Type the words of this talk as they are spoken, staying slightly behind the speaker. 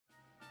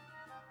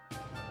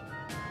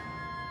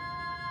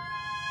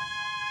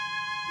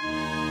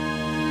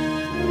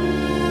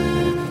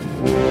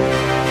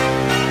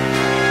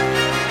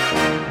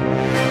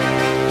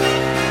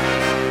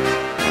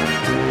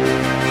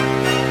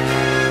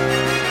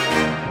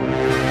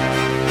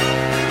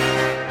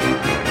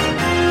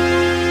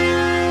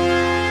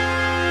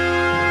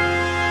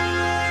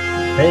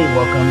Hey,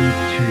 welcome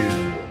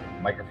to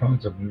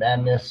Microphones of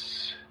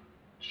Madness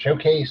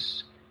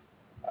Showcase,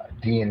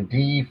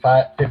 D&D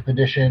 5th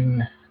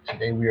edition.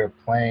 Today we are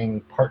playing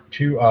part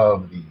 2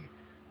 of the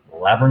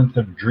Labyrinth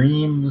of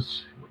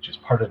Dreams, which is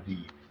part of the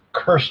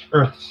Cursed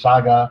Earth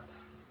Saga,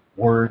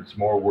 Words,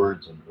 More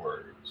Words, and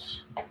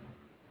Words.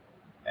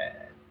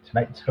 And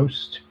tonight's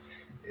host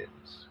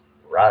is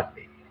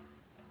Rodney.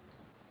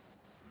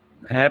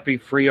 Happy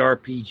Free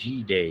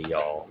RPG Day,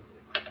 y'all.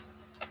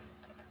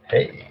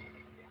 Hey.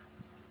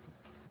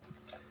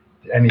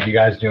 Did any of you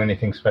guys do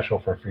anything special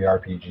for Free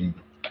RPG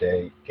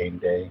Day, Game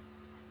Day,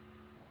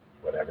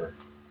 whatever?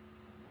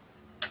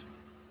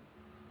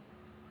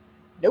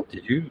 Nope.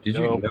 Did you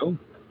know?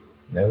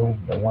 No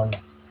one?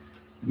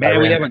 Man,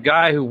 we have a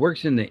guy who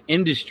works in the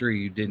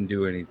industry who didn't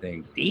do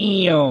anything.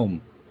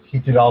 Damn. He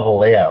did all the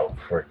layout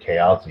for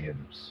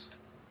Chaosium's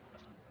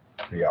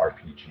Free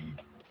RPG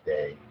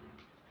Day.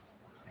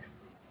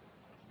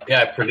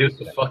 Yeah, I produced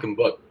the fucking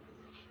book.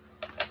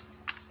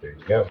 There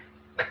you go.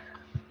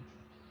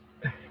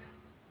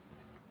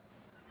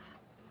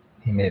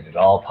 He made it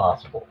all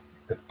possible.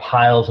 The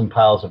piles and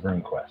piles of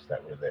RuneQuest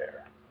that were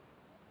there.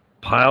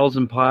 Piles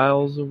and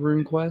piles of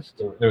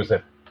RuneQuest? There was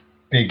a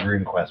big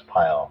RuneQuest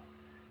pile.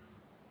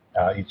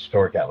 Each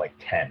store got like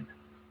 10.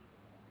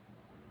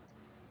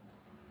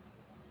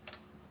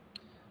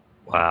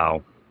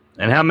 Wow.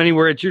 And how many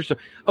were at your store?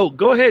 Oh,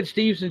 go ahead,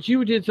 Steve. Since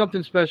you did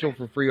something special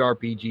for Free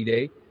RPG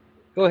Day,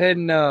 go ahead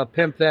and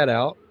pimp that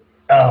out.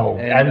 Oh,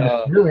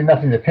 And, really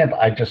nothing to pimp.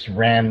 I just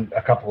ran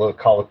a couple of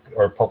Pulp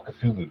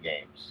Cthulhu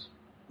games.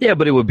 Yeah,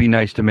 but it would be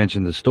nice to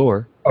mention the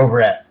store.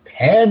 Over at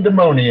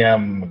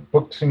Pandemonium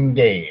Books and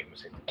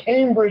Games in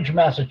Cambridge,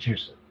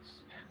 Massachusetts,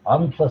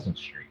 on Pleasant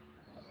Street.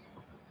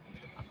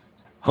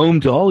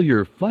 Home to all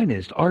your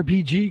finest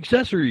RPG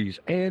accessories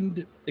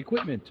and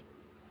equipment.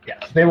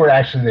 Yes, they were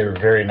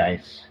very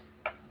nice.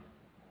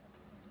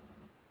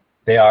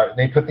 They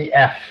put the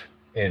F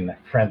in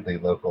friendly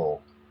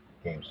local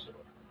game store.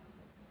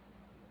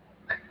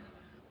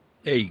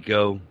 There you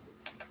go.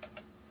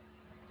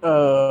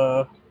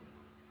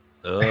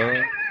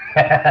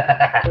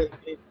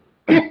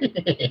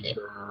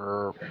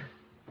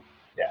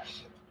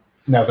 Yes.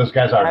 No, those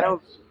guys are.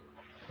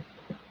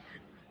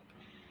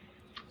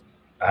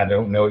 I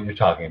don't know what you're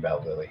talking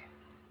about, Lily.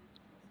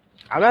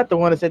 I'm not the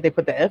one that said they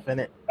put the F in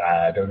it.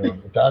 I don't know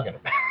what you're talking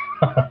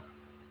about.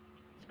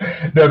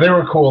 No, they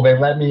were cool. They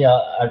let me.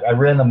 I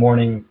ran the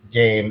morning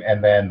game,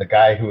 and then the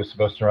guy who was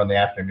supposed to run the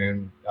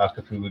afternoon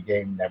Cthulhu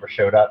game never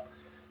showed up,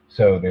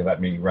 so they let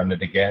me run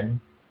it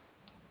again,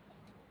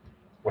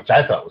 which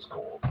I thought was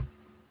cool.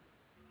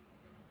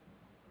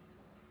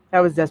 That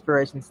was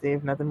desperation,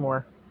 Steve. Nothing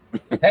more.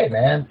 Hey,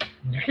 man,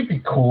 you can be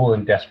cool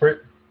and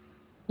desperate.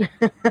 Look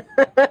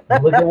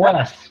at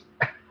Wes.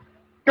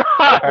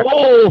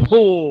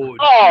 Oh,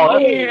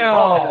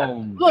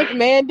 damn. Look,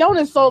 man, don't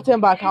insult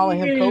him by calling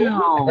him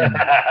cool.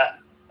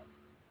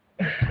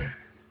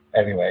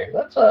 Anyway,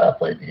 let's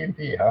play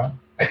D&D, huh?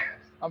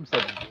 I'm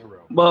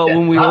 7-0. Well, Yeah,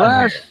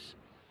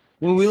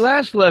 when we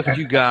last left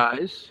you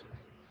guys,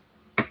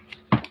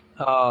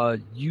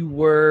 you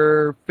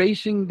were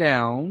facing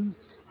down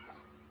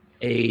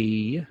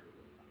a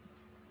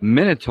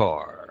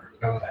Minotaur.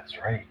 Oh, that's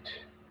right.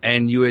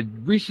 And you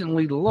had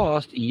recently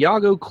lost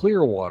Iago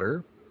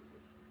Clearwater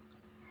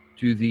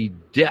to the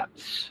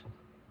depths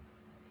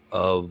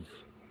of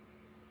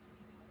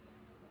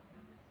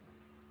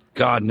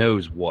God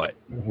knows what.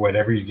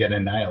 Whatever you get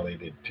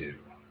annihilated to.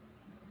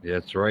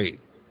 That's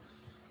right.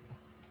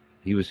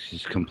 He was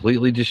just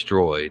completely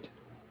destroyed.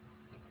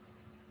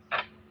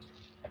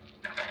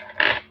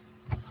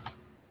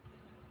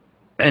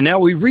 And now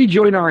we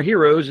rejoin our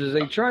heroes as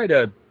they try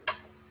to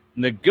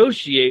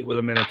negotiate with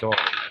a Minotaur.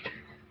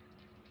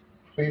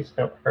 Please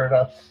don't hurt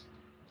us.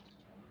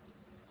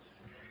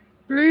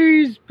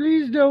 Please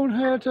don't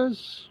hurt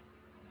us.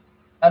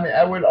 I mean,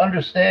 I would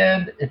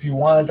understand if you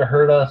wanted to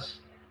hurt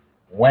us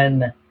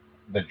when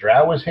the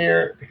drow was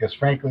here, because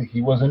frankly, he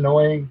was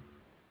annoying.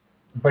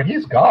 But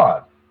he's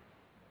gone.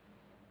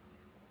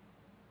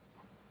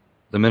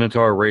 The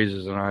Minotaur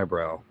raises an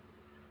eyebrow.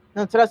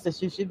 No, trust us.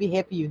 You should be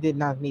happy you did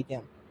not meet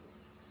him.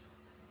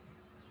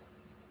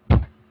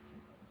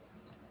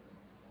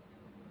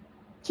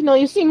 You know,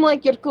 you seem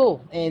like you're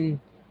cool, and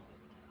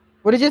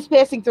we're just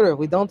passing through.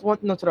 We don't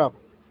want no trouble.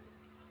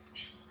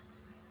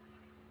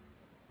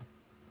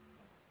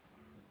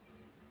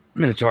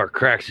 Minotaur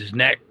cracks his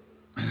neck.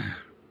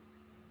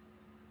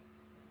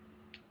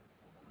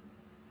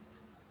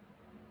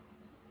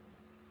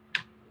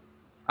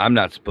 I'm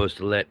not supposed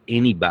to let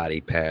anybody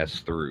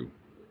pass through.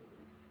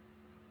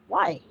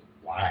 Why?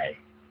 Why?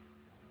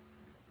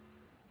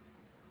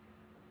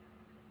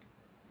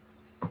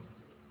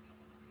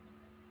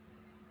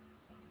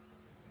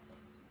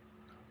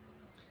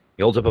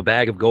 He holds up a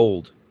bag of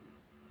gold.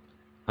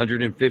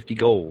 150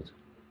 gold.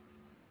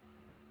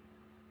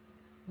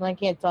 I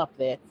can't top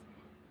that.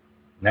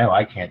 No,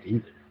 I can't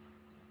either.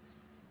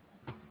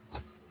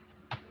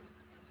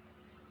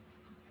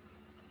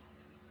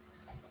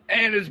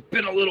 And it's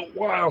been a little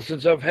while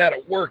since I've had a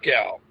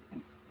workout.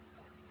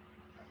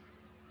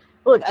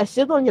 Look, I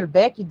sit on your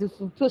back. You do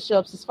some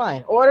push-ups. It's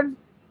fine. Or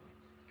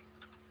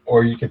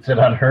you could sit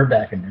on her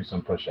back and do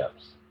some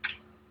push-ups.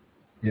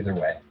 Either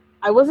way.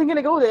 I wasn't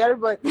gonna go there,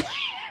 but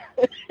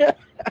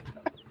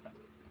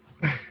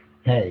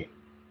Hey,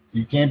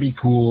 you can be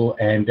cool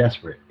and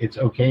desperate. It's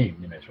okay,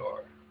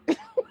 Minotaur.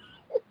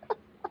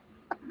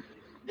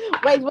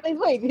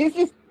 wait. This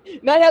is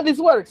not how this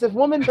works. If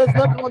woman does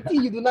not want tea,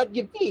 you do not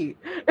give tea.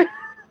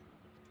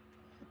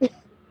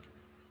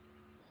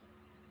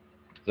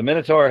 The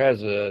Minotaur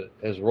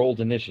has rolled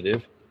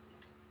initiative.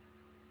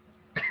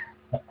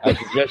 I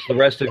suggest the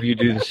rest of you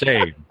do the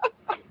same.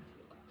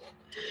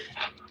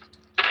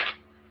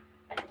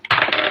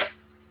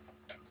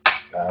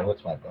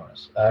 What's my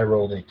bonus? I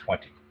rolled a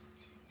 20.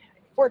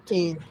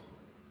 14.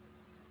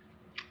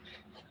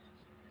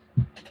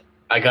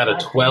 I got a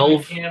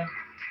 12. I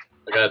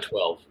got a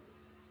 12.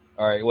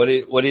 All right. What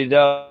did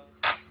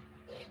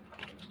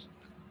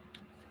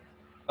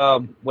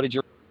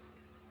your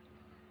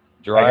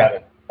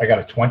Jiraiya? I got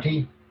a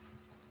 20.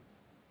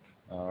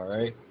 All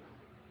right.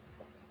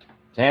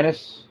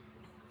 Tanis,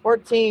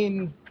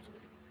 14.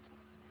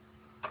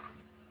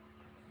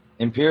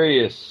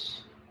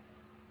 Imperious,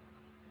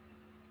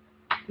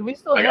 Do we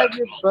still I have got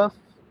your buff,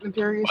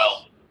 Imperious?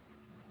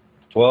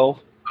 12.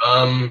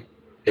 12.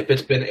 If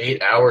it's been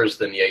 8 hours,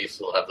 then yeah, you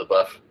still have the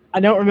buff. I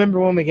don't remember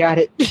when we got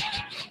it.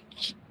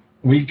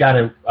 We got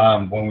it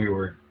when we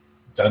were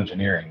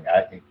dungeoneering.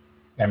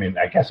 I mean,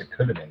 I guess it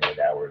could have been 8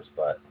 hours,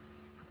 but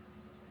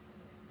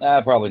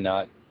Probably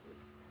not.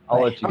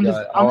 I'll let you I'm guys.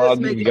 just- I'm I'll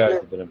just give you making guys sure.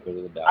 a benefit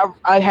of the doubt.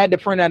 I had to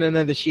print out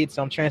another sheet,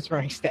 so I'm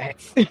transferring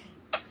stats.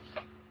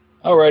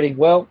 Alrighty.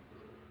 Well,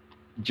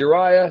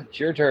 Jiraiya, it's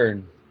your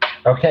turn.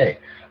 okay.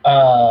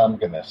 I'm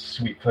going to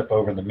sweep flip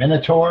over the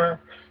Minotaur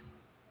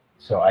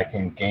so I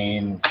can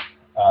gain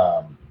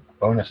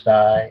bonus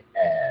die,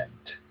 and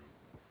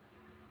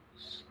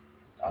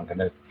I'm going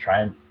to try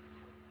and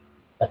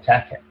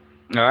attack him.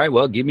 All right.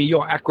 Well, give me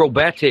your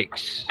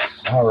acrobatics.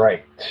 All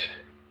right.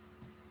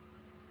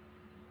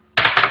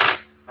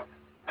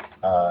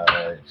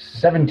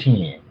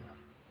 17.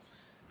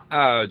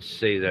 I would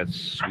say that's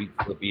sweet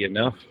flippy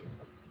enough.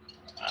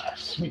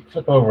 Sweep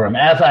flip over him.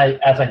 As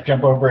I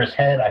jump over his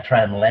head, I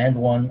try and land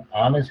one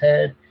on his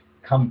head,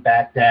 come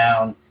back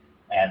down,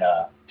 and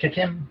kick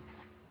him.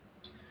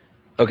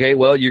 Okay.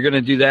 Well, you're going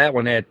to do that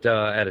one at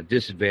a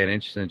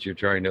disadvantage since you're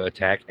trying to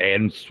attack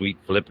and sweet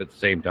flip at the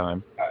same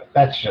time.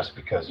 That's just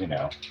because,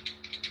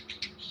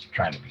 just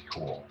trying to be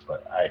cool,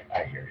 but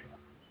I hear you.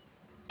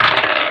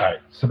 All right,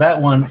 so that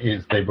one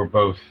is, they're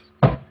both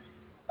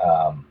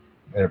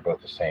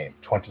the same.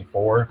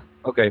 24.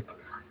 Okay.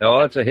 Oh,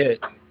 that's a hit.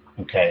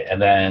 Okay,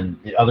 and then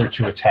the other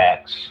two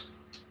attacks,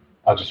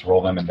 I'll just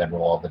roll them and then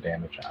roll all the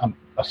damage. I'm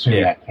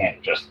assuming I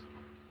can't just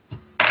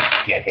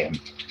get him.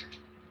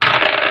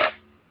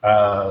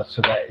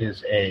 So that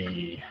is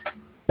a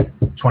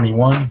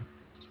 21.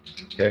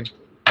 Okay.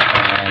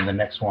 And the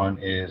next one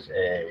is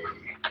a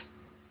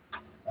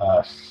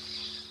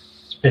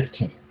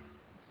 15.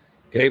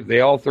 Okay.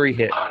 They all three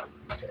hit.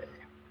 Okay.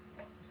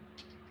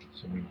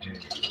 So we do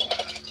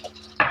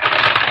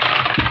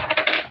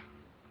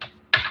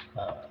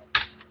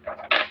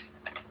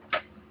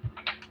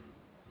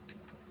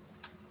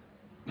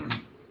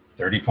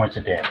 30 points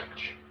of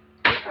damage.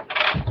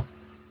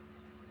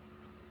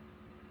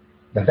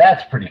 Now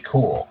that's pretty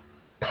cool.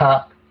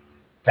 Pop,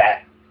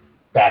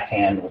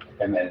 backhand,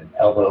 and then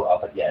elbow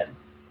up again.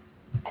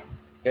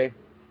 Okay.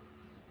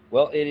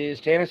 Well, it is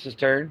Tanis'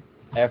 turn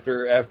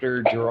after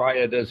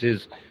Jiraiya does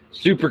his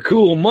super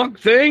cool monk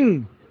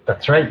thing.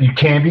 That's right. You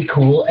can be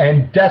cool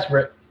and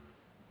desperate.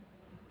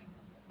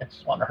 I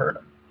just want to hurt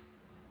him.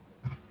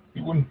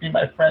 He wouldn't be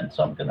my friend,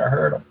 so I'm going to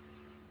hurt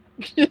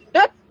him.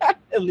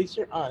 At least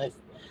you're honest.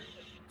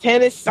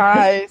 Tennis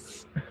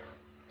size,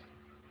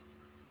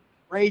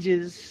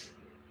 rages,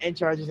 and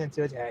charges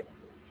into attack.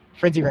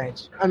 Frenzy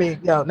range. I mean,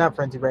 no, not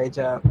frenzy range.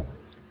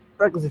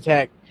 Reckless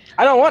attack.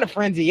 I don't want a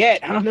frenzy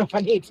yet. I don't know if I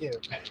need to.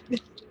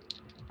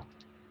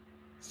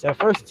 So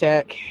first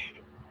attack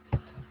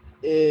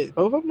is,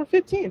 both of them are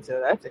 15, so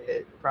that's a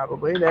hit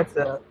probably. That's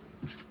a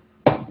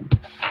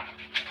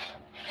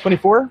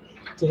 24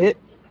 to hit.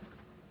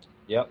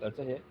 Yep, that's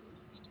a hit.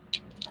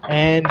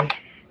 And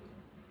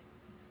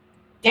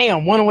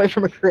damn, one away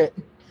from a crit.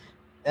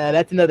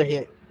 That's another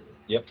hit.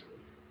 Yep.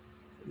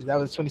 That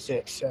was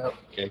 26. So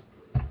Okay.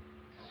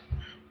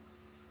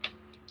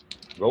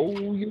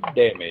 Roll your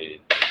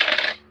damage.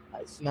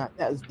 that's not.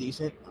 That was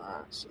decent.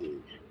 Let's see.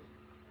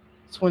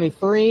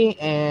 23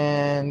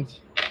 and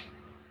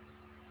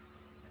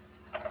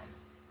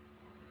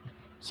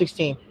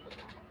 16.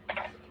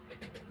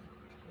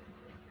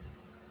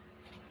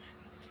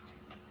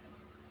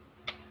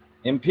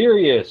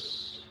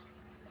 Imperious.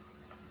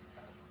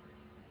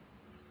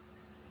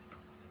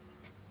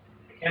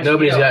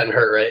 Nobody's gotten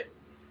hurt, right?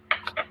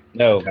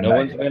 No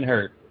one's been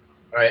hurt.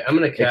 All right, I'm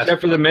going to cast.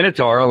 Except for the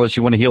Minotaur, unless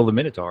you want to heal the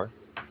Minotaur.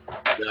 No,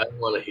 I don't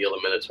want to heal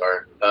a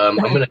Minotaur. I'm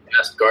going to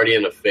cast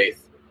Guardian of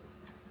Faith.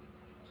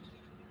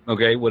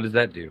 Okay, what does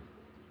that do?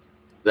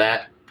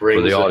 That For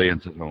brings the up,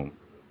 audience at home.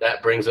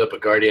 That brings up a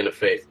Guardian of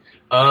Faith.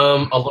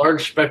 A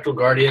large spectral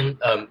guardian.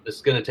 This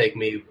is going to take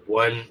me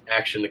 1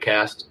 action to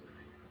cast.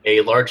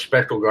 A large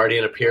spectral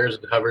guardian appears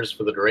and hovers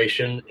for the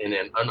duration in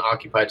an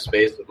unoccupied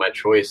space of my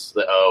choice.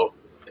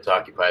 It's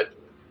occupied,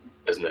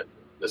 isn't it?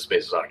 This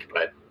space is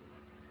occupied.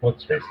 What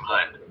space?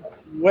 Fine.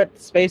 What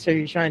space are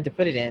you trying to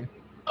put it in?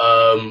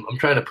 I'm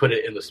trying to put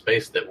it in the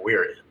space that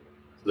we're in,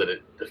 so that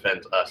it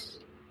defends us.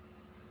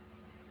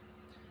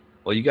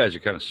 Well, you guys are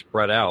kind of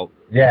spread out.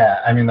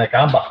 Yeah, I mean, like,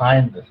 I'm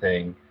behind the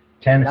thing.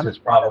 Tannis is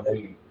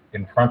probably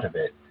in front of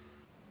it.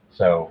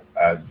 So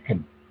you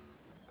can...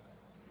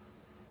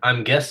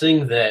 I'm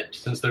guessing that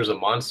since there's a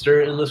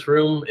monster in this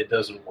room, it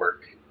doesn't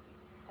work.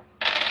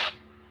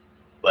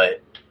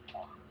 But...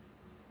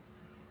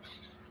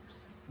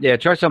 Yeah,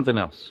 try something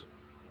else.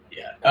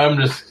 yeah, I'm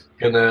just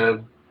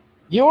gonna...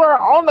 You are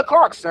on the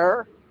clock,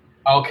 sir.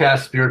 I'll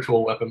cast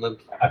Spiritual Weapon then.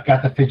 I've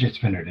got the fidget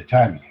spinner to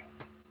time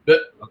you.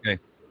 Okay.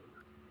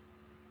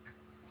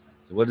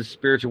 So what does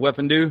spiritual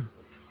weapon do?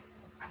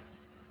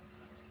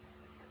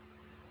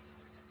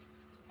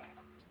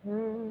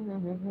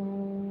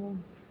 You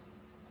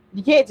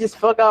can't just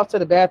fuck off to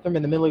the bathroom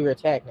in the middle of your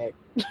attack, Nick.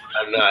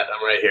 I'm not.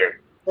 I'm right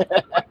here.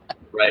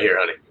 Right here,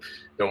 honey.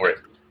 Don't worry.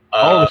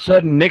 All of a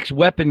sudden, Nick's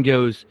weapon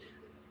goes,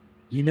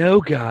 you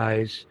know,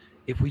 guys,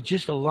 if we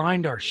just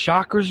aligned our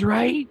chakras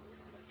right,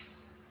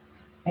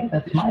 Hey,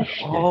 that's my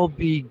shit. all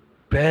be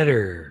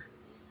better.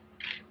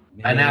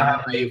 I now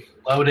have a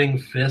floating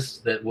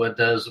fist that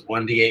does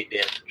 1d8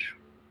 damage.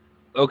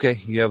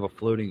 Okay, you have a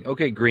floating...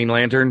 Okay, Green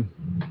Lantern.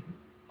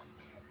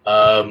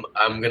 I'm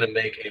going to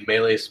make a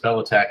melee spell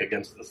attack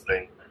against this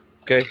thing.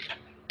 Okay.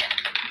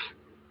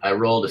 I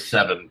rolled a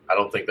 7. I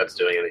don't think that's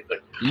doing anything.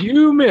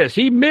 You miss.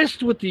 He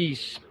missed with the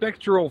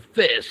spectral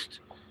fist.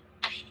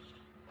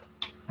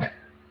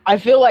 I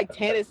feel like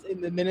Tannis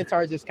and the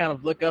Minotaur just kind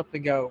of look up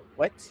and go,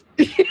 what?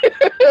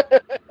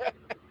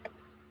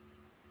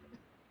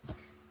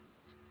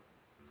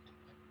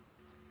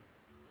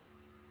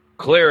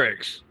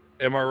 Clerics,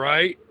 am I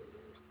right?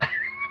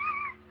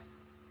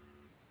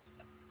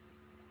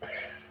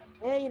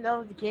 Yeah, you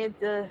know, you can't,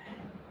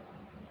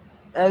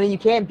 I mean, you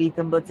can beat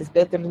them, but it's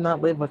better to not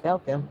live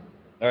without them.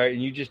 All right,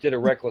 and you just did a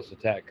reckless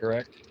attack,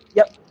 correct?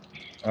 Yep.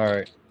 All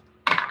right.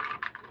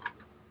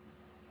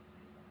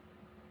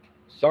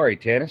 Sorry,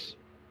 Tannis.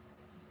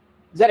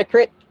 Is that a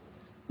crit?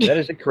 That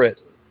is a crit.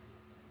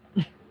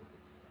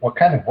 What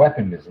kind of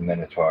weapon is the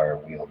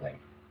Minotaur wielding?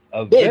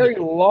 A Big. very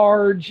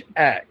large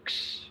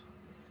axe.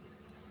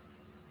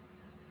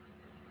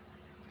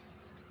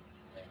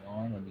 Hang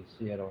on, let me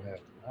see. I don't have...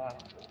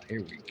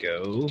 here we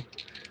go.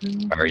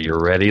 Are you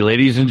ready,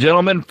 ladies and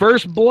gentlemen?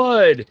 First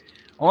blood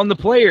on the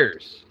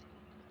players.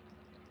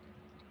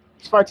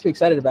 Spark's too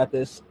excited about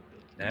this.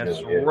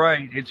 That's Yeah.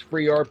 right. It's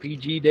free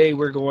RPG day.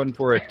 We're going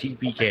for a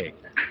TPK.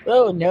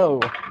 Oh, no.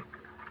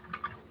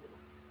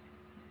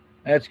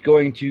 That's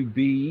going to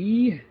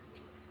be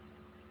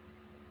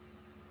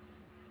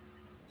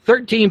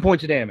 13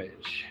 points of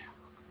damage.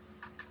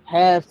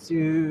 Have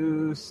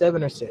to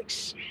 7 or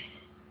 6.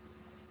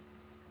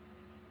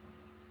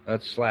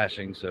 That's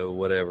slashing, so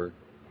whatever.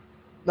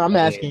 No, I'm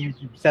asking you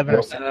 7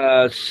 or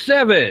 6.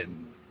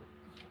 7.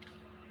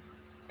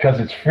 Because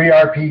it's free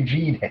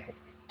RPG day.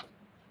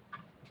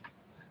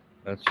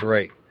 That's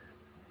right.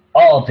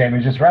 All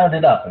damage is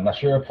rounded up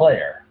unless you're a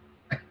player.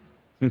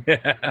 But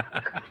I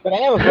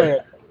am a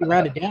player. You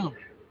round it down.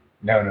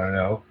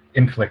 No.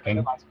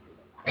 Inflicting.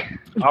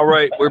 All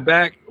right, we're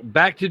back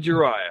to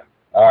Jiraiya.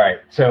 All right.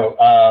 So,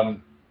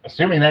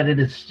 assuming that it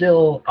is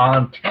still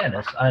on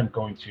Tannis, I'm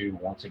going to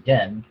once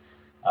again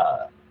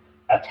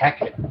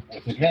attack it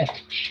with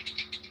advantage.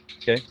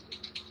 Okay.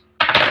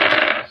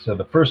 So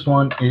the first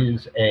one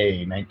is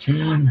a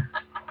 19.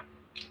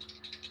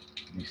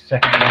 The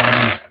second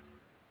one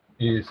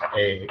is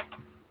a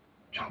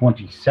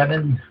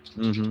 27.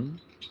 Mm-hmm.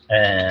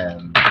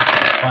 And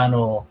the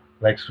final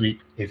leg sweep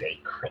is a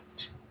crit.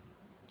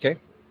 Okay,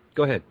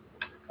 go ahead.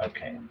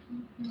 Okay.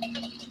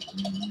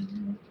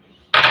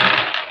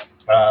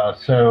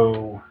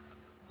 So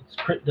this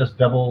crit does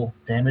double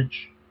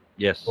damage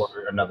Yes. or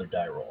another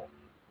die roll.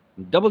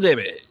 Double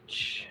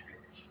damage.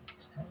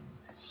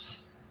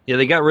 Yeah,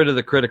 they got rid of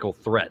the critical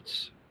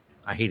threats.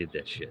 I hated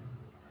that shit.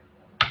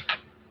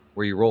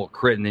 Where you roll a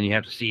crit and then you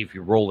have to see if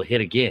you roll a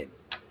hit again.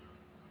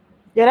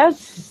 Yeah, that's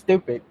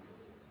stupid.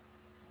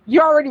 You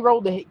already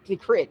rolled the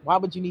crit. Why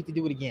would you need to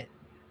do it again?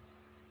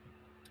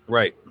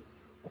 Right.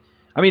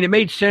 I mean, it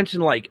made sense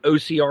in like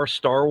OCR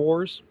Star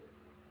Wars.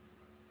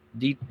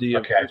 Okay,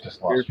 I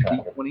just lost track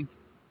of it. D20.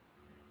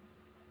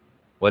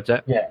 What's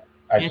that? Yeah,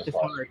 Math is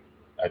hard.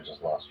 I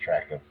just lost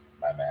track of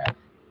my math.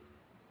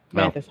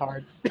 No. Math is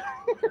hard.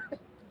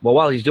 Well,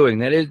 while he's doing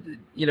that,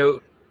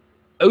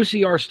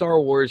 OCR Star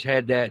Wars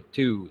had that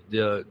too,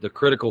 the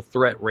critical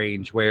threat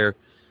range where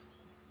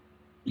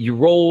you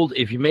rolled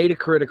if you made a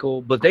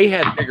critical, but they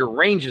had bigger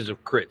ranges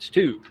of crits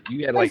too.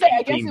 You had like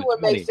I guess 18 it to would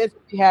 20. make sense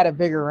if you had a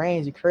bigger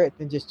range of crit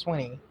than just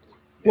 20.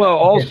 Well, I mean,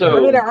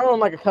 also, they own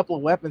like a couple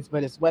of weapons,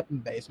 but it's weapon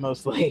based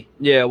mostly.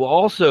 yeah, well,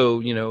 also,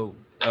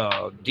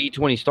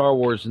 D20 Star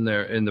Wars in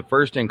the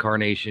first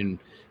incarnation,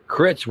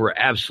 crits were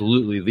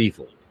absolutely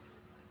lethal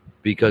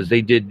because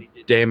they did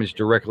damage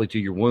directly to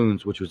your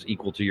wounds, which was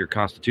equal to your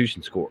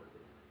Constitution score.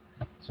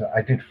 So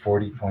I did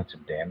 40 points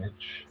of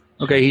damage.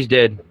 Okay, he's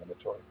dead. The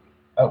Minotaur.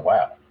 Oh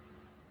wow.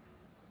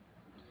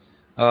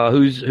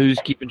 Who's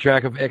keeping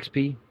track of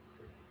XP?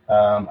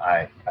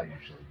 I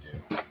usually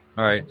do.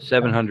 All right,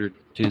 700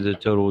 to the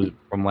total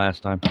from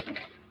last time.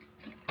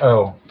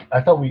 Oh,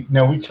 I thought we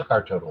took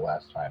our total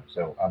last time,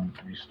 so I'm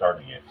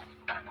restarting it.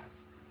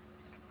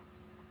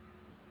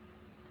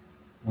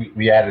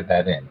 We added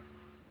that in.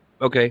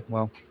 Okay,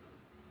 well,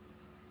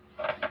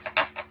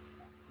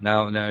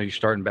 now you're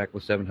starting back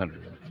with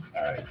 700.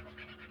 All right.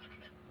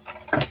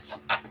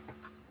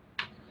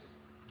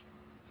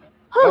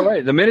 All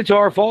right, the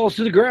Minotaur falls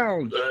to the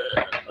ground.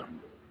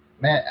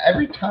 Man,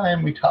 every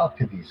time we talk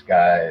to these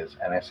guys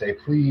and I say,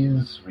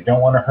 please, we don't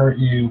want to hurt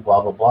you,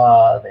 blah, blah,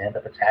 blah, they end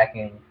up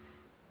attacking.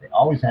 They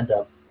always end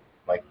up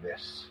like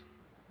this.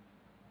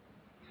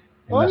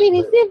 Well, I mean,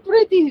 he seemed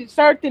pretty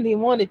certain he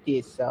wanted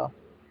this, so.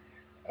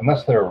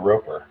 Unless they're a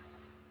roper.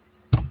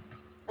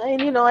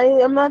 And,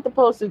 I'm not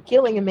opposed to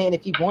killing a man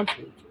if he wants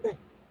to.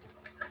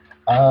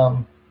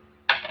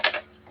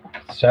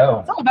 So.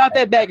 It's all about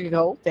that bag of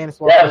gold, Tannis.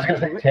 Yeah, I was going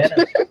to say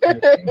Tannis.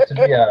 There seems to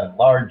be a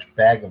large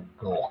bag of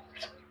gold.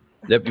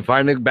 Yep, you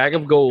find a bag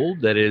of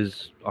gold that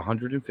is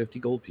 150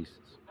 gold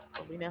pieces.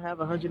 We now have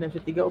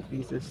 150 gold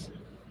pieces.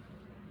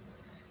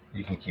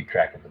 You can keep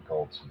track of the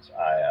gold since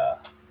I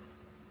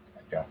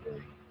don't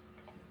really.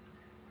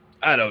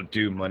 I don't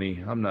do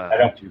money. I'm not.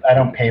 I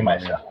don't pay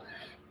myself.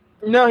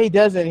 No, he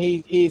doesn't.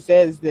 He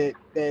says that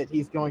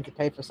he's going to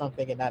pay for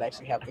something and not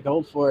actually have the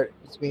gold for it,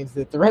 which means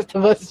that the rest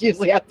of us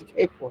usually have to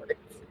pay for it.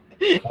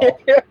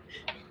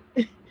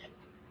 Oh.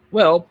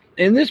 Well,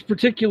 in this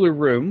particular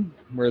room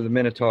where the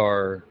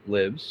Minotaur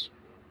lives,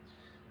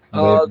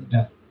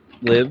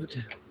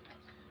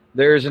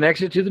 there's an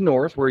exit to the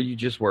north where you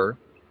just were.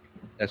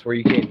 That's where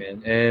you came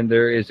in, and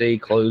there is a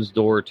closed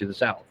door to the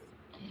south.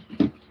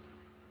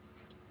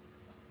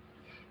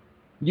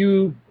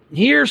 You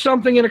hear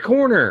something in a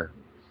corner.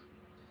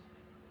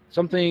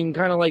 Something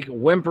kind of like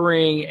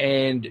whimpering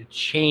and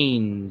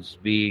chains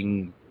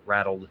being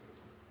rattled.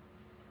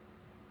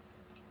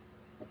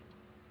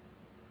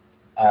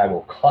 I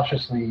will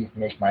cautiously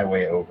make my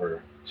way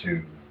over to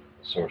the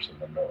source of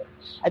the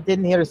noise. I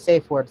didn't hear a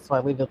safe word, so I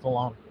leave it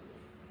alone.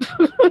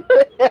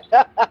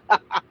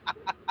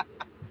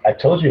 I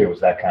told you it was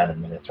that kind of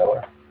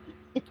Minotaur.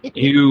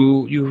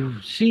 You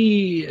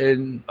see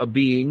a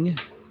being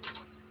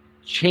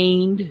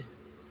chained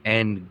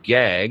and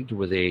gagged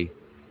with a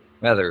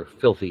rather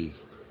filthy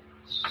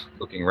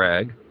looking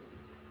rag.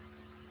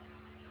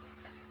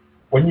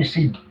 When you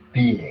see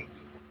being,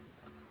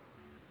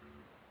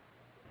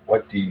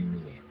 what do you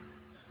mean?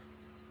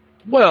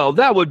 Well,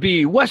 that would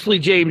be Wesley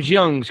James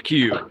Young's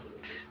cue.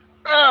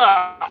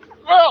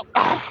 Well,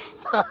 my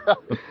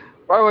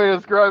way to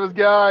describe this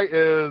guy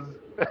is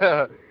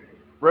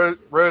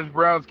reddish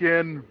brown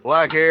skin,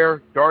 black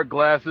hair, dark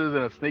glasses,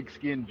 and a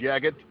snakeskin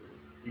jacket.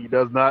 He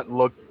does not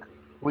look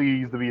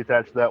pleased to be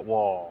attached to that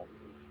wall.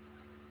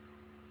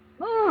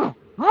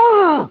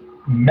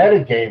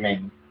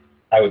 Metagaming,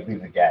 I would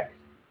leave the gag.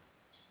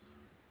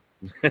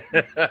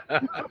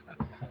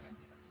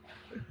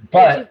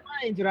 But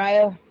fine,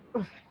 Jiraiya.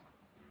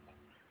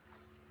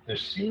 there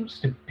seems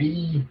to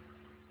be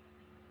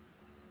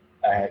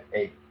a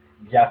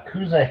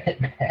Yakuza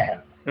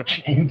hitman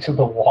chained to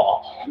the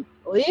wall.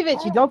 Leave it.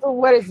 You don't know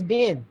where it's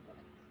been.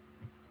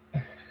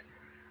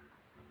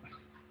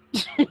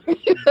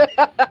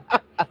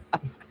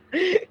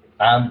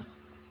 I'm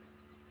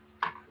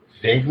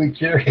vaguely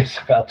curious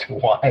about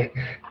why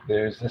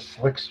there's this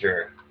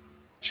slickster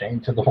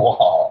chained to the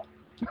wall.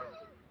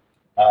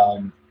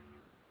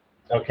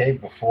 Okay,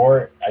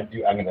 before I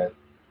do, I'm going to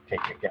take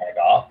the gag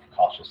off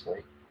cautiously.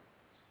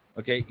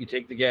 Okay, you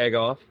take the gag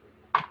off.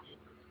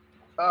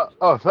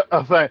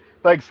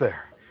 Thanks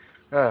there.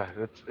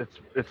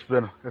 It's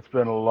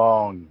been a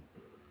long,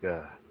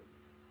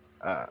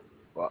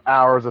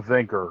 hours I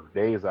think, or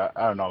days. I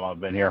don't know how long I've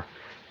been here.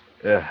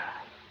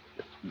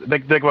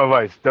 Take my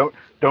advice.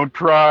 Don't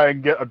try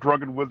and get a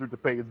drunken wizard to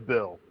pay his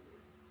bill.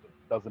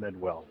 It doesn't end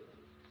well.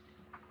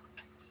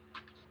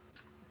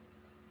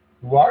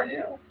 Who are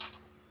you?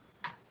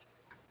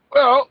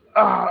 Well,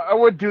 I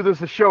would do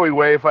this a showy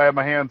way if I had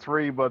my hands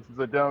free, but since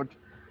I don't,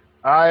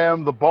 I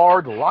am the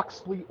bard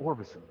Loxley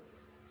Orbison.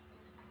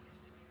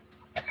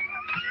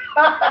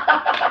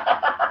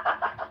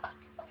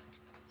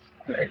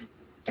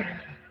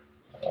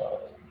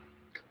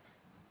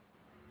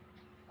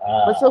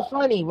 What's so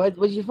funny?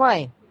 What'd you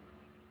find?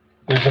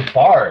 There's a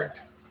bard.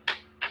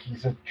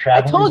 He's a I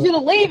traveling. told you to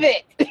leave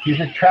it. He's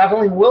a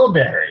traveling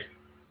Wilberry.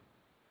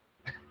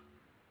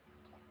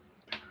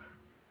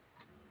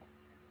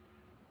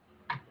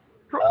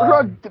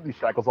 Get these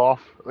shackles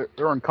off.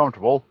 They're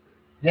uncomfortable.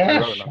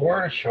 Yeah,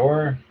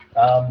 sure.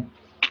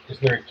 Is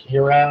there a key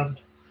around?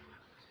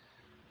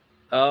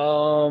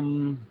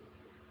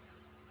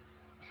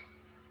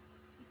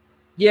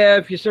 Yeah,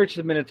 if you search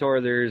the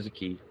Minotaur, there is a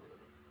key.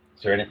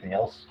 Is there anything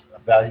else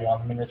of value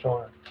on the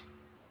Minotaur?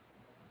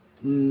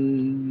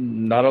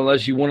 Not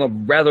unless you want a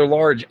rather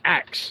large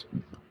axe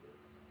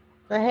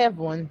I have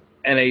one.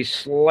 and a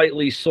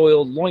slightly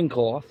soiled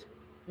loincloth.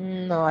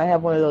 No, I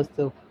have one of those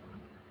too.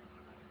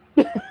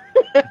 You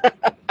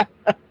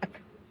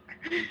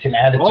can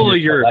add it All to of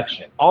your your-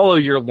 collection. All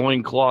of your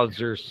loincloths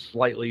are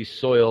slightly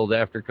soiled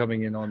after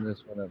coming in on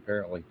this one,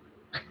 apparently.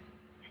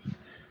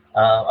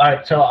 All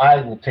right, so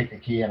I will take the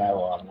key and I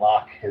will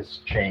unlock his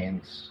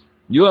chains.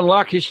 You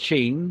unlock his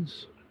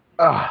chains.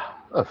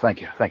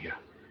 Thank you.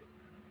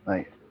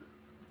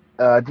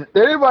 Did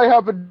anybody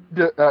happen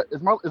to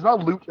is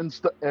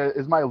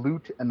my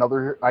loot and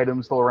other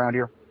items still around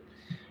here?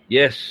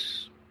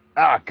 Yes,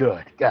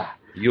 Good. God.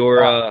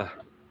 your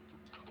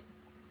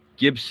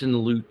Gibson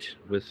lute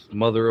with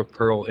mother of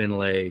pearl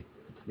inlay.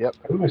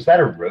 Ooh, is that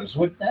a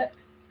rosewood neck?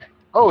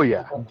 Oh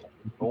yeah,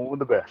 one of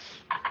the best.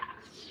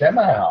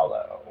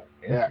 Semi-hollow.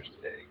 Yeah.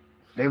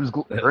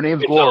 Interesting. Her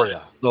name's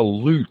Gloria. The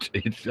lute.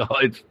 It's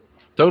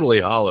totally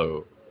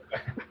hollow.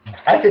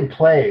 I can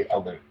play a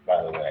lute,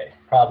 by the way.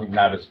 Probably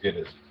not as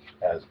good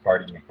as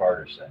Barty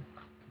McBarterson.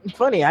 It's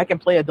funny. I can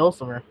play a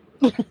dulcimer.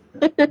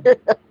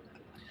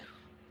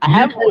 I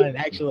have one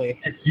actually.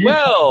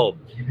 Well,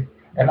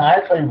 and I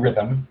play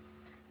rhythm.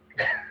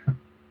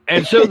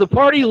 and so the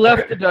party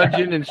left the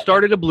dungeon and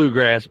started a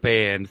bluegrass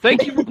band.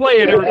 Thank you for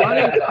playing,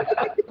 everybody.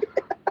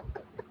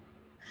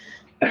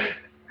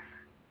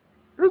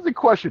 Here's the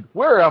question: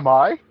 where am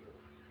I?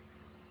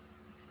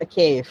 A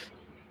cave.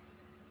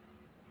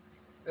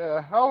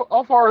 Yeah, how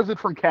far is it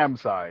from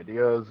Camside?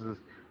 Because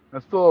I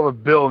still have a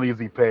bill needs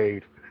to be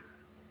paid,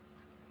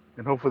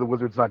 and hopefully the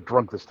wizard's not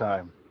drunk this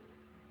time.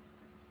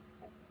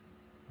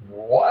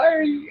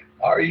 Why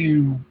are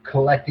you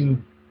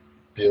collecting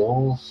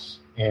bills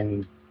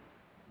in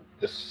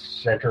the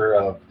center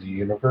of the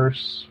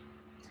universe?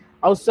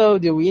 Also,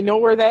 do we know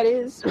where that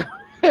is?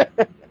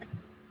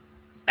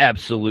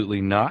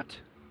 Absolutely not.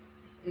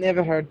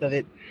 Never heard of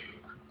it.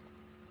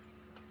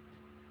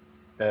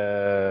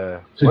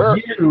 So Where?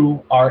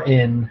 you are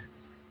in.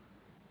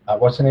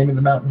 What's the name of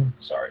the mountain?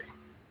 Sorry.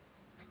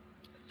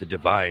 The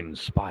Divine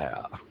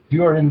Spire.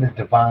 You are in the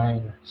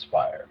Divine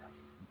Spire.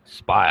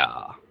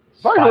 Spire.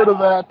 Have I heard of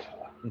that?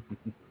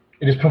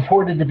 It is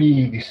purported to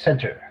be the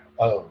center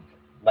of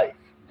life,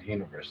 the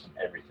universe, and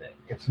everything.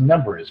 Its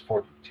number is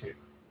 42.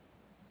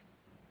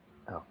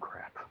 Oh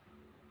crap!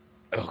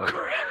 Oh,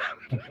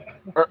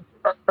 crap.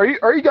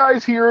 Are you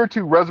guys here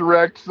to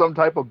resurrect some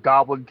type of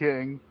goblin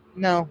king?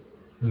 No.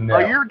 No.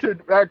 Are you here to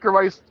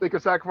make a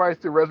sacrifice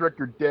to resurrect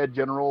your dead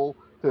general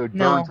to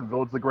No. burn some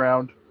village to the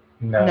ground?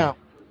 No. No.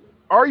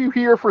 Are you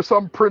here for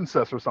some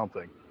princess or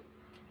something?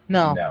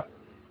 No. No.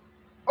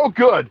 Oh,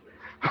 good.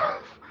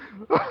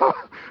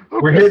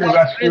 We're here to Besides,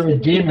 rescue a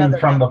there's demon another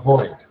from the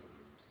void.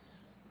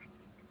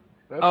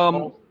 That's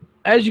Um,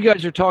 As you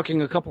guys are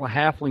talking, a couple of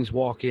halflings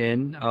walk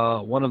in.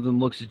 One of them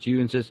looks at you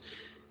and says,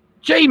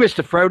 "Gee,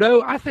 Mr.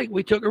 Frodo, I think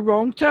we took a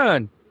wrong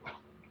turn."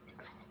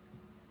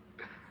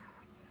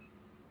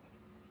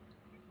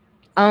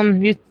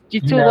 You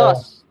two No.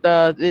 lost.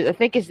 I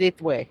think it's this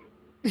way.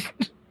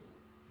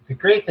 The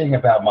great thing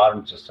about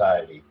modern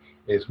society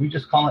is we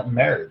just call it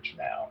marriage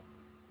now.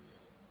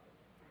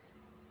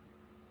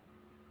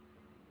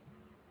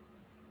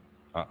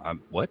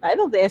 What? I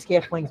don't ask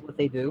halflings what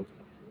they do.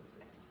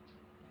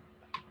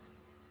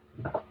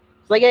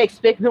 It's like I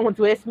expect no one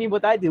to ask me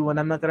what I do when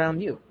I'm not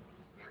around you.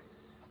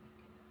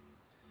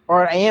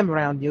 Or I am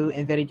around you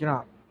and very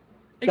drunk.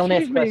 Don't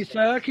Excuse ask me, questions.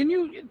 sir. Can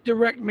you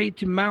direct me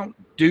to Mount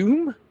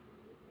Doom?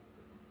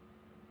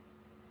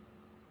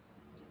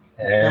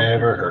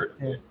 Ever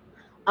heard?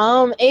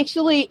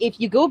 Actually, if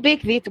you go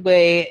back this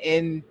way,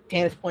 and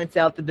Tannis points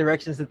out the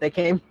directions that they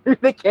came through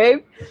the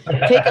cave,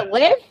 take a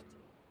left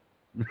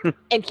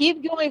and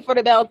keep going for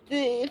about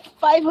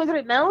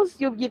 500 miles,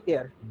 you'll get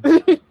there.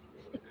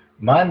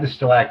 Mind the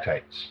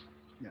stalactites.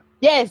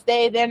 Yes,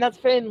 they're not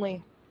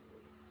friendly.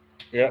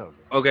 Yeah.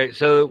 Okay,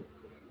 so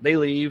they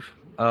leave,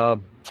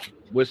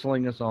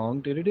 whistling a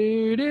song.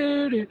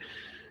 Do-do-do-do-do.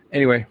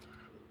 Anyway,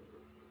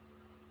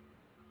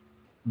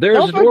 there's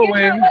Don't a forget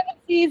doorway. your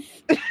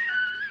legacies.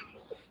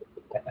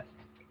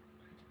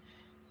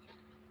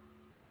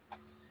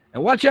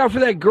 And watch out for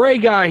that gray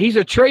guy. He's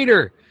a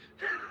traitor.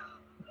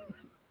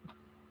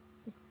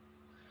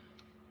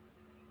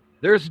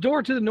 There's a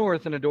door to the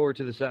north and a door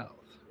to the south.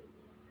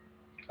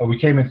 Oh, we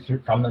came in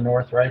from the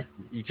north, right?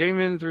 You came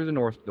in through the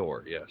north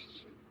door, yes.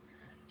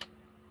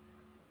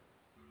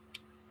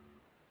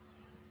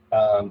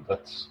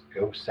 Let's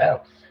go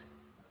south.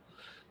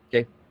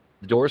 The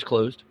door is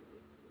closed.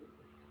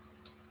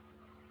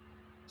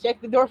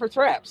 Check the door for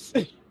traps.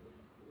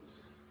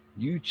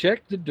 You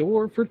check the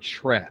door for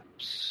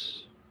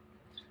traps.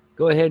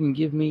 Go ahead and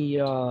give me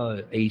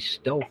a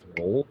stealth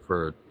roll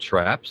for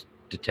traps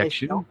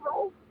detection. Stealth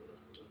roll?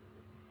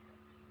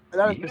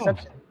 That was Yeah.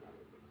 perception.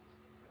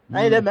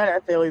 It doesn't matter. I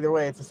fail either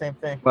way. It's the same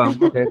thing. Well,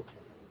 okay.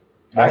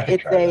 I can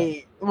It's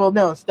try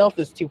no, stealth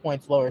is 2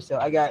 points lower, so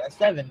I got a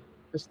 7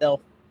 for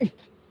stealth.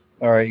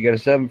 All right, you got a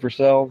 7 for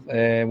stealth,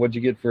 and what'd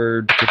you get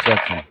for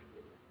perception?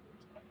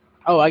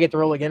 Oh, I get to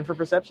roll again for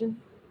perception?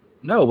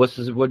 No,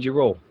 what'd you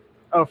roll?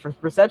 Oh, for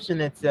perception,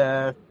 it's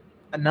a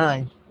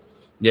 9.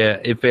 Yeah,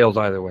 it fails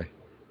either way.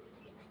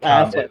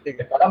 That's what I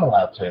figured. If I'm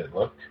allowed to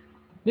look,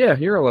 Yeah,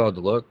 you're allowed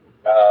to look.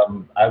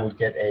 I would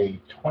get a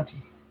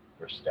 20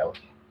 for stealth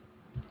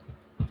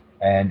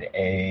and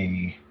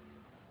a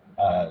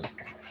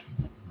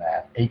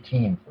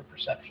 18 for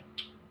perception.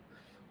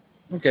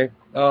 Okay.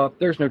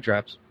 There's no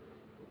traps.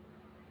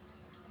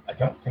 I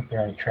don't think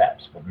there are any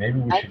traps, but maybe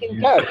we I should can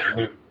use go. the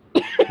loot.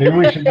 Maybe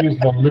we should use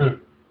the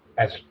loot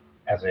as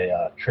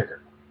a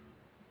trigger.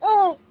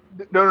 Oh,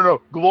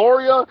 No.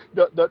 Gloria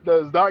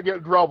does not get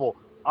in trouble.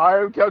 I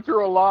have kept her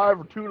alive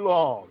for too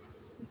long.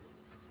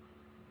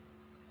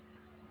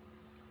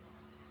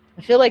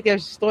 I feel like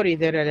there's a story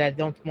there that I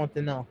don't want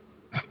to know.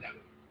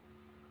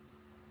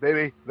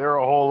 Baby, there are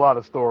a whole lot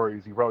of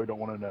stories you probably don't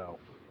want to know.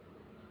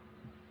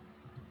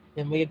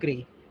 And we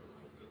agree.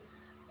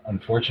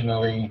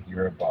 Unfortunately,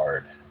 you're a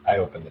bard. I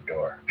open the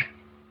door.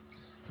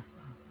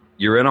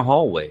 You're in a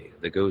hallway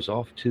that goes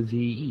off to the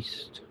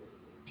east.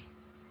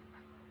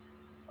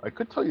 I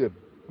could tell you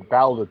a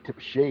Ballad of Tip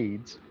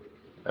Shades.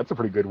 That's a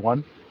pretty good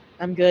one.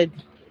 I'm good.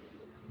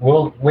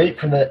 We'll wait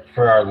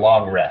for our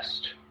long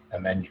rest,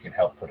 and then you can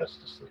help put us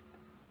to sleep.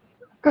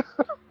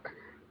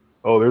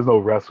 Oh, there's no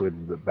rest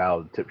with the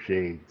Ballad of Tip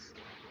Shades.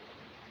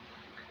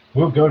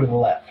 We'll go to the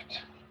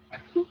left,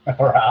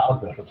 or I'll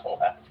go to the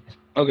left.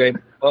 Okay.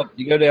 Well,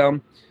 you go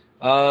down.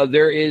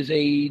 There is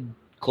a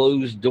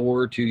closed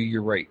door to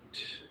your right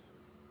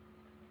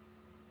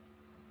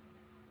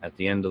at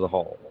the end of the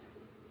hall.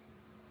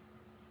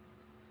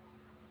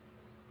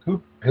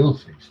 Who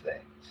builds these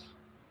things?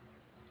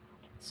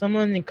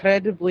 Someone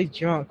incredibly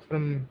drunk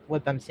from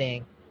what I'm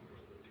saying.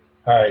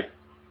 All right.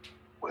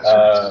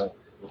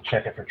 We'll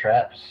check it for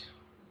traps.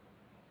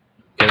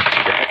 Okay,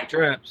 check the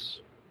traps.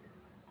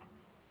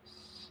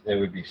 It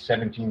would be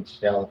 17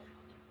 stealth.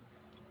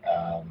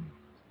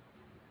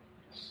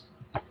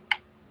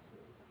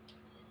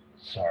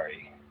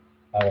 Sorry.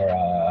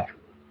 Or,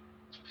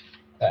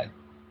 that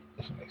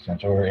doesn't make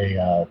sense. Or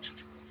a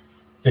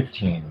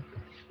 15.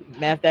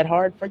 Math that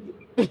hard for you?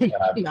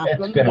 No,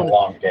 It's been a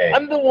long day.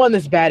 I'm the one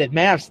that's bad at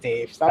math,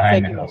 Steve. Stop I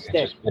taking know. no It's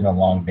stick. just been a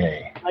long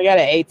day. I got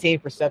an 18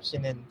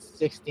 perception and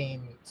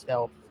 16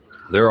 stealth.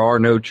 There are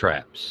no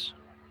traps.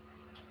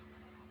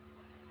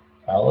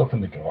 I'll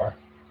open the door.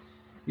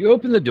 You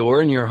open the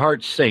door and your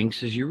heart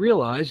sinks as you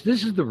realize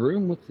this is the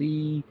room with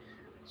the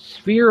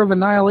Sphere of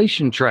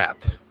Annihilation trap.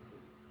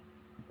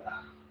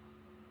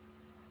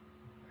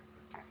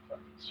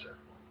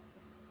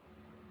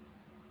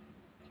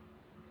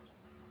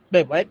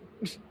 Wait, what?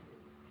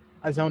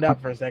 I zoned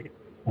out for a second.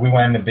 We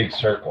went in a big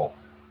circle.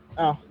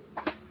 Oh.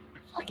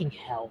 Fucking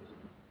hell.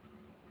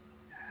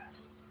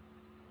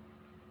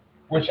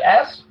 Which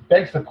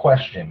begs the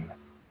question,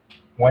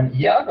 when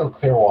Iago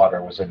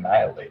Clearwater was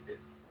annihilated,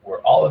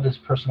 were all of his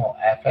personal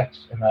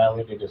affects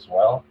annihilated as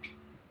well?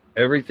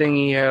 Everything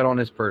he had on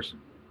his person.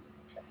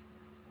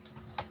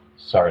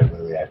 Sorry,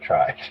 Lily, I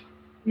tried.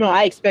 No,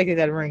 I expected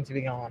that ring to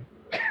be gone.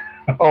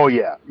 Oh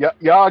yeah,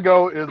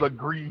 Iago was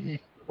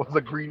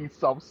a greedy,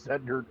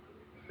 self-centered.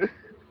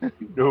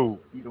 No,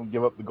 you don't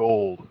give up the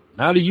gold.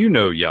 How do you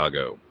know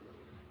Iago?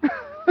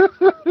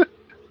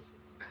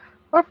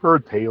 I've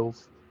heard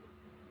tales.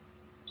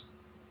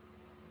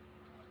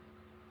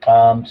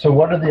 So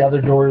what are the other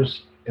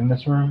doors in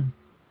this room?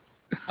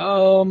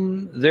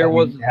 There that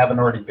was we haven't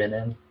already been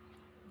in?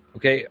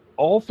 okay.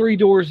 All three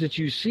doors that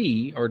you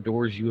see are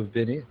doors you have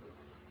been in.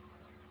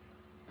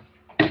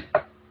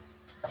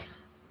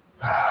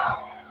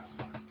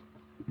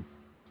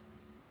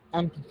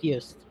 I'm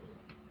confused.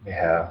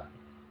 Yeah.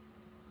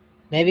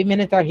 Maybe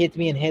Minotaur hit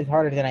me in the head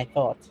harder than I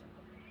thought.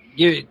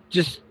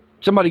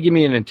 Somebody give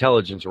me an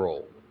intelligence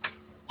roll.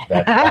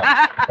 That's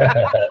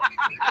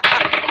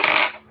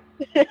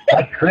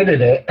I critted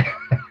it.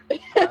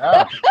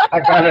 Yeah. I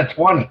got a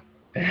 20.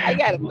 I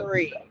got a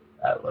 3.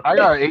 I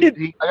got an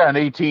 18. I got an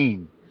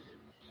 18.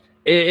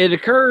 It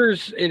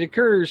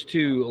occurs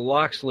to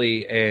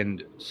Loxley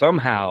and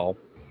somehow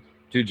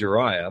to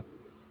Jiraiya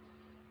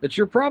that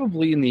you're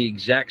probably in the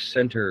exact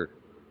center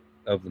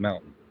of the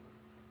mountain.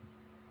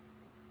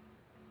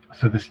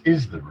 So this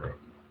is the room.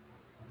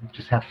 We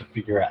just have to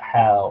figure out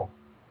how.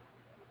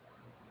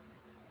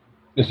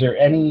 Is there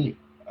any?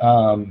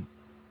 Are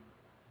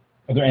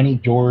there any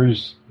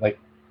doors like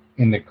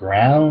in the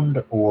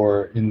ground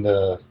or in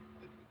the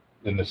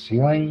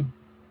ceiling?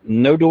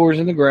 No doors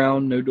in the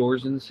ground, no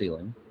doors in the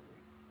ceiling.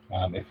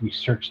 If we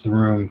search the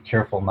room,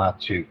 careful not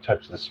to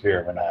touch the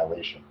sphere of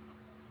annihilation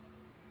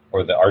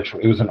or the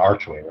archway. It was an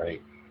archway,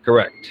 right?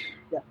 Correct.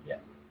 Yeah.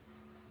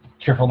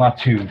 Careful not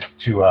to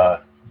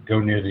go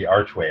near the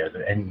archway. Are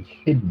there any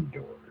hidden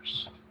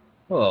doors?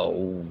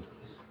 Oh,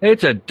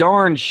 it's a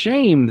darn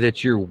shame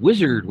that your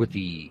wizard with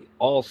the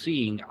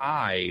all-seeing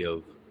eye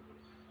of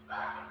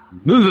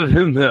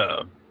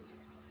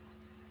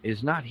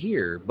is not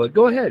here. But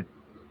go ahead,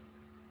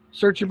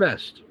 search your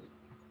best.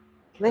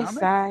 Let's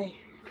sigh.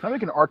 Can I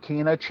make an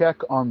Arcana check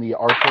on the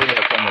archway that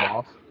I turned it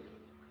off?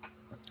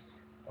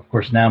 Of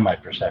course, now my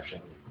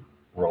perception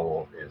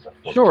roll is a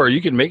 14. Sure,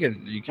 you can make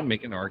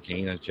an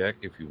Arcana check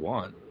if you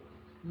want.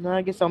 No,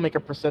 I guess I'll make a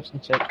perception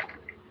check.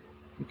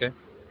 Okay.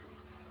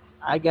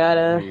 I got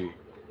a You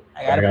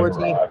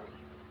 14.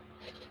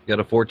 got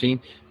a 14.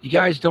 You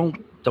guys don't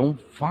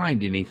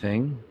find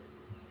anything.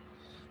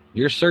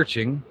 You're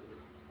searching.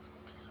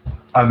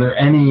 Are there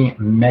any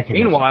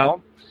mechanisms?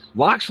 Meanwhile,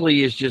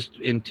 Loxley is just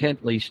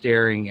intently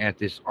staring at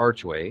this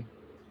archway.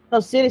 No,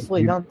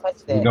 seriously, You- don't touch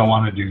You that. don't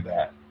want to do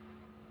that.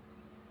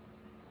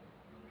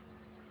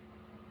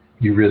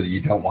 You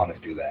don't want to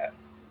do that.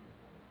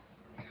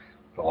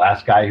 The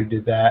last guy who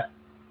did that,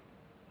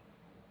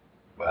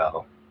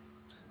 well,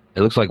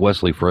 It looks like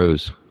Wesley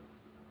froze.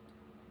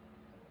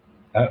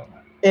 oh,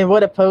 And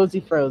what a pose he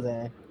froze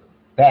in.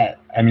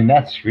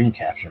 that's screen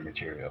capture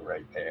material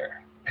right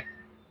there.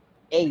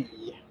 Hey.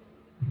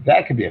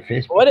 That could be a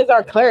Facebook. What is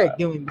our cleric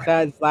doing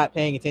besides not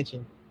paying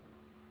attention?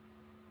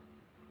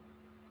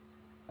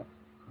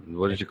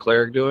 What is your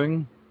cleric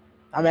doing?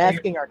 I'm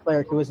asking our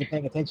cleric who isn't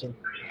paying attention.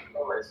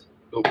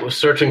 We're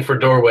searching for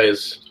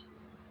doorways.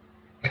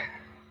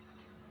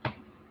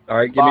 All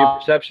right, give me a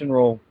perception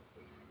roll.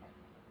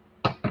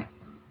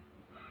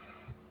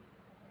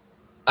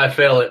 I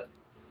fail it.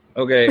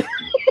 Okay.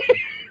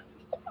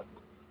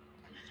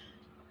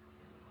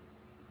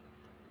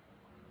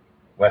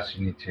 Wes,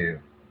 you need to,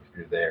 if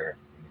you're there,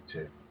 you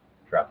need to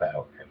drop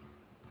out and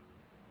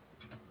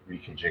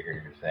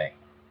reconfigure your thing.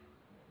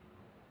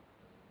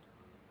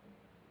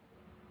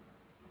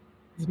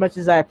 As much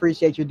as I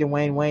appreciate your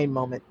Dwayne Wayne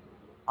moment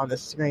on the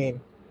screen,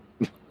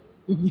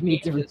 you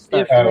need to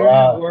restart.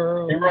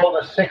 He rolled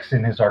a 6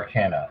 in his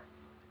Arcana.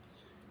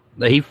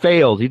 He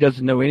failed. He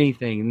doesn't know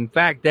anything. In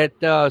fact,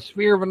 that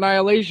sphere of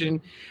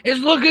annihilation is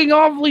looking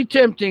awfully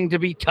tempting to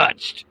be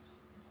touched.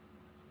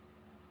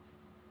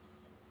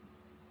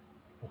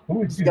 Who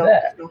would do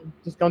that?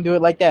 Just gonna do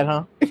it like that,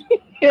 huh?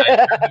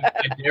 I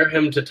dare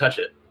him to touch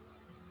it.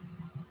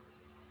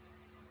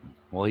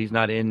 Well, he's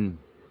not in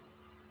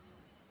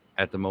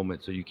at the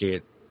moment, so you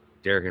can't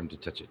dare him to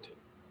touch it.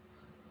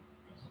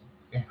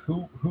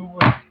 Who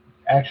would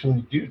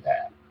actually do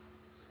that?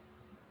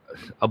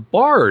 A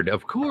bard,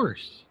 of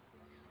course.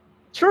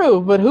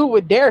 True, but who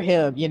would dare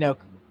him? You know,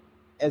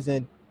 as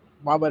in,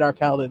 why would our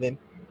paladin,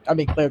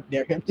 cleric,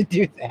 dare him to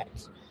do that?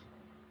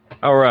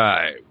 All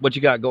right, what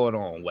you got going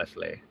on,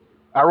 Wesley?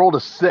 I rolled a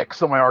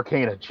 6 on my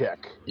Arcana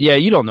check. Yeah,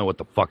 you don't know what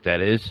the fuck that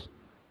is.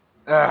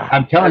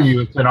 I'm telling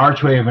you, it's an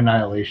archway of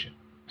annihilation.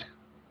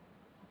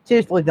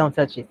 Seriously, don't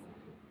touch it.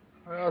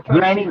 Are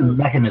there any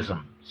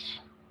mechanisms?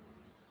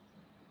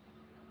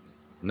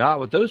 Not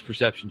with those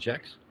perception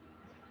checks.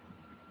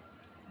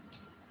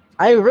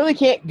 I really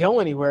can't go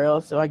anywhere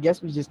else, so I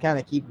guess we just kind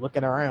of keep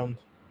looking around.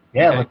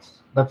 Yeah, Okay.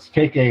 let's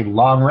take a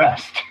long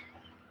rest.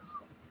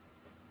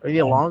 Are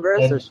you a long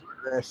rest or short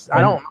rest?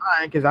 I don't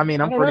mind because I'm I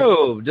don't pretty.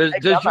 know. Does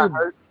I'm not your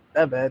hurt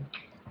that bad.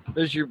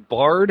 does your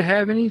bard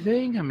have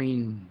anything? I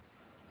mean,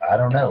 I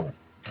don't know.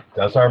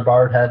 Does our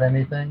bard have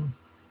anything?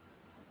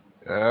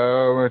 I'm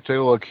gonna take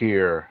a look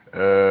here.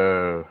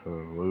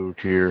 Look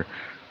here.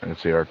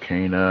 Let's see,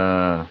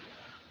 Arcana.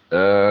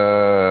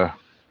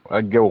 I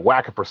can give a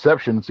whack of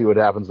perception and see what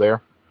happens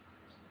there.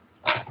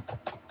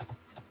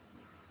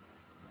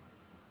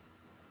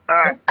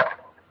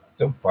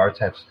 Don't bards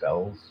have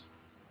spells?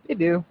 They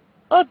do.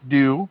 I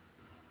do.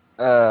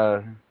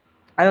 I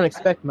don't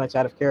expect much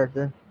out of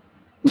character.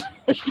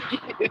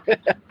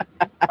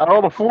 I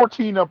rolled a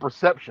 14 on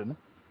perception.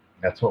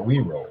 That's what we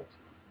rolled.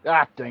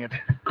 Ah, dang it.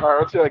 All right,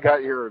 let's see what I got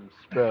here in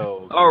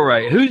spells. all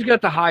right. Who's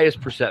got the highest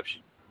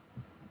perception?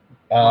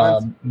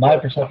 My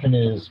perception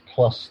is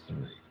 +3.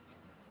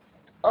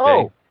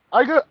 Oh,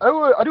 Okay.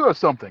 I do have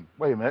something.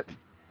 Wait a minute.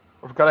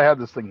 I forgot I had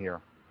this thing here.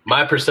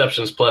 My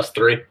perception's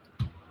 +3.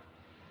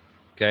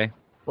 Okay.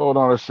 Hold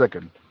on a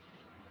second.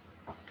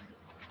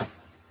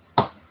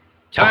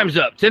 Time's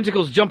up.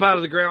 Tentacles jump out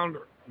of the ground,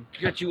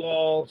 get you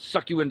all,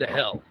 suck you into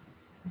hell,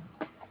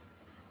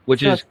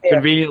 which is That's fair.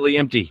 conveniently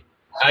empty.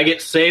 I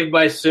get saved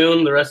by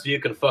Soon. The rest of you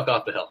can fuck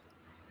off to hell.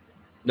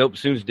 Nope,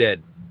 Soon's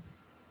dead.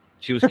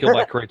 She was killed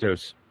by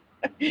Kratos.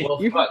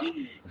 Well, You- fuck.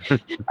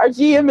 Our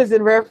GM is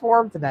in rare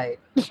form tonight.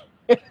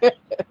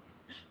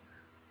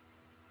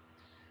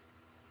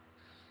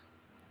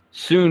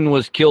 Soon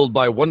was killed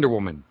by Wonder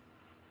Woman.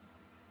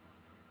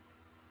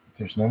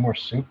 There's no more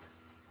soup?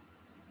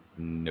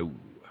 No.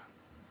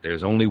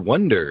 There's only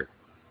wonder.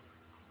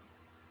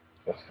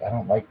 Ugh, I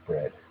don't like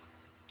bread.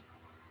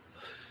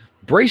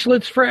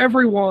 Bracelets for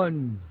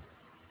everyone.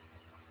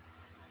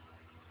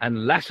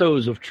 And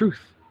lassos of truth.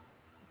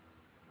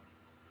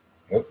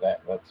 Nope,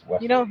 that's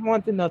West. You don't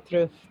want to know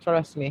truth.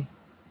 Trust me.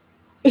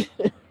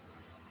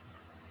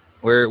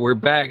 We're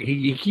back.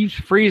 He keeps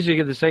freezing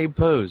in the same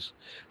pose.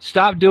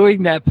 Stop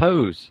doing that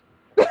pose.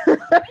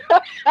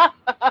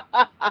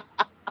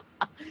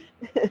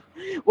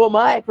 Well,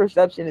 my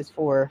perception is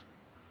 4.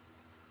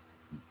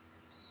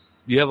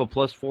 You have a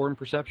 +4 in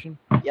perception?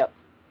 Yep.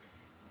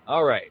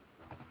 All right.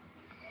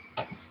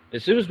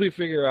 As soon as we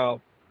figure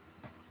out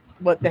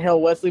What the hell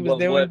Wesley was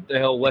doing? what the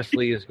hell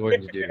Wesley is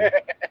going to do,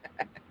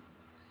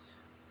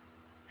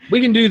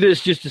 we can do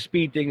this just to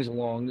speed things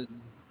along.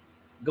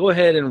 go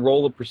ahead and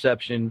roll a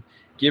perception.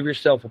 Give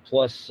yourself a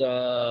plus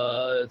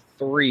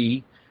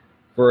 3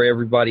 for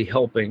everybody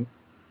helping,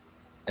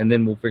 and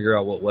then we'll figure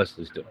out what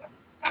Wesley's doing.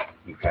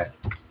 Okay.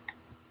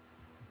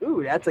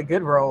 Ooh, that's a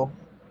good roll.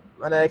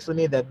 I actually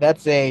need that.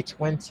 That's a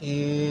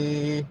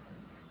 23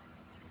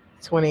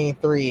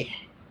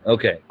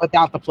 Okay.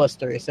 without the plus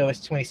 3, so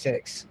it's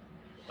 26.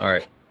 All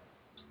right.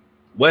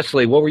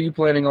 Wesley, what were you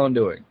planning on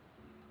doing?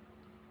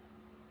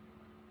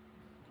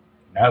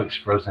 Now he's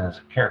frozen as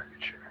a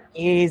caricature.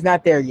 He's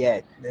not there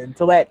yet.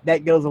 Until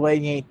that goes away,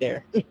 he ain't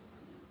there.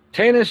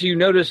 Tanis, you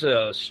notice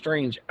a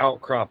strange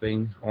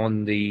outcropping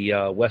on the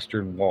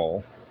western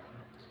wall,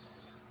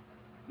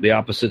 the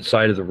opposite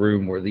side of the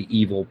room where the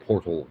evil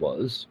portal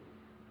was.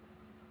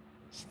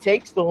 She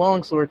takes the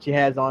longsword she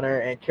has on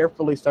her and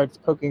carefully starts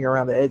poking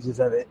around the edges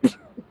of it.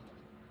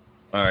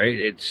 All right.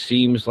 It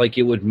seems like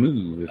it would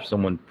move if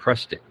someone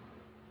pressed it.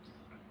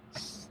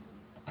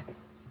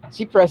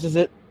 She presses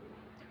it.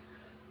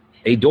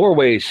 A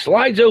doorway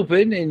slides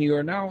open, and you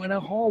are now in a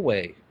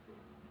hallway.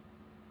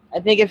 I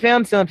think it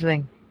found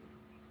something.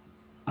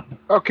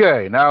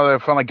 Okay, now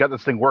they've finally got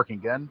this thing working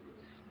again.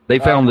 They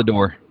found the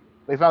door.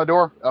 They found the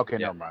door? Okay,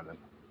 Yeah. never mind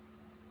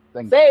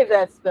then. Save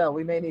that spell.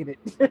 We may need it.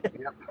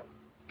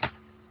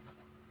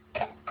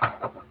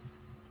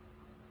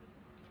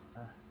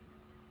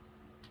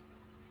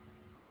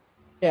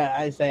 Yeah,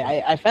 I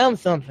say I found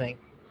something.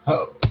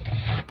 Oh.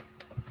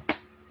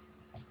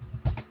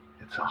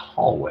 It's a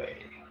hallway.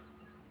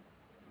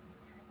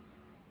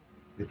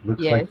 It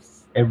looks like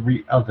Yes,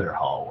 every other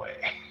hallway.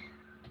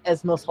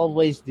 as most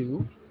hallways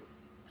do.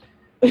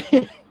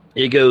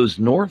 It goes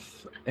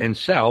north and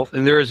south,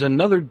 and there is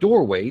another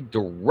doorway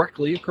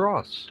directly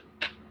across.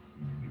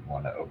 You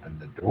want to open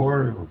the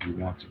door, or do you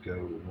want to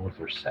go north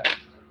or south?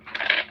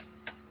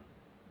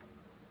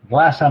 The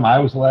last time I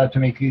was allowed to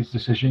make these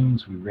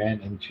decisions, we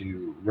ran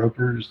into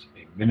ropers,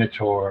 a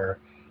minotaur,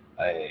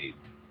 a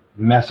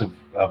mess of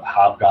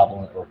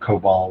hobgoblin or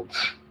kobolds,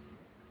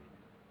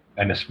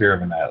 and a spear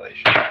of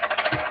annihilation.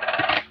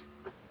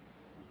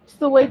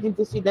 Still waiting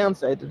to see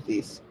downsides of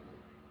these.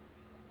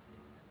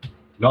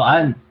 No,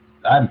 I'm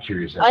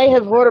curious. I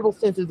have horrible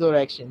sense of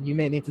direction. You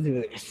may need to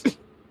do this.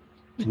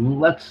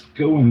 Let's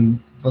go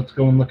and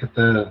look at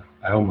the.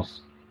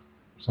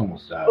 It's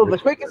almost. Well, the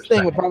quickest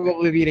thing would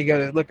probably be to go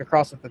to look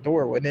across at the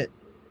door, wouldn't it?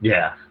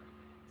 Yeah.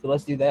 So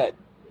let's do that.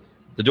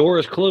 The door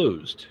is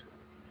closed.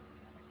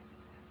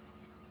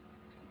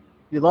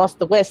 You lost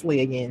the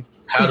Wesley again.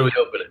 How do we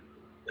open it?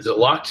 Is it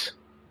locked?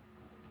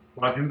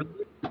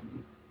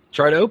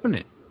 Try to open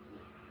it.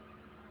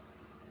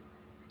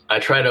 I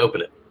try to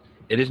open it.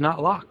 It is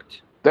not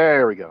locked.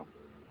 There we go.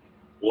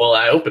 Well,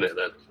 I open it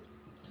then.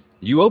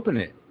 You open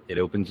it. It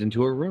opens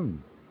into a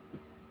room.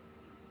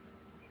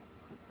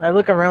 I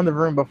look around the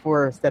room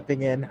before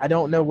stepping in. I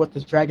don't know what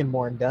this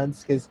Dragonborn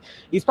does, because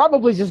he's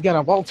probably just going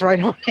to waltz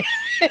right on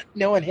it,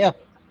 knowing him.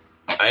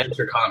 I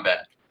enter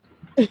combat.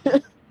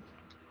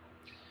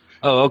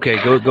 Oh,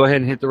 okay. Go ahead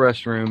and hit the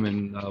restroom,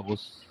 and we'll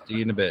see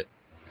you in a bit.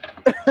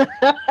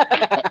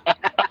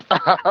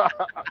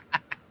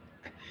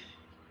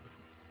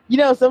 You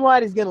know,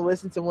 somebody's going to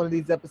listen to one of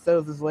these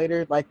episodes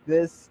later like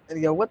this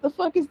and go, what the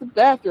fuck is the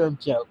bathroom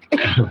joke?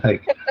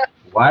 Like,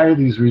 why are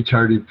these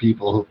retarded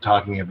people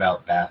talking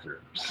about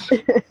bathrooms?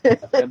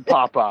 And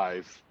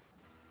Popeyes.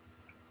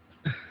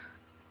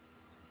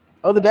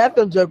 Oh, the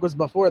bathroom joke was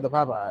before the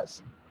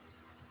Popeyes.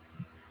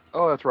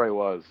 Oh, that's right, it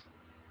was.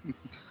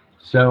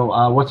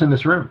 So, what's in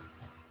this room?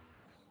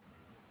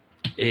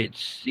 It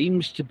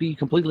seems to be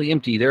completely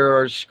empty. There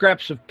are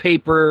scraps of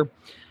paper,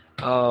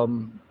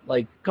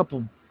 like a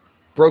couple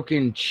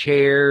broken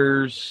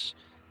chairs,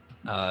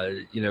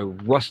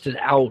 rusted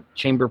out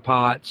chamber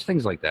pots,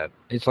 things like that.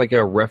 It's like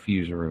a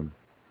refuse room.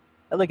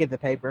 I look at the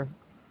paper.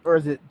 Or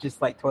is it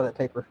just like toilet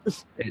paper?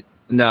 Is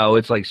No,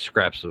 it's like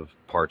scraps of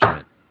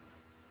parchment.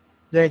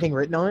 there anything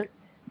written on it?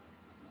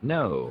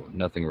 No,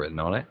 nothing written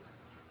on it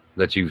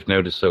that you've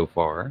noticed so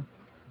far.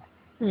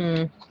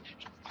 Hmm.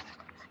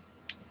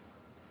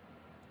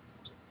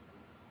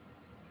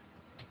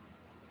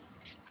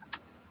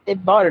 Hey,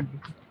 Bard,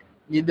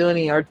 you do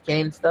any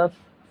arcane stuff?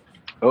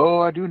 Oh,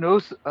 I do know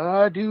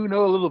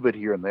a little bit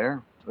here and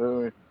there.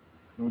 Let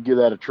me give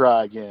that a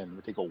try again. Let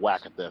me take a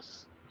whack at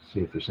this. See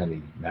if there's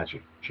any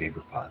magic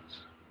chamber pots.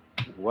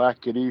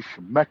 Whackity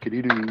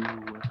schmackity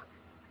doo.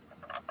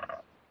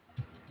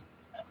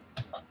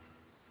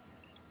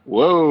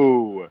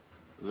 Whoa,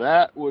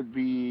 that would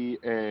be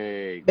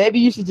a. Maybe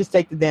you should just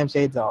take the damn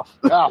shades off.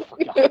 Oh, for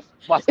God.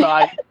 Must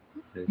I?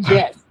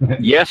 Yes.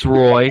 Yes,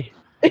 Roy.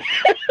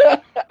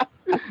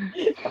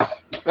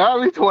 That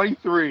would be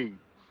 23.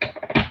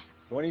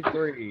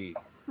 23.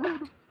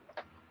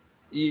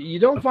 You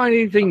don't find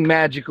anything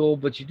magical,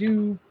 but you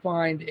do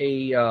find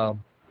a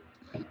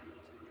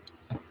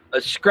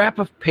scrap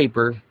of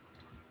paper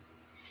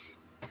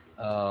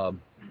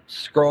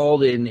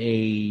scrawled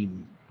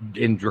in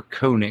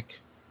Draconic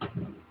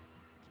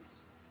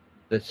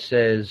that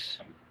says,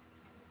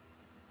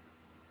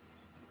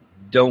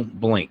 "Don't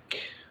blink."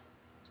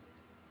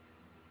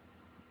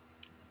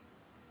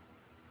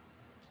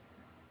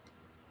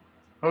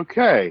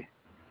 Okay.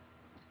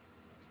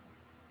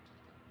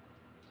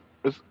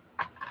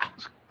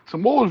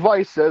 Some old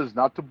advice says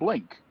not to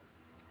blink.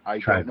 I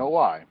Try. don't know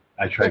why.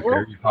 I tried Well,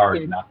 very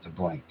hard not to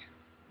blink.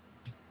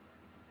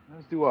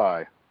 As do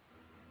I.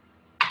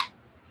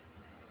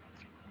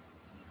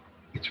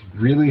 It's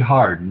really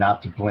hard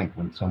not to blink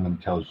when someone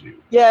tells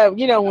you. Yeah,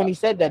 when he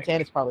said that,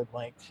 Tannis probably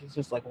blinked. He's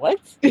just like, what?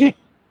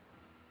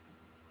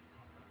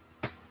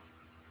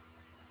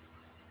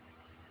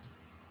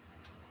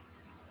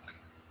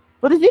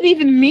 What does it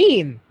even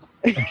mean?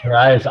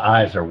 Jiraiya's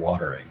eyes are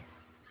watering.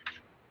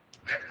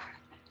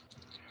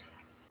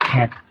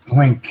 Can't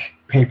blink.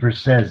 Paper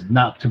says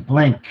not to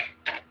blink.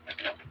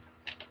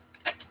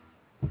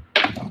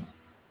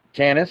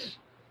 Tannis,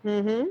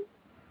 Mm-hmm.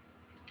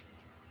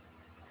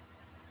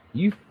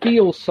 you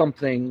feel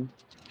something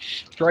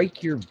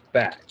strike your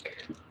back,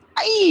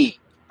 Aye!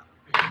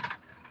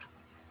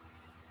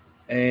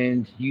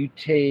 and you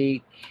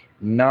take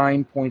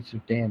 9 points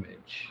of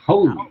damage.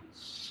 Holy.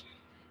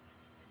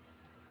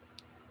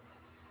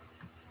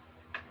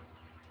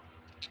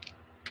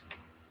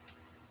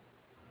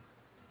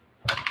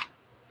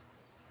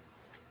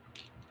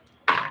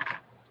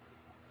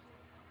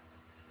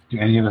 Do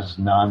any of us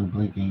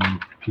non-blinking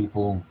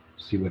people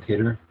see what hit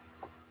her?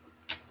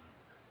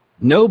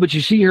 No, but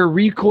you see her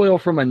recoil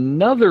from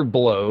another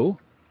blow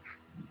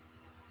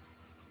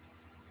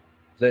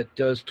that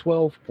does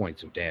 12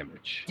 points of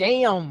damage.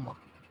 Damn.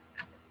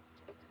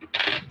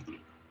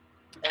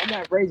 I'm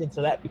not raging,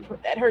 so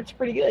that hurts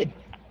pretty good.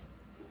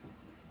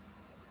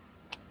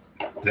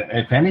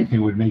 If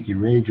anything would make you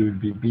rage, it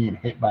would be being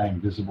hit by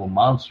invisible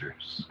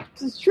monsters.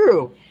 This is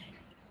true.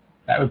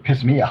 That would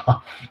piss me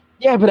off.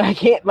 Yeah, but I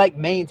can't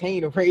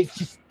maintain a rage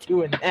just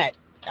doing that.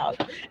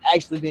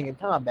 Actually being in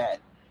combat.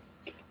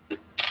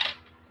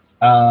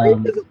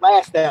 Rage doesn't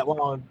last that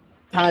long,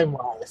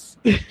 time-wise.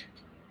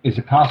 Is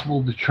it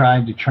possible to try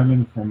and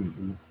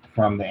determine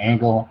from the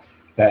angle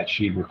that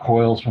she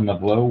recoils from the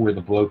blow where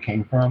the blow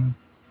came from?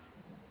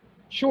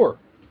 Sure.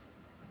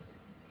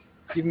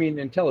 Give me an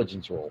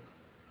intelligence roll.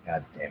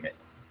 God damn it.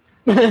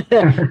 Yeah,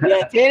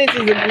 Tannis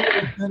is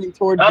immediately turning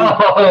towards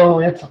Oh,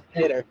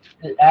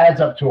 it adds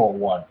up to a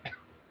 1.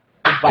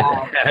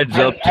 Wow. Adds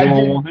up to I a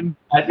didn't- 1.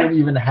 I didn't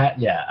even have,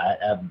 I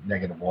have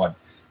 -1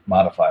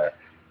 modifier.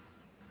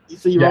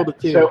 So you rolled a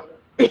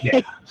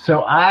 2.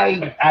 So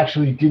I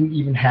actually didn't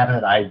even have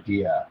that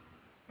idea.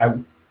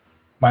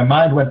 My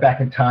mind went back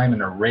in time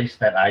and erased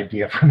that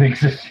idea from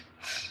existence.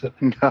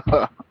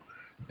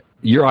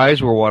 Your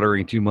eyes were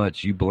watering too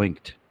much. You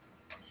blinked.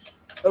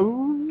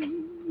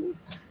 Ooh.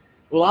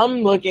 Well,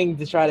 I'm looking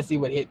to try to see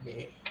what hit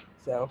me.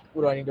 So,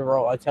 what do I need to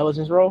roll?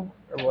 Intelligence roll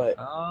or what?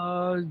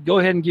 Go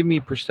ahead and give me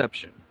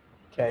perception.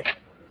 Okay.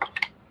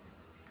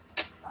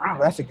 Oh,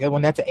 that's a good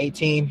one. That's an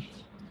 18.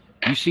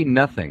 You see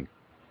nothing.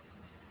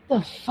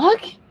 The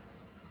fuck?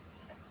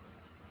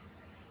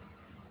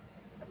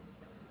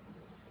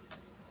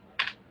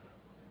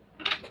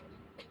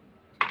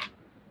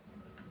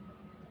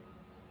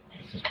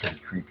 This is pretty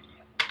creepy.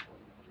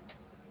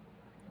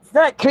 It's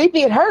not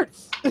creepy. It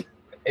hurts.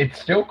 It's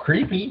still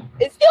creepy.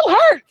 It still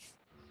hurts.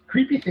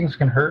 Creepy things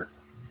can hurt.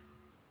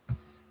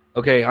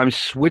 Okay, I'm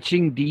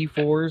switching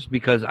D4s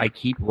because I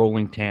keep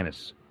rolling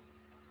Tannis.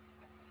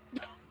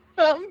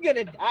 I'm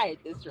gonna die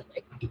at this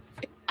rate.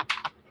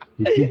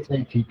 You did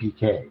say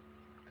TPK.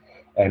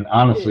 And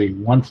honestly,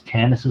 once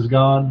Tannis is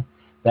gone,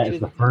 that It is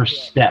is the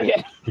first step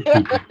Yeah. to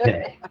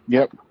TPK.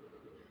 Yep.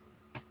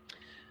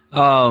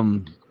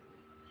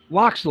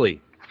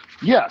 Loxley,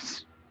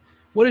 Yes.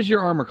 what is your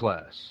armor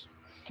class?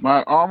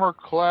 My armor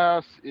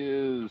class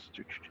is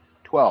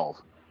 12.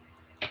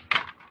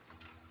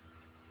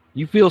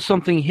 You feel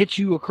something hit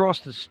you across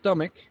the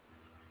stomach.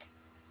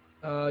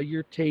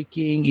 You're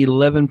taking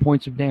 11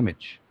 points of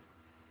damage.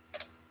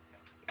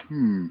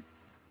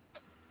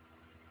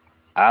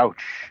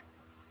 Ouch.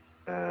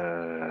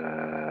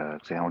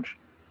 Sandwich.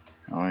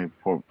 How many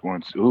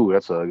points? Ooh,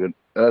 that's a good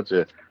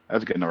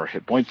number of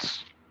hit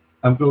points.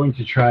 I'm going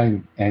to try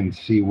and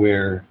see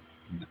where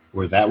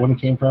that one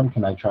came from.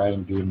 Can I try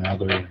and do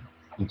another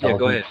intelligence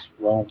go ahead.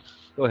 roll?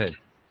 Go ahead.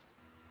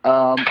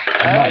 I'm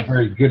not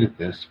very good at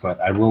this, but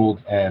I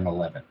rolled an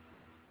 11.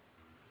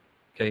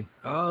 Okay.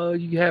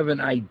 You have an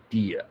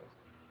idea.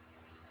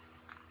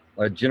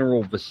 A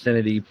general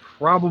vicinity,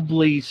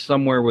 probably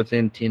somewhere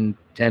within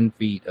 10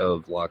 feet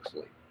of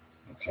Loxley.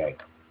 Okay.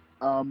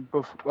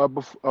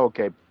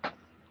 Okay.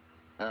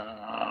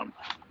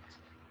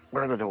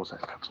 Where did I was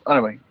that?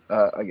 Anyway,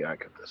 I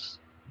got this.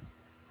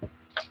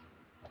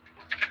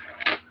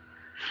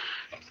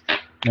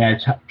 May I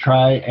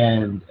try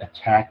and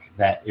attack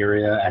that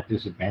area at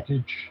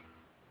disadvantage?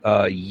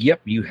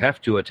 Yep, you have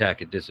to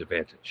attack at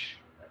disadvantage.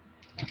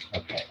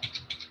 Okay.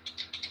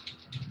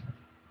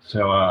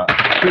 So,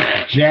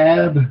 quick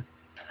jab,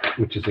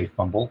 which is a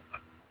fumble.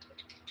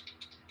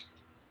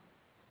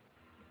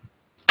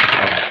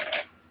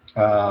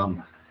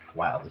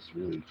 Wow, this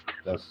really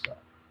does suck.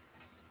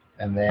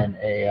 And then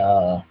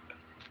a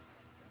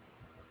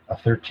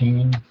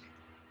 13.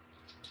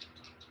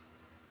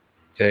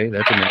 Okay,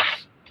 that's a miss.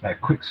 A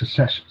quick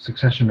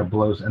succession of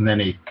blows, and then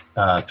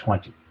a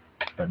 20,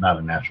 but not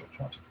a natural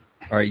 20.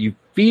 All right, you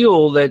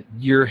feel that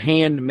your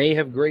hand may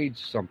have grazed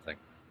something.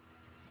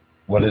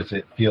 What does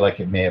it feel like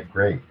it may have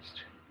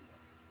grazed?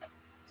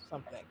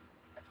 Something.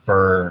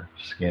 Fur,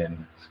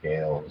 skin,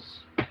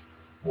 scales,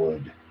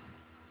 wood.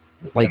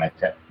 What can I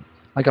tell?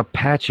 Like a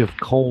patch of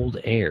cold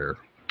air.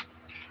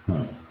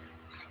 Hmm.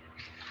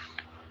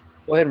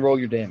 Go ahead and roll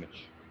your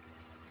damage.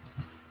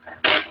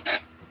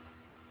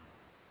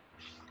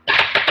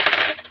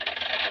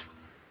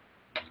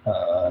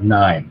 Uh,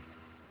 9.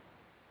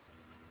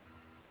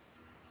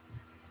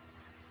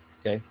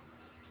 Okay.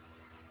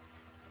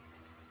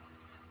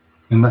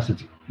 Unless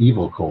it's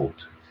evil cold,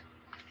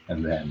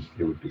 and then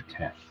it would be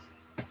 10.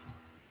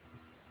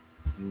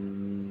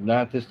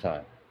 Not this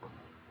time.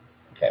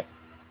 Okay.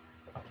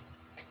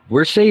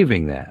 We're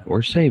saving that.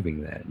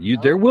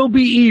 There will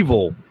be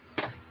evil.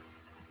 I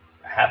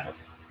have a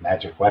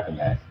magic weapon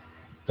that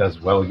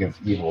does well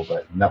against evil,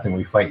 but nothing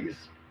we fight is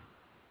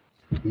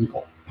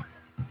evil.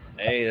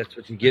 Hey, that's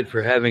what you get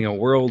for having a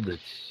world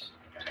that's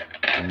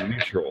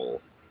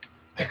neutral.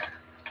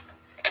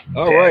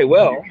 All right,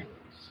 well.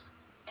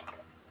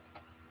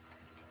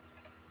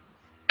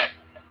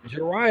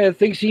 Jiraiya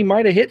thinks he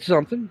might have hit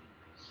something.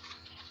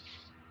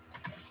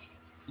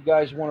 You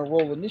guys want to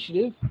roll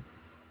initiative?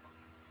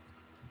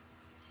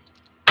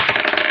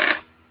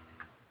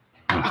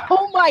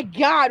 Oh my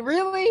God!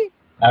 Really?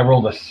 I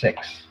rolled a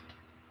 6.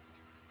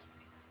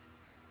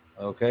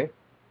 Okay.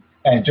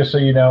 And just so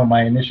you know,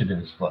 my initiative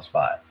is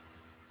 +5.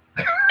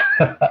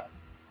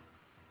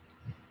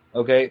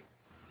 Okay.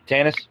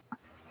 Tanis?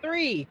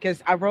 3,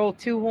 because I rolled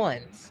 2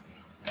 1s.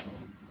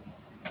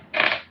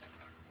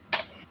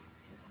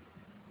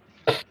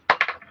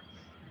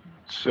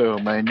 So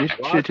my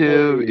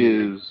initiative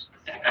is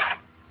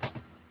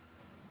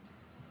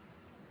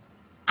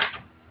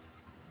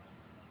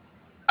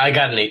I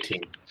got an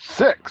 18.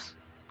 6.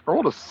 I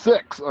rolled a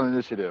 6 on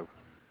initiative.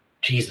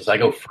 Jesus, I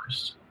go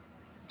first.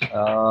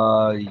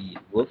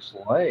 Looks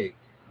like.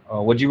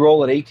 Would you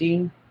roll at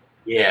 18?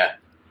 Yeah.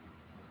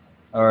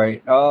 All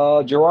right.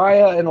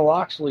 Jiraiya and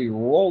Loxley,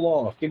 roll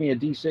off. Give me a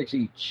d6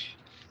 each.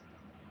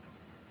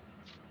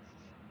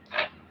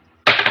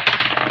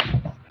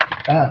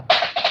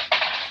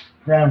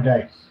 Ground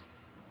dice.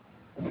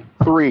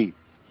 3.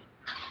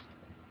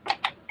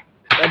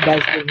 That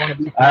dice didn't want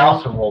to be I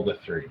also rolled a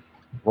 3.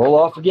 Roll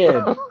off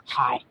again.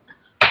 high.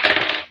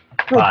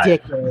 5.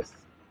 Ridiculous.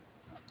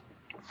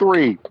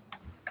 3.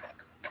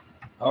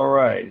 All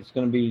right. It's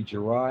going to be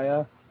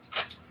Jiraiya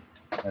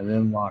and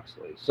then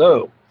Loxley.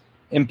 So,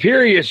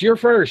 Imperious, you're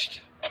first.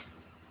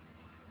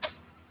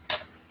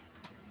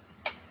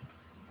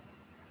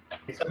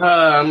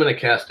 I'm going to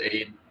cast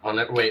Aid on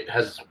it. Wait,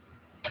 has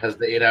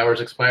the 8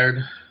 hours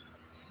expired?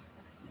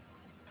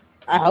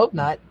 I hope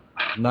not.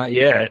 Not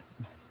yet.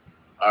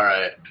 All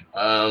right.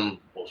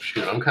 Well,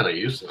 shoot, I'm kind of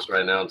useless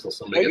right now until No,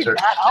 somebody you're gets hurt.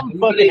 not. I'm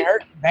fucking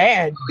hurt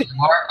bad.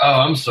 Oh,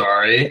 I'm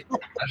sorry.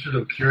 I should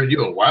have cured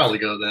you a while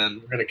ago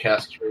then. We're going to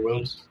cast Cure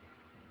Wounds.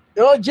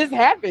 No, it just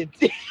happened.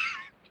 It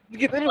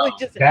literally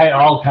just That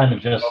all kind of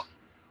just.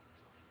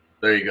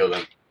 There you go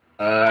then.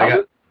 I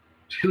got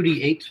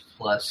 2d8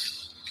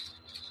 plus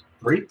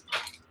 3.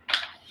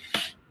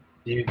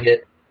 You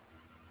get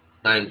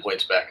 9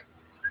 points back.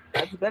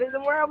 That's better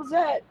than where I was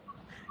at.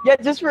 Yeah,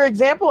 just for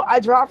example, I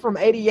dropped from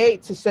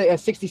 88 to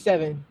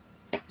 67.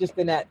 Just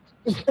in that.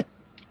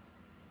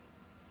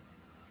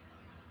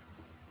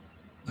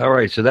 All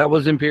right. So that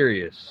was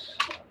Imperious.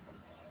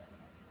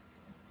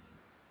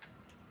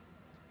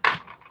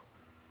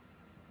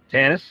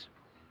 Tanis?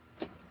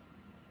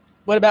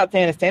 What about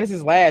Tanis? Tanis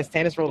is last.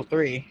 Tanis rolled a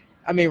 3.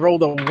 I mean,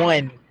 rolled a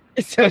 1.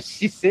 So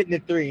she's sitting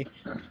at 3.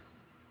 You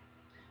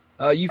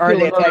Are they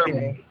feel attacking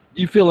another, me?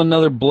 you feel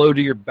another blow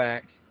to your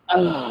back.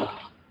 Ugh.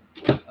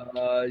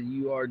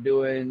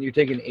 You're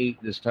taking 8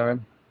 this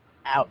time.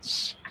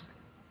 Ouch.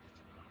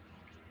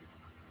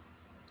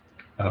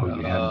 Oh,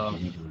 you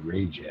haven't even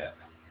rage yet.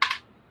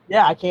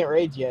 Yeah, I can't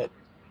rage yet.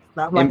 It's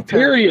not my turn.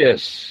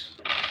 Imperious.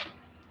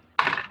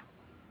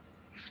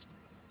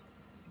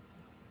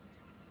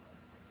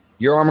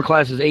 Your armor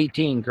class is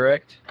 18,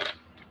 correct?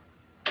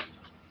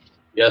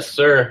 Yes,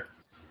 sir.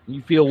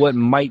 You feel what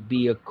might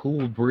be a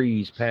cool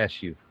breeze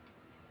pass you.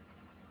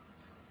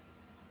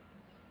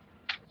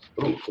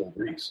 Ooh, cool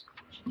breeze.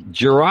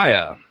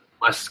 Jiraiya.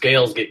 My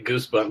scales get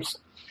goosebumps.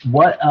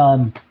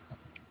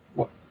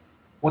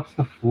 What's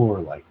the floor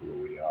like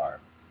where we are?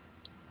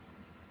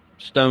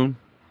 Stone.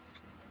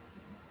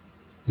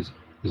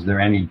 Is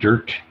there any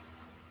dirt?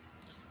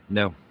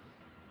 No.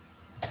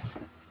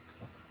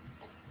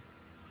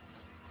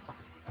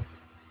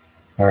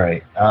 All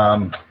right.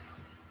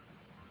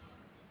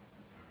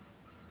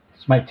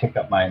 This might take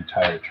up my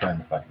entire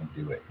turn if I can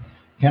do it.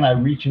 Can I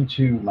reach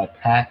into my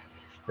pack,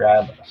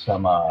 grab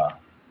some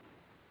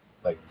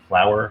like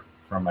flour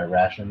from my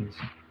rations,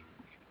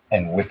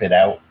 and whip it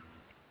out?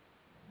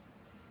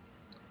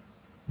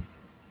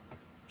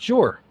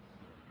 Sure.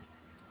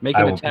 Make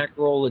I an will- attack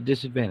roll at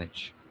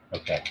disadvantage.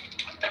 Okay.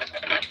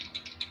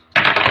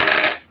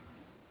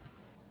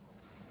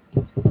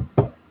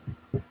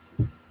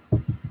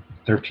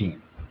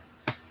 13.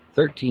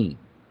 13.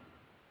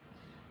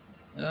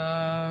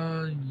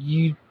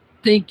 You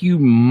think you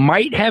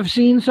might have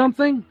seen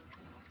something?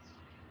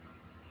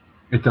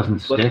 It doesn't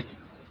stick.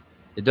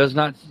 It does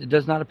not. It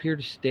does not appear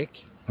to stick.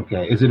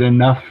 Okay. Is it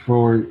enough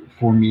for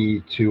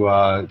me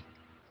to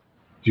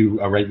do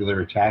a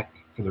regular attack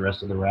for the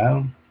rest of the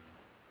round?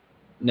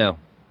 No.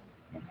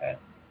 Okay.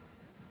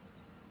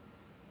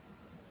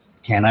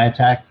 Can I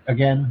attack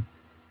again?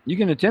 You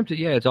can attempt it.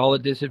 Yeah, it's all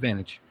at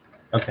disadvantage.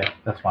 Okay,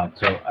 that's fine.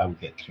 So I will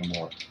get 2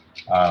 more.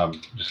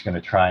 Just going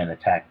to try and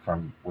attack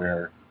from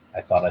where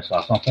I thought I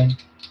saw something.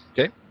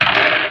 Okay.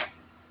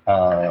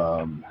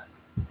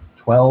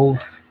 12.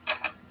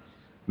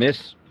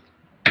 Miss.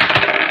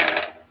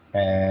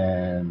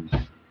 And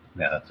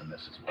yeah, that's a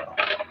miss as well.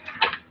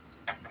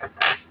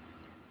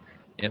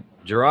 Yep.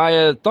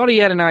 Jiraiya thought he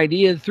had an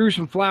idea, threw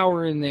some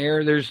flour in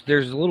there. There's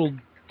a little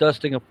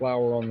dusting of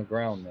flour on the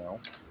ground now.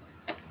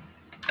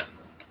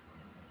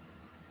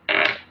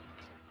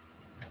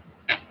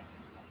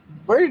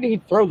 Where did he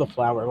throw the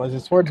flower? Was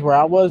it towards where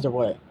I was, or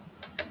what?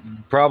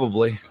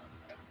 Probably.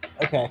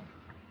 Okay.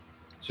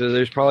 So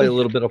there's probably a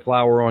little bit of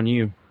flour on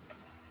you.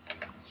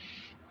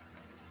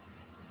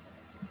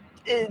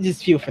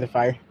 Just fuel for the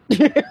fire.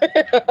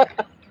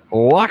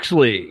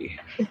 Loxley.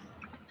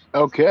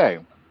 Okay.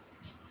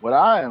 What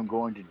I am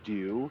going to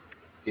do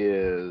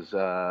is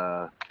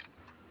I'm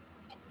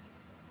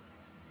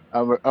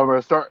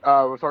gonna start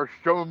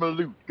showing my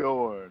loot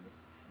going.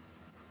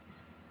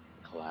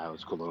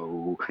 Clouds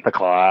glow, the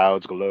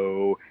clouds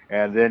glow,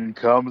 and then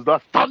comes the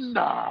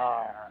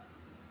thunder.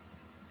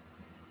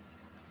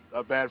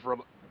 Not bad for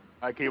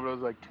I came it was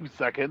like 2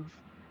 seconds.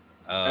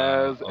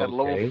 At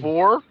level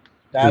 4.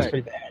 That's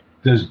pretty bad.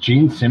 Does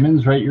Gene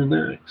Simmons write your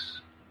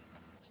lyrics?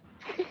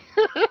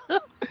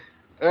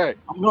 Hey,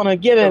 I'm gonna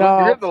give it you're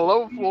all. getting the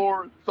low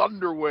floor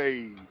thunder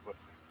wave.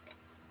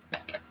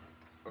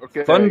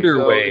 Okay. Thunder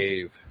so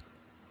wave.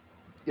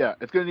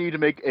 it's going to need to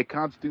make a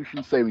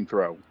Constitution saving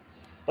throw.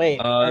 Wait.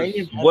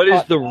 What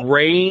is the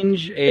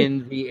range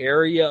and the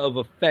area of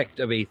effect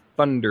of a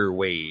thunder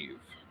wave?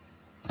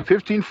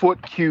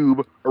 15-foot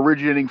cube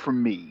originating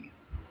from me.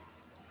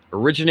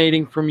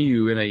 Originating from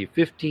you in a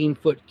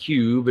 15-foot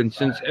cube, and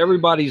since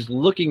everybody's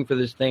looking for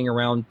this thing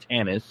around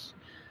Tanis,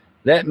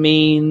 that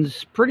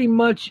means pretty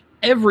much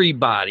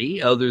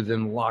everybody other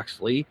than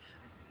Loxley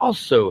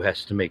also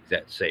has to make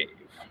that save.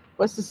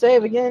 What's the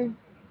save again?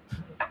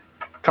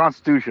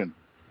 Constitution.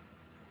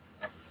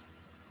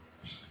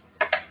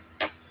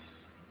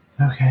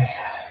 Okay.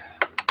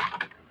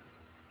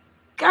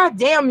 God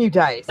damn you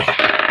dice.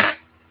 I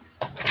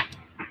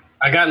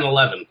got an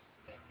 11.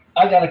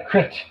 I got a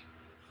crit.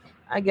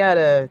 I got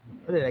a.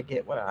 What did I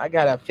get? What I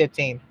got a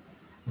 15.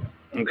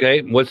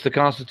 Okay, what's the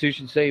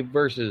Constitution save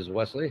versus,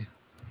 Wesley?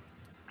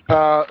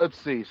 Let's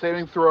see.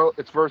 Saving throw.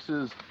 It's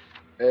versus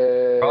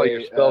Probably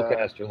your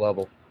spellcaster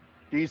level.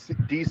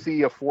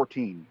 DC of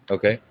 14.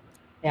 Okay.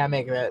 Yeah, I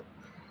make that.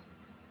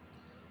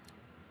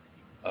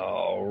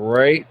 All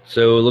right.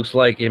 So it looks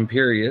like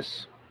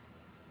Imperius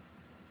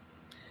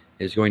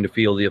is going to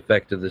feel the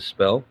effect of this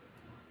spell.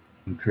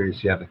 I'm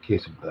curious. You have a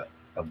case of the.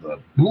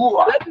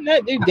 Doesn't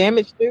that do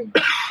damage too?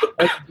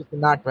 That's just a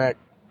knockback.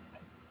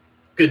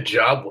 Good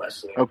job,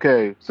 Wesley.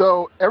 Okay,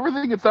 so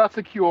everything is not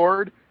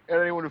secured, and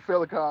anyone who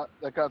failed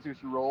the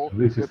Constitution roll At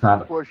least it's gets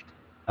not pushed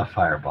a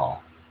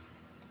fireball.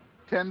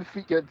 10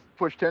 feet. Gets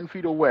pushed 10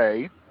 feet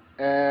away,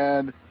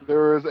 and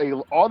there is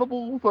a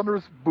audible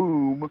thunderous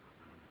boom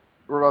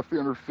for about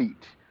 300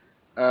 feet.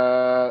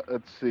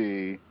 Let's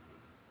see.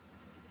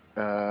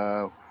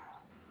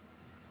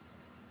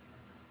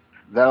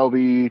 That'll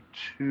be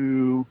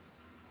 2,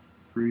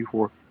 3,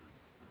 4,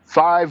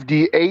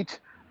 5d8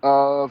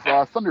 of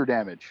thunder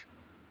damage.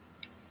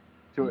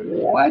 To it.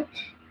 What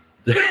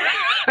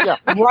Yeah.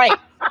 Right.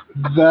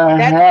 the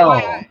That's hell?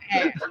 why I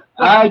asked.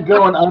 I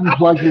go and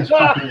unplug his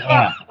fucking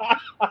amp.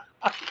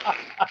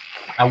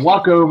 I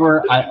walk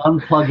over. I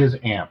unplug his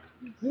amp.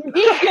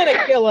 He's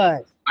gonna kill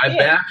us. I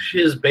Yeah. bash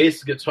his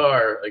bass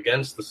guitar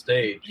against the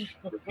stage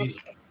repeatedly.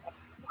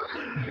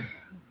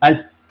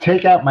 I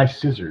take out my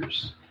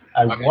scissors.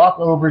 I Okay. walk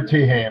over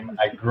to him.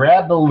 I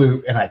grab the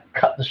loot and I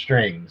cut the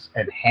strings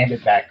and hand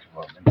it back to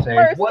him and say,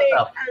 First "What thing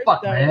the first,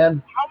 fuck, though.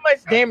 man?" How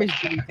much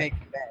damage do we take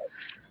from that?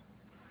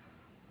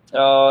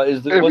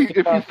 Is the If what's you- the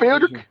if you fail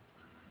to- Constitution?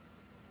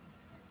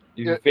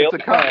 You It's failed a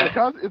to pass.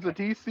 it's a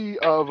DC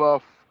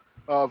of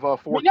 14.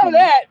 We know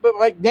that, but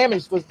like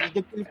damage. Let's get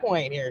to the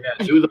point here. Yeah,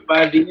 do the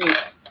 5d8.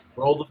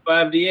 Roll the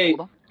 5d8.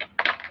 Hold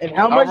And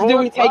how I'll much do roll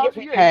we it take if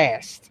we 5d8.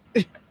 passed?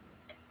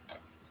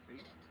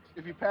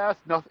 If you pass,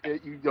 nothing.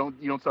 You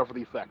don't suffer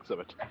the effects of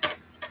it.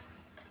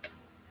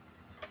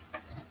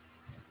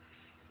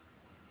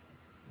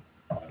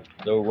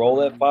 So roll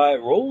that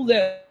 5. Roll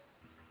that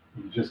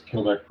You just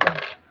killed our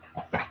friend.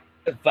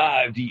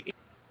 5d8.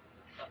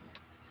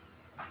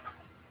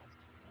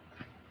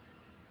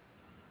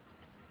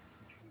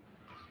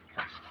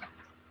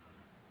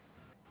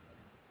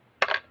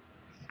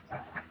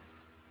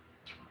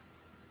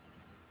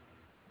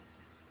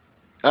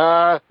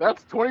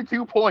 That's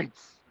 22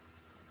 points.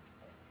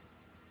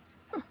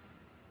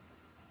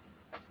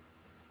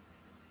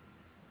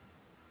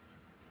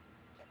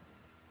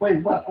 Wait,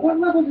 what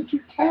level did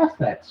you cast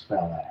that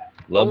spell at?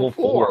 Level Level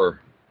 4.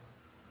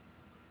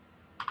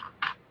 4.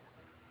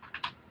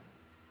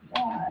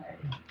 Why?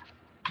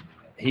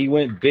 He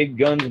went big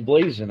guns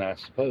blazing, I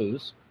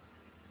suppose.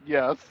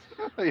 Yes.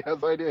 Yes,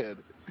 I did.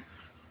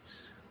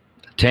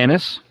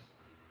 Tannis?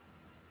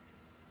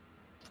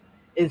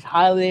 Is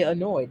highly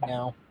annoyed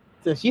now.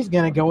 So she's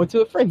gonna go into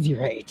a frenzy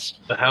rage.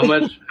 So how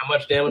much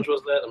damage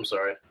was that? I'm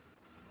sorry.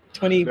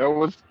 20. That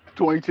was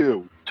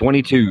 22.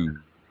 22.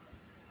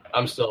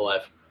 I'm still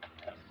alive.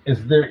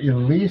 Is there at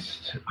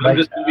least I'm like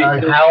just gonna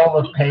be- a howl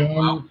of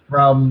pain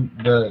from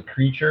the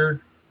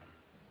creature?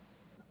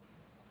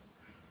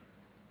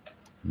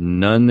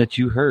 None that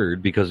you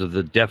heard because of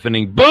the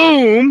deafening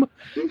boom.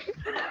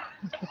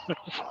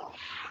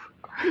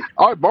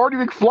 Marty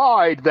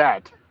McFly,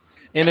 that.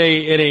 In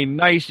a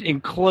nice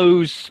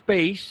enclosed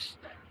space.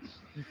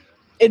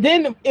 And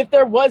then if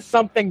there was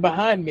something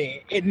behind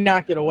me, it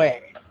knocked it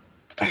away.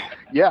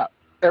 Yeah.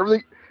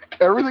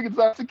 Everything is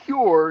not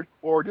secured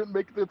or didn't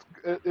make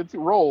its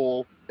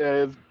roll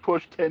is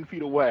pushed 10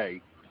 feet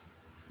away.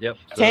 Yep.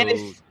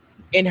 Tannis,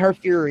 in her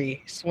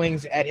fury,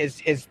 swings at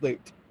his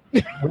loot.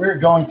 We're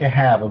going to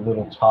have a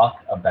little talk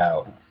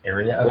about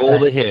area Roll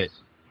the effects hit.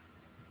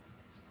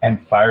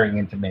 and firing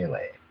into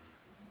melee.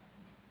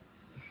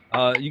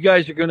 You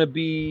guys are going to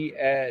be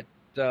at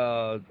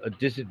a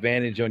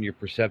disadvantage on your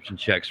perception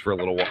checks for a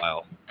little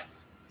while.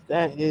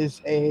 That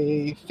is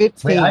a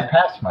 15. Wait, I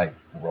passed my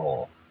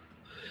roll.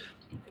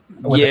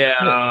 With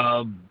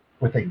Yeah,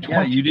 With a 20.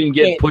 yeah, you didn't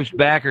get pushed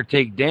back or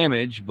take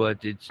damage,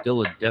 but it's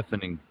still a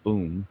deafening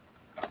boom.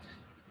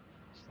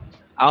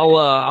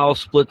 I'll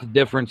split the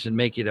difference and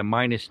make it a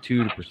 -2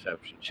 to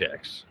perception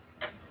checks.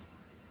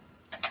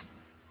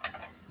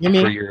 You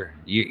For mean? your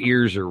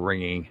ears are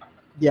ringing.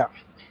 Yeah.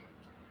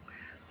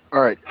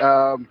 All right.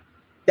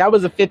 That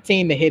was a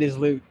 15 to hit his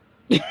loot.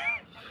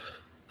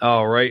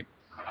 All right,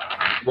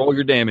 roll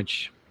your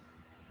damage.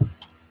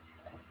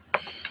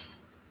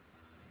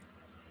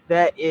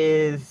 That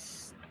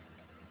is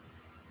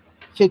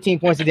 15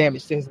 points of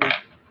damage to his loot.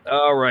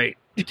 All right,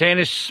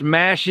 Tannis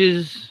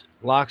smashes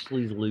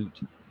Loxley's loot.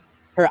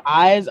 Her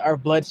eyes are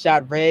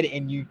bloodshot red,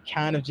 and you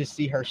kind of just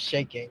see her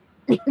shaking.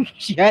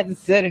 She hadn't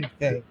said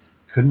anything.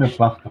 Couldn't have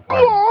buffed the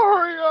party.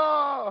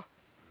 Gloria!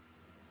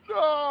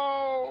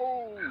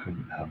 No!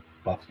 Couldn't have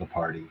buffed the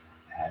party.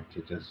 Had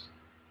to just.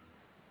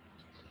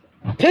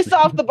 Piss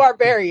off the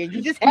barbarian.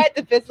 You just had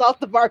to piss off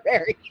the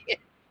barbarian.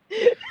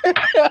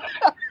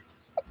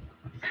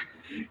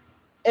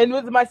 And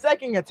with my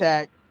second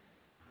attack,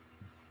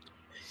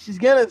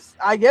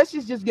 I guess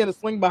she's just gonna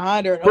swing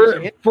behind her and hope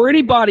she hits. For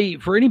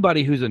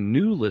anybody who's a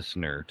new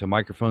listener to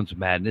Microphones of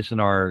Madness in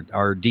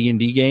our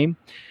D&D game,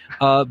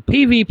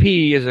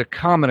 PvP is a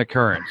common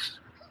occurrence.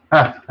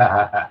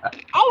 I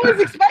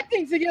was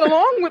expecting to get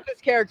along with this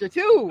character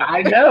too.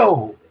 I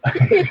know.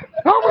 I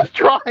was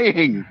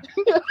trying.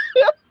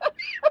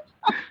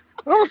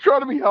 I was trying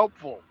to be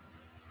helpful.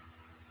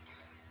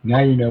 Now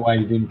you know why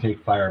you didn't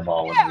take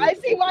fireball. when Yeah, you I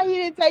were- see why he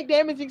didn't take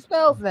damaging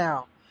spells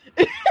now.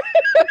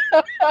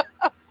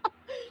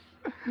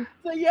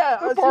 So yeah,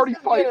 The party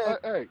fight.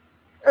 Hey,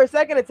 her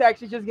second attack,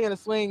 she's just gonna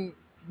swing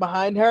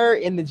behind her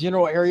in the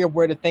general area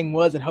where the thing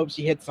was and hope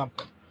she hits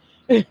something.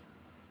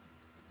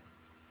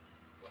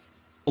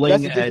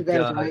 Rolling That's a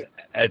disadvantage, right?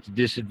 at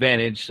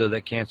disadvantage, so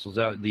that cancels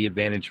out the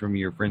advantage from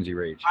your frenzy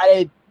rage.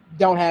 I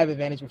don't have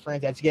advantage with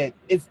frenzy.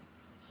 It's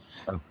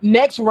Oh.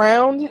 next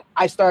round.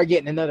 I start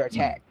getting another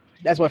attack.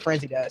 That's what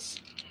frenzy does.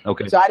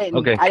 Okay. So I didn't.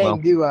 Okay, I well.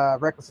 didn't do a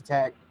reckless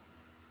attack.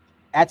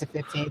 That's a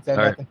 15, so All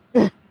right.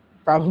 nothing.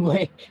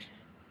 Probably.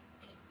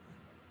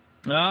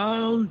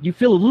 You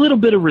feel a little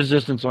bit of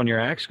resistance on your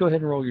axe. Go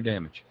ahead and roll your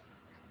damage.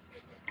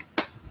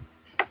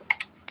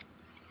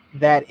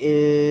 That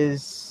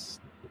is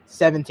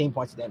 17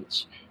 points of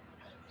damage.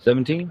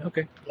 17?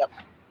 Okay. Yep.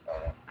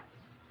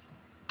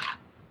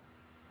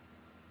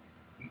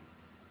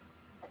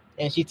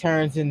 And she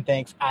turns and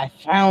thinks, "I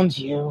found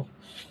you."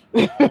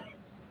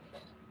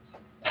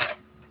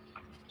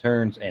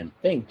 Turns and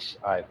thinks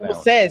I found.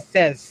 Well,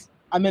 says.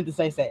 I meant to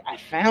say, "I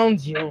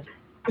found you."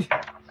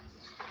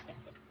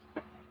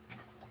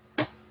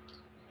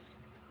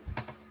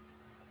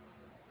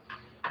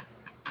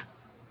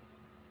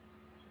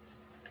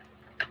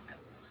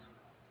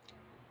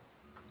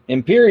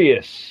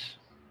 Imperious.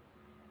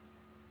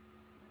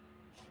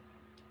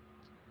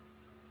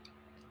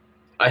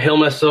 I heal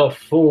myself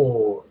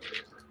for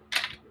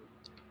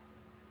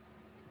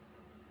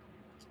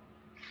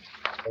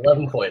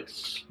 11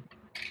 points.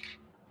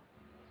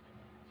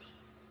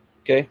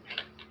 Okay.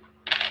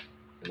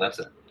 And that's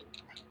it.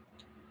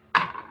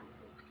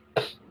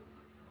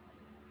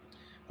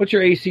 What's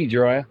your AC,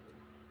 Jiraiya?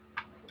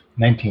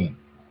 19.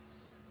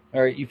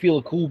 All right. You feel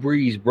a cool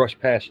breeze brush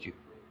past you.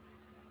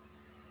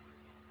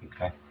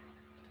 Okay.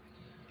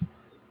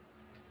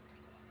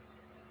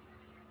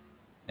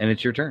 And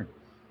it's your turn.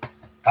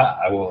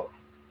 I will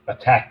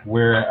attack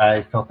where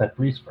I felt that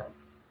breeze from.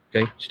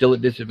 Okay. Still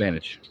at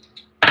disadvantage.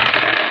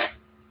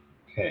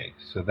 Okay,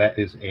 so that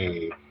is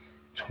a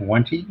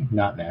 20,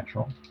 not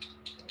natural.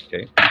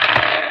 Okay.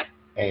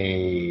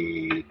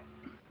 a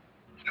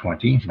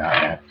 20,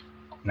 not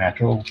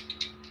natural,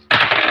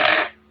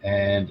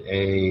 and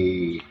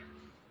a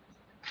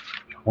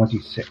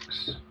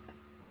 26.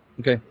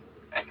 Okay.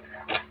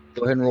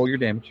 Go ahead and roll your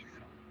damage.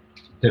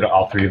 Did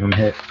all three of them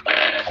hit?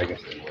 I guess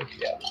they would,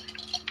 yeah.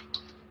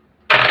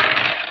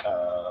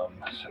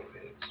 So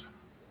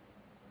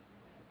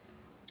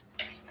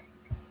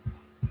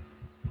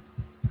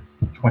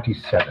it's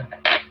 27.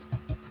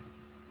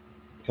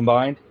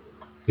 Combined?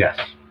 Yes.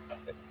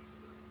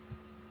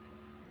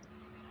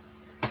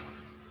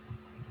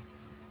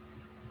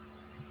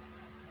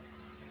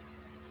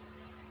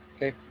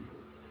 Okay.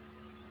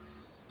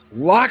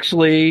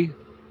 Loxley.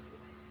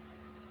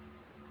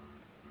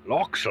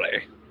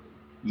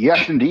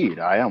 Yes, indeed.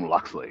 I am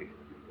Luxley,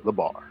 the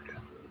bard.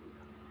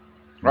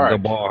 All The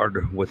right.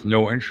 bard with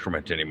no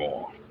instrument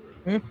anymore.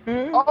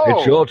 Mhm. Oh,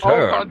 It's your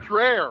turn. Oh,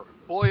 contraire.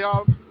 Pulling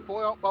out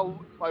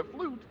my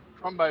flute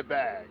from my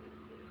bag.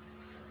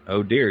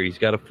 Oh dear, he's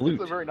got a flute.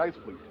 It's a very nice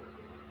flute.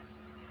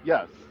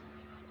 Yes.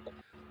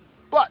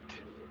 But,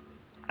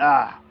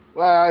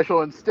 what I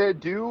shall instead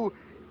do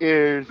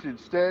is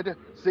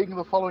sing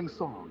the following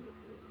song.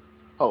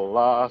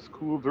 Alas,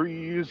 cool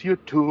breeze, you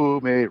do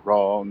me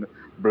wrong,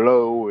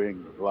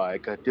 blowing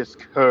like a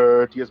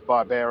discourteous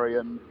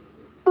barbarian,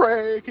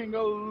 breaking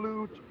a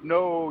lute.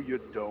 No, you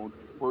don't,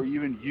 for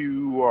even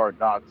you are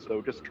not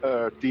so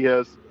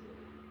discourteous,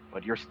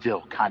 but you're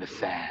still kind of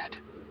sad.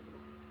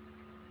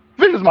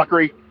 Vicious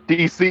Mockery,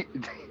 DC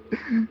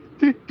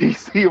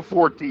of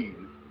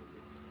 14.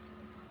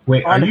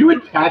 Wait, are you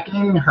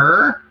attacking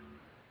her?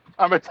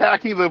 I'm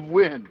attacking the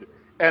wind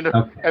and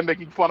Okay. and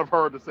making fun of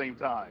her at the same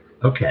time.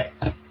 Okay.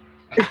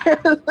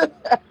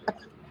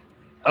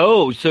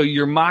 Oh, so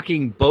you're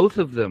mocking both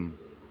of them.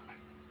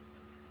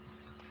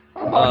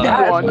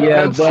 One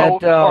yeah,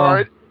 insult. that All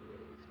right,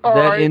 that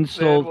then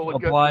insult we'll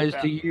get applies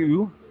this to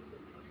you.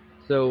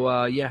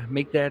 So yeah,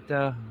 make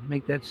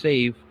that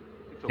save,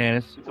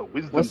 Tannis. It's a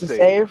wisdom What's the save.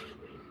 save?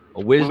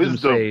 A wisdom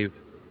Wisdom. save.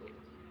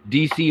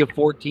 DC of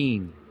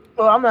 14.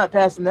 Well, I'm not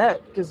passing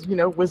that because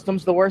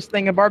wisdom's the worst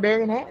thing a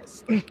barbarian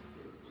has.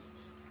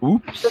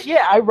 Oops. So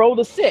yeah, I rolled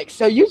a 6.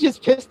 So you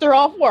just pissed her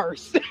off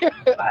worse,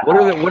 What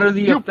are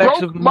the You effects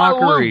broke of my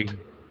mockery? lute.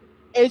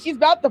 and she's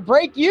about to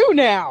break you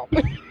now.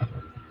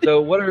 So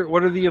what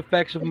are the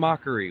effects of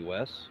mockery,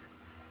 Wes?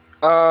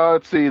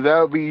 Let's see. That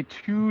would be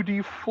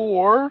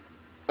 2d4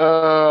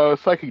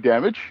 psychic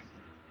damage.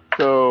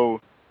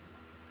 So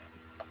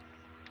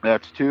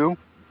that's 2.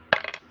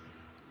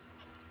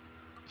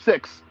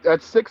 6.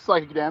 That's 6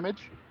 psychic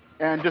damage,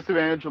 and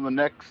disadvantage on the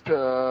next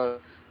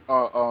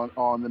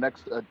on the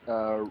next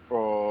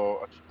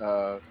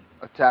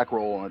attack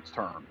roll on its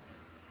turn.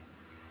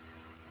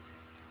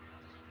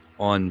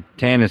 On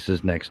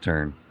Tannis's next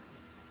turn.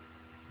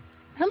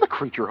 And the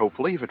creature,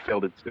 hopefully, if it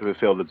failed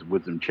its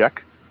wisdom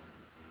check.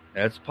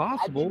 That's I'd be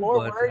possible, more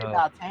but worried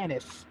about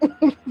Tannis.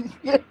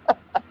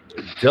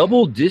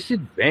 double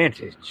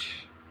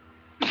disadvantage.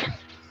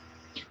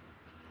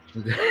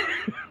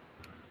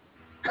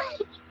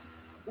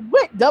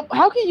 What?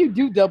 How can you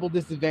do double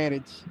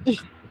disadvantage?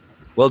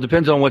 Well, it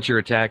depends on what you're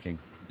attacking.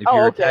 If Oh,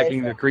 you're okay,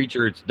 attacking so- the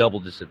creature, it's double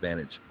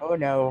disadvantage. Oh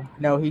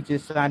no, he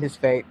just signed his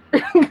fate.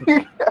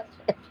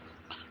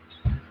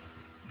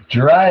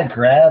 Jiraiya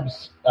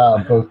grabs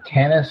both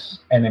Tannis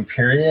and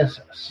Imperius,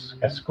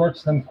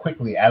 escorts them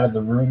quickly out of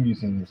the room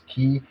using his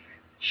key,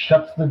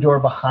 shuts the door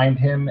behind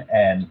him,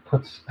 and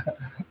puts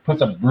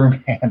a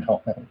broom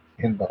handle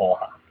in the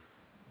lock.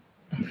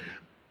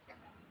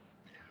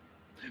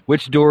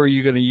 Which door are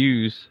you going to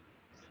use?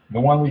 The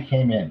one we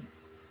came in.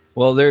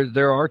 Well,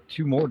 there are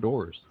 2 more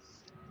doors.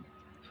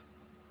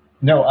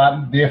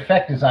 No, the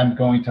effect is I'm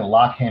going to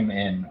lock him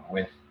in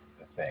with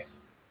the thing.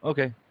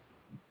 Okay,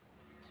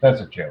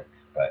 That's a joke,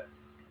 but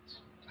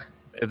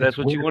if that's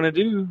what you want to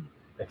do.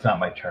 it's not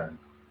my turn.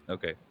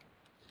 Okay.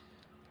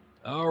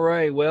 All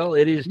right. Well,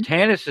 it is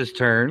Tannis's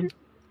turn.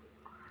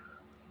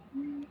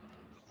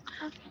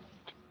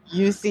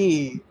 You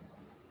see,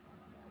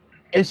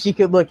 if she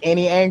could look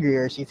any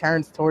angrier, she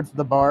turns towards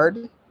the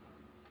bard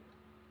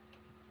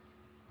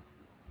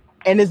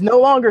and is no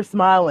longer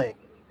smiling.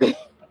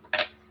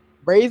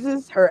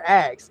 Raises her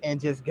axe and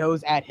just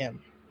goes at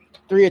him.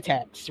 3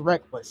 attacks,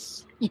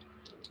 reckless.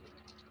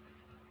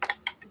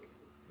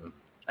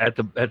 At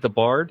the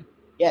bard.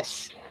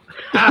 Yes.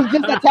 He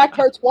just attacked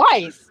her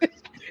twice.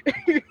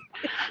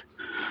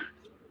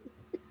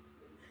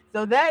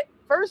 So that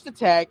first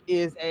attack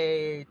is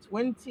a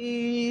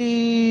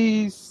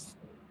 26.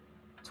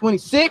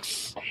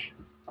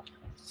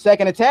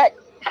 Second attack,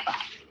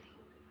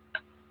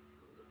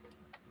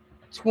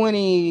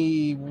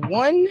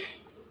 21.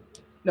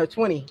 No,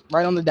 20,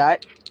 right on the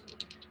dot.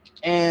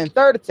 And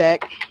third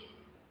attack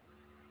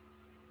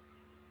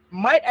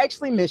might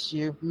actually miss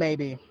you,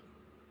 maybe.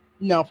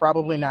 No,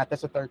 probably not.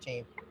 That's a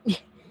 13.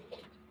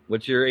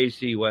 What's your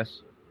AC,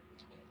 Wes?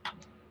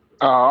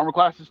 Armor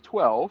class is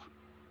 12.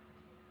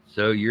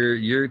 So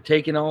you're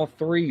taking all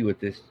 3 with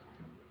this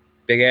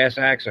big ass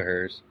axe of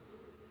hers.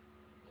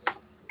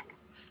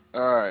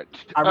 All right.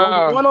 I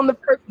rolled a 1 on the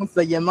first one,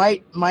 so you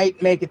might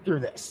make it through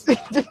this.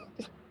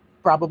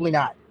 Probably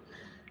not.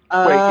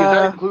 Wait,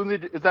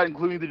 is that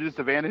including the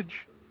disadvantage?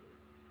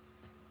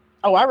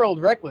 Oh, I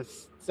rolled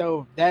reckless.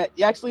 So that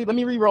actually, let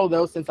me re-roll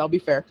those since I'll be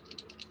fair,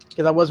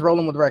 because I was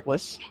rolling with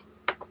reckless.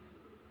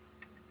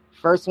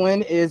 First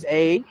one is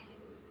a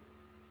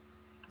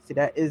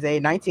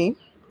 19.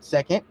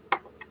 Second,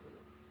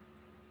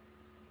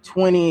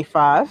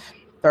 25.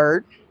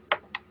 Third,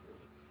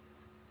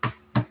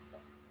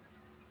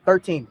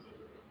 13.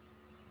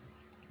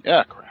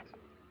 Yeah, crap.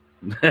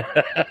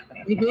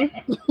 Mm-hmm.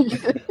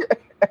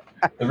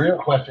 The real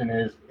question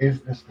is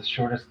this the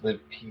shortest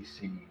lived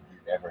PC we've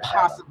ever had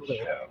Possibly.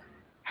 on the show?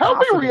 How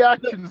many Possibly.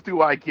 reactions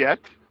do I get?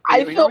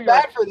 I feel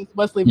bad for this,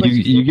 Wesley. But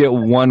You get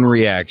one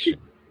reaction.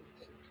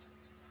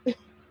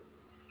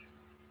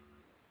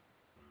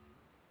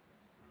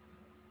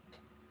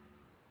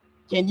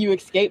 Can you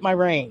escape my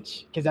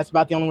range? Because that's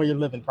about the only way you're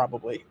living,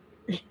 probably.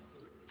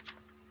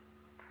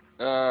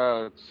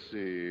 Let's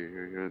see.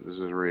 This is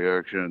a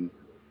reaction.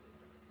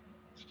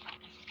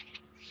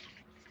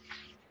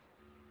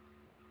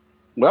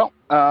 Well,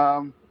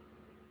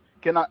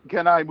 can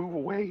I move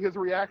away his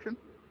reaction?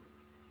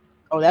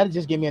 Oh, that'd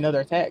just give me another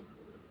attack.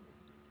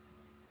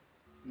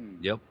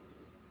 Yep.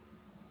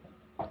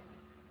 All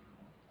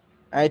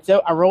right,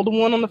 so I rolled a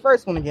 1 on the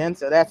first one again,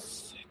 so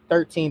that's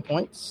 13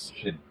 points.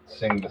 Should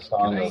sing the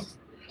song of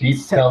deep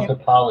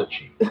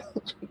self-apology.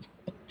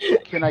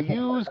 Can I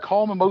use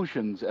calm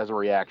emotions as a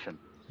reaction?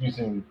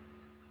 Using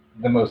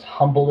the most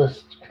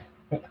humblest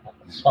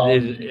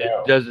song.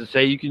 Does it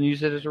say you can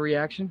use it as a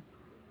reaction?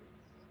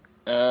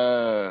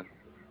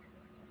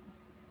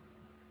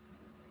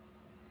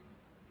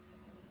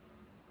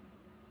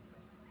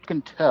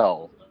 Can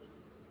tell.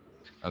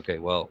 Okay,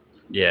 well,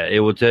 yeah, it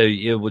would tell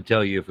you. It would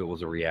tell you if it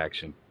was a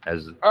reaction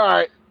as All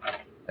right.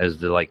 as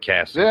the like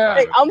cast. Yeah.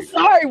 Hey, I'm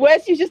sorry,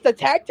 Wes. You just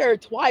attacked her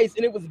twice,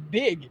 and it was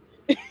big.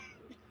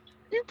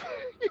 You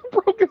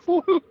broke his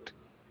loot.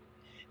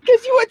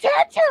 Because you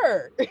attacked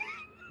her.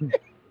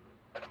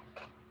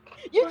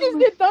 You just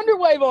did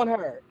Thunderwave on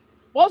her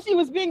while she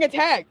was being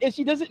attacked, and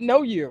she doesn't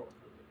know you.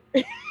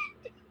 I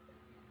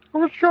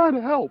was trying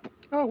to help.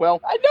 Oh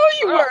well. I know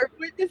you were,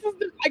 but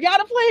I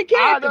gotta play a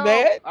character,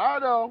 man. I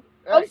know.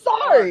 I'm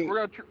sorry. All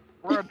right,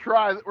 we're gonna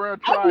try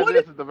wanted-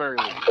 this at the very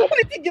least. I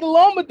wanted to get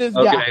along with this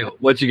guy. Okay,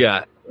 what you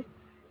got?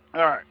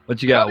 All right.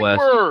 What you got, Wes?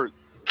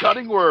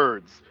 Cutting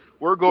words.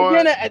 We're You're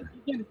going.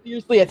 gonna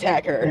seriously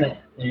attack her.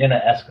 You're gonna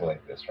escalate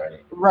this,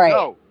 right? Right.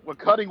 No, we're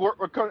cutting. We're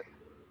cutting.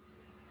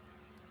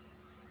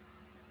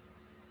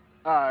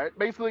 All right.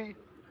 Basically,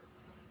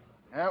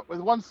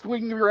 with one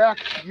swing of your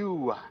axe,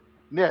 you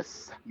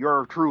miss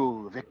your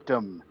true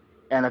victim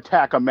and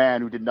attack a man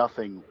who did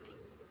nothing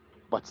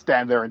but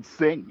stand there and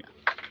sing.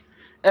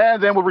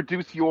 And then we'll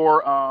reduce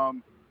your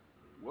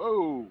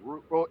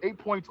roll 8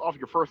 points off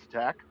your first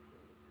attack.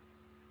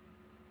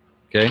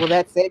 Okay. Will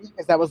that save you?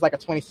 Because that was like a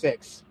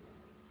 26.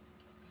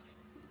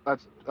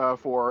 That's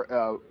for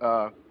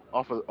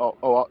off of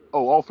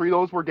all three of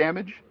those were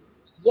damage.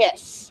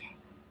 Yes.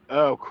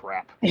 Oh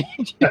crap.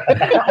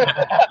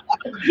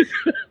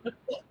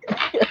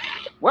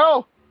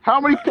 Well, how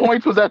many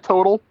points was that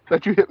total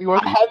that you hit me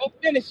with? I haven't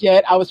finished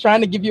yet. I was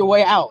trying to give you a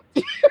way out.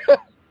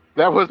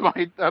 That's what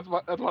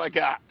I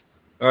got.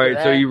 All right,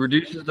 so you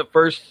reduces the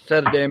first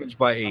set of damage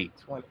by 8.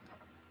 20.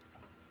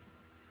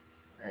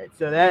 All right,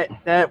 so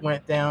that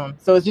went down.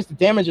 So it's just the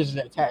damage is an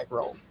attack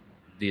roll.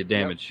 The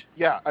damage.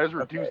 Yeah, I just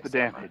reduced the so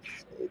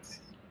damage. it's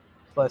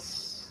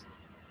plus.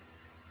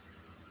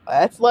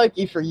 That's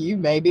lucky for you,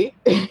 maybe.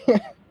 15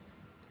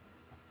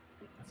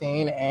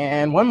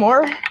 and one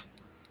more.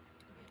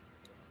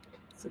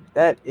 So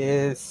that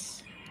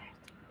is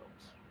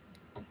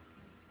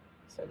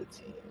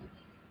 17.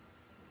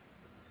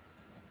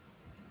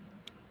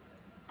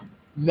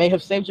 May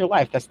have saved your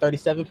life. That's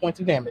 37 points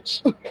of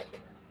damage.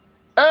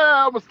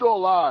 I'm still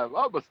alive.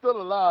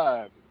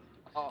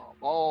 Oh,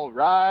 all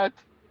right.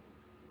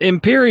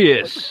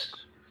 Imperious.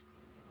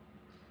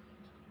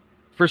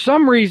 For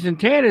some reason,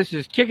 Tannis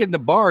is kicking the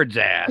bard's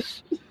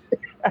ass.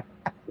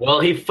 Well,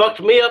 he fucked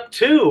me up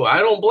too. I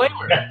don't blame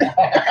her.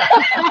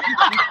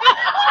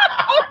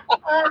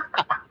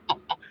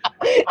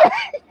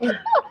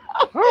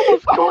 I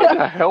was going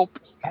to help.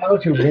 How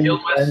to win Heal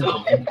friends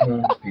myself. and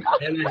influence people.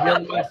 And I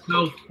healed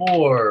myself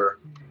for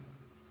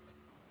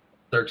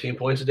 13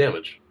 points of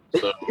damage.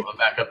 So I'm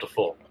back up to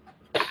full.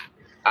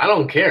 I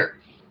don't care.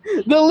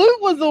 The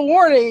loot was a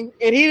warning,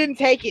 and he didn't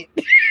take it.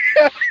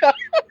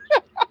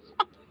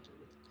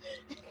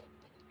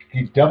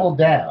 He doubled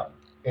down.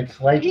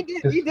 It's like He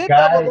this did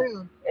guy. double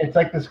down. It's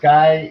like this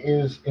guy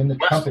is in the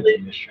Trump Wesley?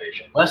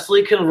 administration.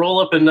 Leslie can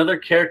roll up another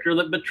character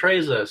that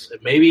betrays us.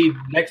 And maybe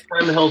next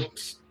time he'll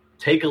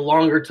take a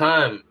longer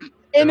time.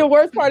 And the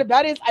worst part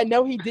about it is, I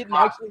know he didn't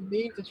actually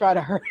mean to try to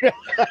hurt her.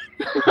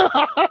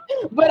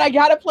 But I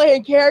gotta play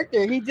in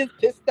character. He just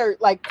pissed her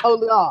like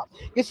totally off.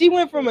 Because she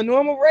went from a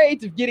normal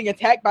rage of getting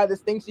attacked by this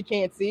thing she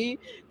can't see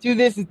to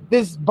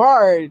this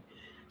bard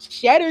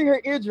shattering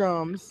her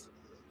eardrums,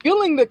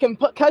 feeling the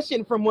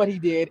concussion from what he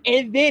did,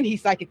 and then he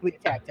psychically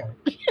attacked her.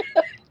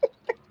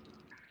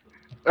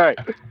 All right.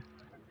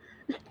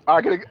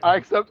 I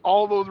accept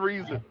all those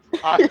reasons.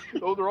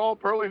 Those are all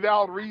perfectly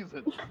valid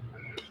reasons.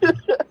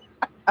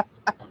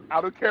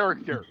 Out of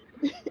character.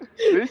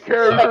 This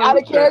character. Like, out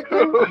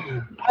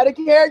of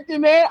character,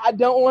 man. I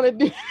don't want to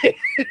do it.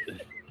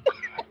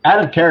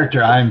 Out of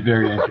character, I'm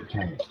very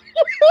entertained.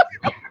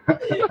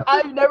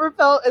 I've never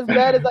felt as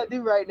bad as I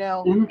do right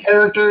now. In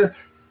character,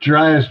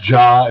 Jiraiya's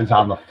jaw is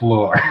on the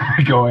floor,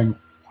 going,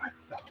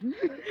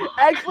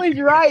 Actually,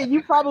 Jiraiya,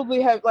 you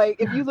probably have, like,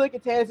 if you look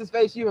at Tannis'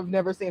 face, you have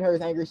never seen her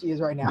as angry as she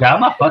is right now. yeah, I'm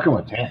not fucking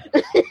with Tannis.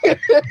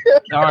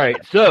 All right,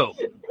 so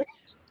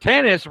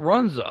Tannis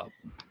runs up,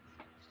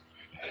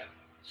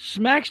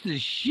 smacks the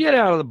shit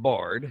out of the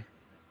bard.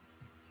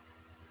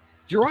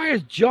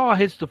 Jiraiya's jaw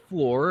hits the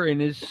floor,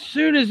 and as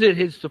soon as it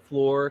hits the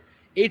floor,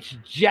 it's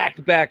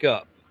jacked back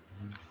up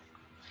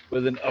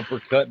with an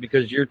uppercut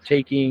because you're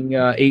taking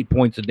 8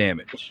 points of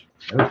damage.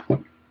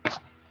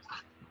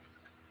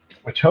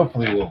 Which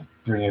hopefully will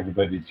bring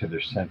everybody to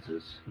their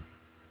senses.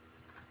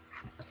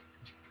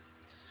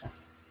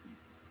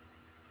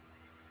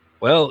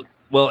 Well,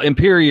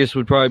 Imperius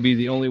would probably be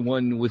the only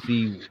one with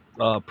the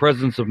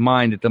presence of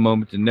mind at the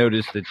moment to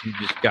notice that you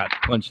just got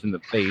punched in the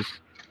face.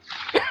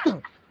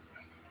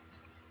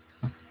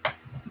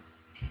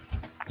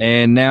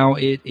 And now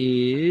it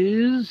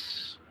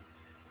is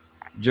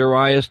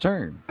Jiraiya's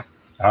turn.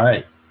 All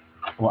right.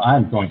 Well,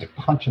 I'm going to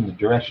punch in the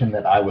direction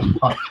that I was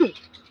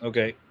punched.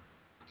 Okay.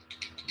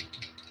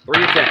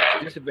 3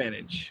 attacks,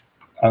 disadvantage.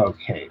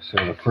 Okay, so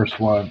the first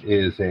one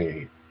is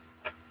a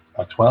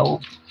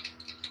 12.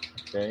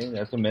 Okay,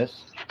 that's a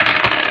miss.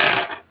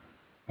 The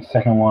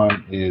second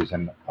one is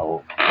an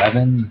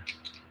 11.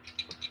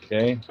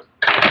 Okay.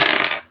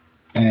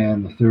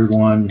 And the third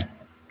one,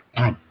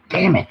 God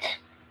damn it,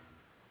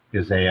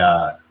 is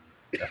a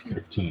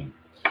 15.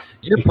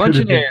 You're It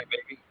punching could've been- air,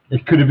 baby.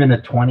 It could have been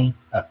a 20,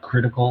 a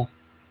critical,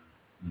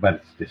 but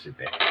it's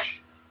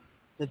disadvantage.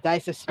 The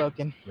dice have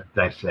spoken. As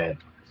I said,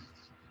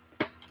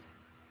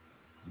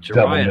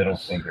 double middle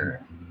Jiraiya's.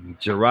 finger.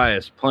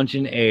 Jiraiya's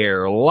punching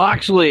air.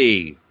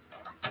 Loxley.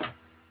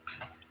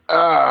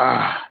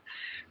 I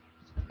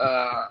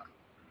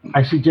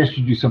suggest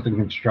you do something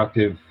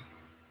constructive.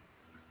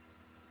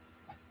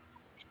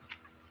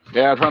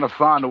 Yeah, I'm trying to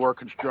find the word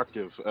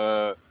constructive.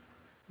 I'm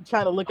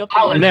trying to look up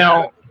Oh,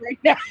 now- right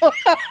now.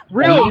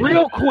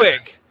 Real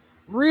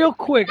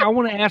quick, I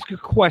want to ask a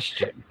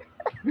question.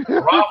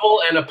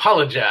 Grovel and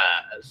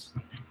apologize.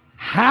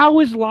 How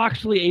is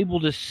Loxley able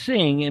to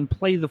sing and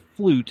play the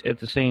flute at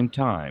the same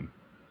time?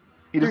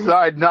 He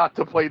decided not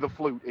to play the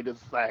flute. It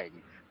just sang.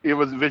 It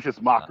was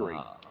vicious mockery.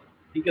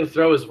 He can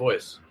throw his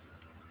voice.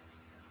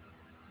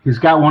 He's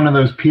got one of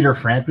those Peter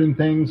Frampton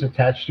things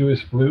attached to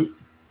his flute.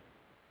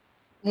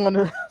 One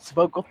of those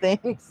vocal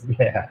things.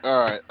 Yeah. All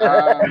right,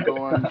 I'm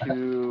going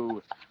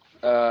to.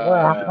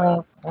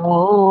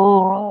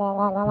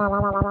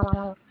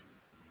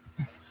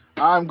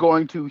 I'm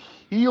going to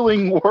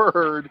healing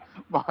word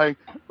myself.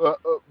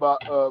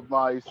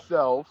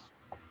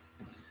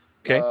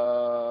 Okay.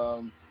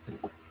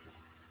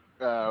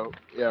 Yeah,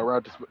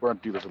 we're going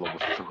to do this at level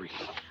 3.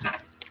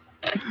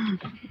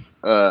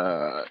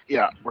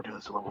 Yeah, we're doing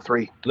this at level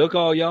 3. Look,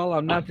 all y'all,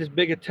 I'm not this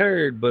big a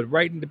turd, but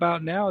right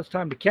about now, it's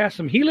time to cast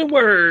some healing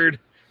word.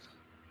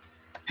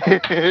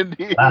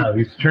 Wow,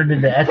 he's turned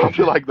into Don't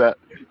you Etrigan. like that?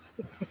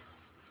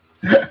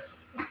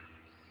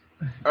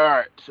 All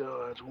right,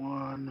 so that's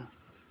 1,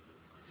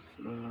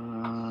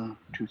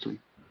 2, 3.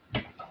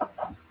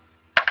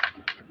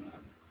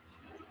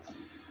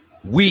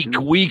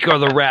 Weak are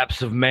the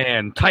raps of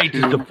man. Tight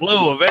is the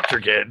flow of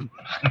Etrigan.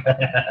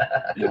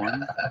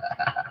 1,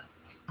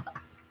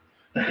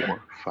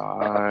 4,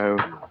 5.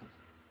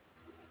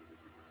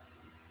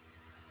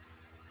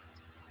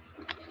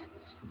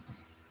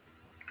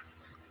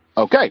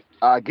 Okay,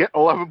 I get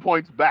 11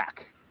 points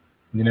back.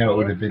 You know, it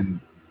would have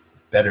been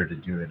better to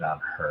do it on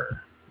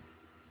her.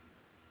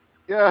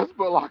 Yes,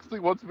 but Loxley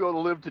wants to be able to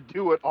live to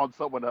do it on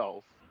someone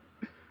else.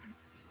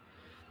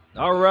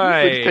 All He's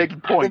right.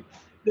 taking points.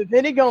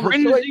 Depending on the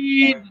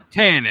Frenzied choice,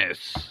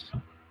 Tannis.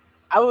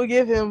 I will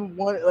give him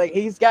one. Like,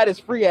 he's got his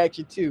free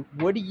action too.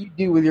 What do you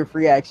do with your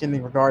free action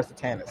in regards to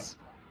Tannis?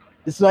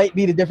 This might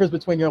be the difference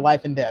between your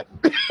life and death.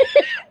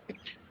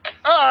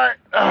 All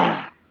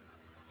right.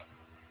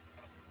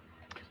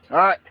 All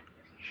right.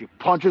 She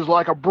punches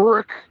like a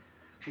brick.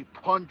 She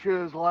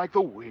punches like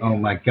the wind. Oh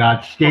my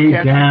God, stay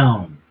Okay.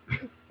 down.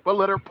 But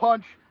let her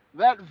punch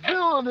that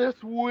villainous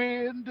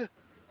wind.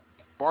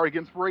 Bardic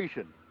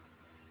Inspiration.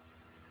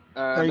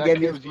 Oh, you That gave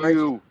me gives inspiration?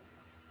 you.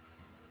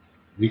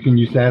 You can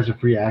use that as a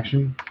free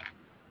action.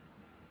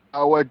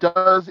 What it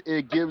does,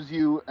 it gives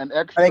you an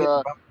I think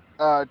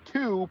extra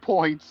 2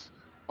 points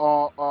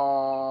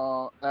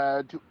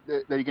that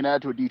you can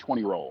add to a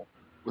d20 roll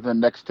within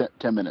the next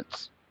 10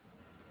 minutes.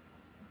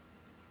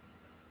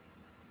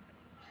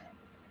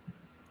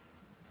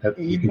 That,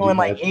 you can doing do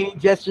like that. any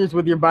gestures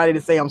with your body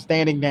to say I'm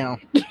standing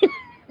down.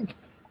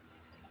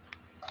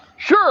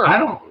 Sure. I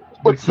don't.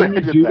 But say can I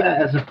you did do that.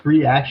 that as a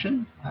free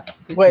action? I think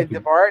you Wait, can- the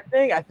bard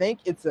thing? I think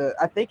it's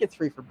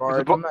free for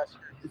bard. bo- I'm not sure.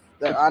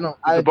 I don't.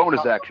 It's a bonus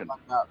don't know action.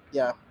 about-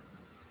 yeah.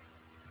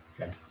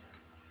 Okay.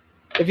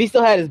 If he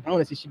still had his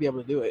bonus, he should be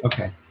able to do it.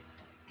 Okay.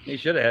 He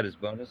should have had his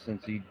bonus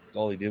since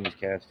all he did was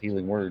cast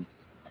Healing Word.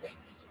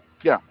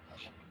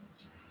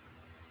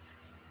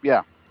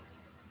 Yeah.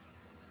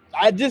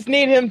 I just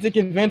need him to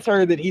convince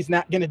her that he's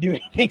not going to do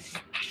anything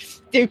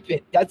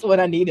stupid. That's what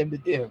I need him to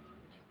do.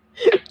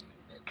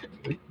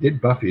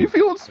 Did Buffy? You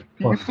feel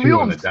 +2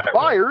 on the die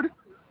roll. inspired.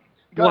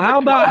 Well, how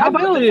about how the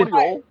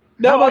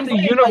I'm saying,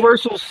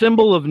 universal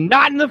symbol of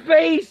not in the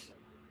face?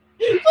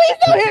 Please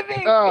don't hit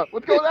me.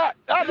 Let's go with that.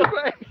 Not in the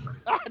face.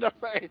 Not in the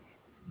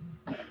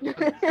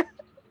face.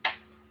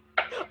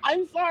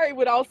 I'm sorry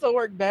would also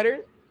work better.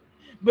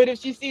 But if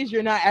she sees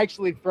you're not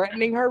actually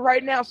threatening her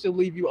right now, she'll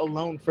leave you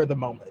alone for the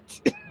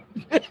moment.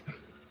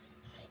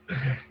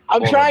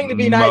 I'm For trying to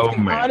be nice. 'Cause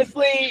moment.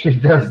 Honestly, She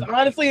does.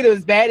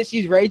 as bad as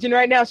she's raging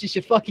right now, she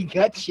should fucking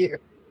gut you.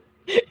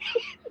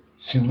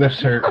 She lifts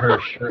her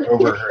shirt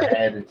over her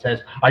head and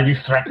says, "Are you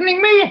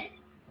threatening me?"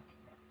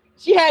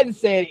 She hadn't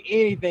said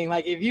anything.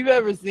 Like, if you've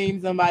ever seen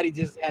somebody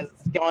just has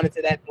gone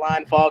into that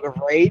blind fog of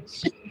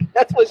rage,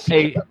 that's what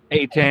she.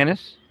 Hey,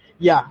 Tanis,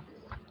 Yeah,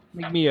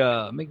 make me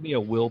a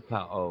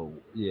willpower. Oh,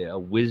 yeah, a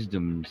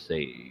wisdom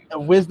save. a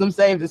wisdom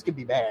save. This could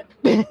be bad.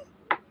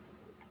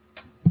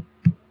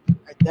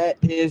 That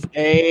is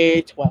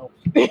a 12.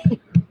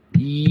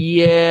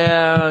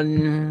 Yeah,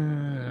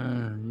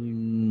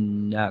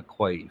 not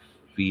quite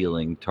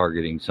feeling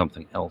targeting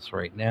something else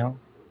right now.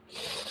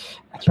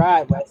 I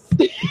tried, Wes.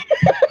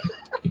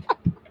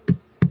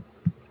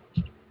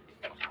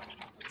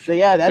 So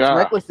yeah, that's Yeah.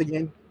 reckless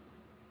again.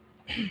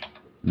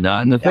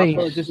 Not in the That's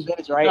face.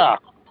 disadvantage, right? Yeah.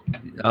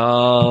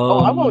 Oh,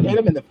 I won't hit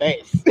him in the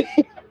face.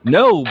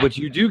 No, but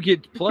you do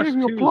get plus Give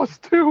you a two.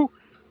 +2.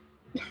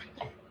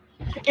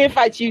 If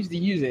I choose to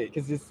use it,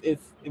 because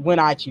it's when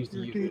I choose to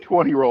use it.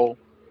 D20 roll.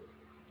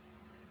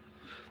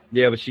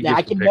 Yeah, but she Yeah, gets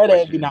I to can pick bet what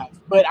it'd be she- nice.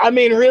 But I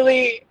mean,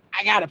 really,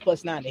 I got a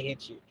 +9 to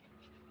hit you.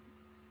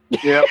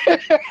 Yep.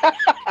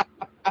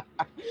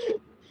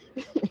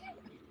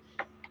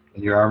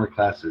 And your armor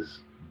class is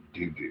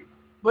doo-doo.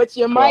 But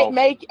you might 12.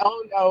 make.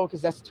 Oh no,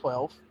 because that's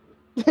 12.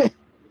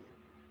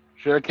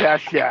 Should have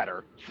cast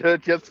Shatter. Should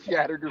have just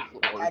shattered your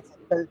sword.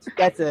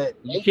 That's a.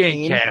 You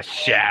 18. can't cast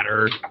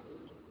Shatter.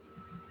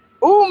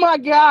 Oh my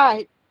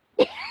god!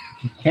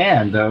 He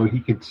can, though. He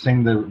could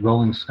sing the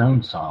Rolling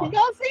Stone song.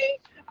 Y'all see?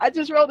 I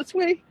just rolled a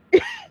 20.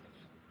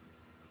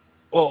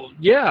 Well,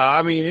 yeah,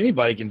 I mean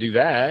anybody can do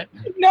that.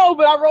 No,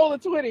 but I rolled a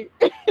 20.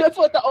 That's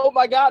what the oh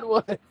my god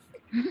was.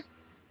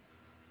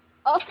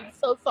 Oh, I'm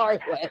so sorry,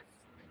 Wes.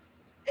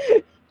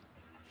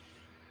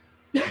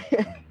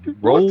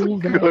 Roll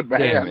That's a that good man.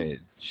 damage.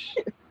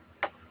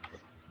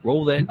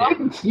 Roll that damage.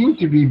 Doesn't seem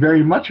to be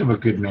very much of a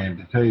good man,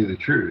 to tell you the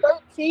truth.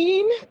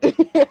 13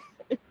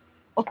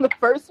 on the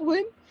first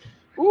one.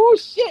 Ooh,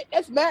 shit.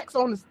 That's max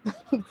on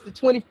the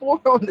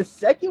 24 on the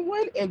second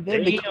one. And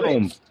then the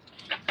Damn.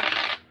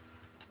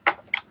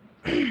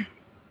 crit.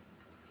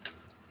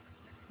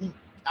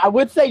 I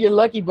would say you're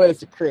lucky, but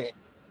it's a crit.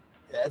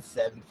 That's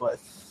 7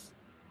 plus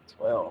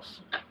 12.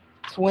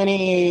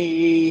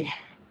 20,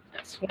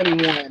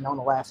 21 on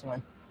the last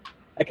one.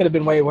 That could have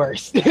been way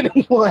worse than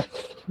it was.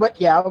 But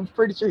yeah, I'm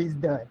pretty sure he's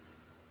done.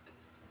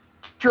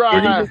 Try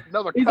He's-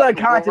 another he's cut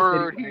unconscious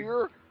word anyway.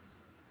 here.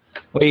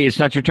 Wait, it's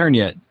not your turn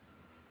yet.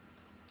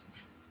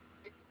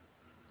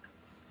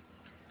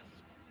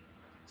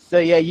 So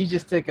yeah, you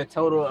just took a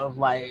total of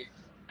like,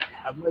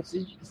 how much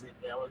did you say?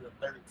 That was a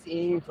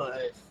 13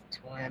 plus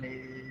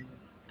 20.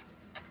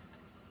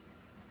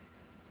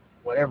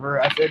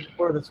 Whatever I said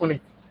before, the 20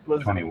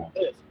 was 21.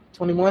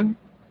 21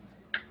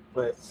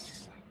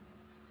 plus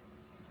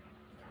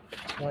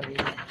 20.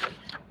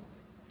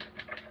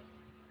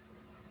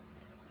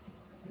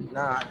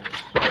 Nine.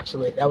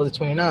 Actually, that was a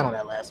 29 on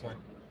that last one.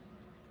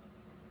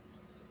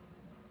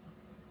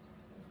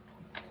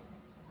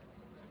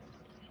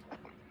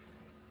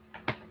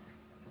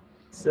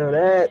 So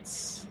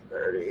that's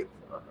 30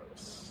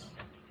 plus.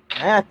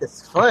 Math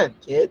is fun,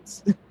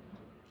 kids.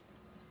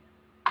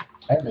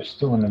 And there's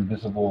still an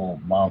invisible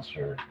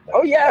monster.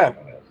 Oh, yeah.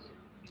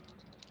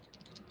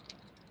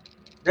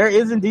 There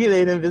is indeed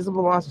an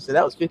invisible monster. So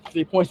that was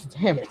 53 points of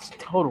damage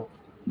total.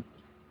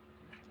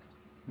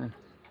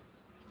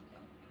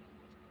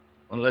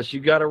 Unless you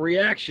got a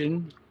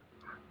reaction.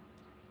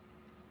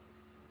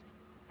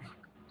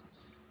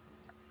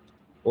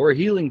 Or a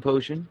healing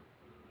potion.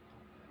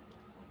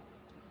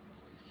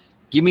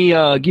 Give me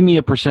a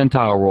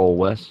percentile roll,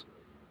 Wes.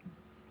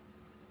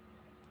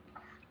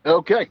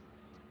 Okay.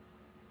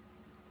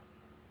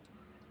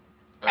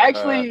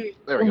 Actually,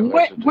 there we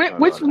go.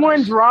 which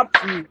one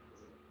dropped you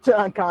to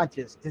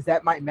unconscious? Because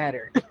that might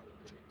matter.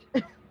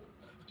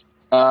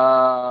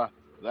 That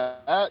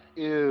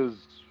is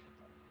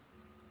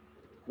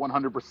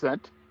 100%.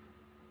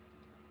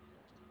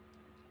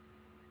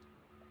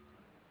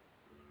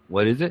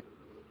 What is it?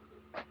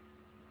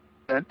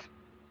 100%.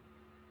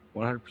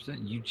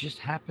 100%. You just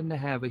happen to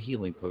have a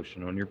healing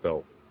potion on your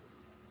belt.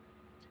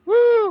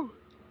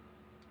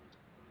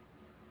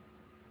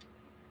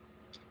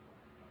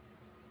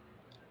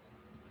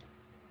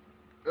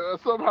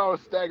 somehow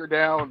stagger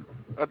down.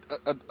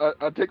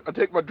 I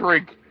take my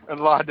drink and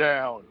lie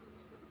down.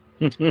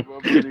 I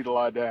need to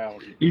lie down.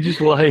 You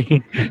just lay.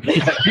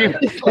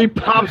 He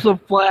pops a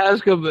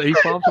flask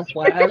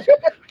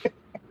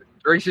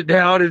drinks it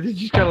down, and then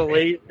just kind of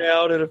lays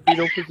down in a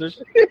fetal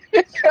position.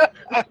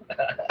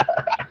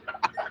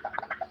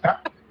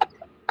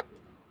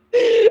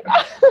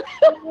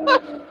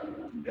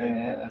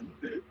 Man.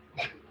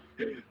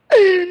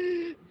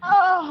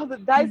 Oh, the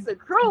dice are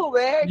cruel,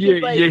 man. 'Cause,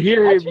 You like,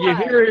 hear I him. You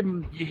tried. hear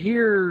him. You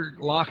hear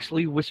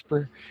Loxley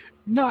whisper,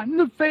 "Not in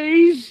the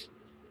face."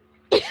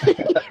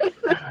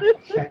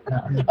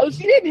 Oh,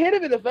 she didn't hit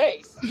him in the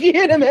face. She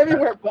hit him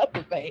everywhere but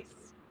the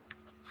face.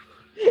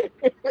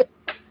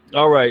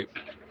 All right,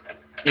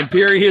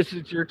 Imperius,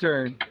 it's your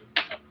turn.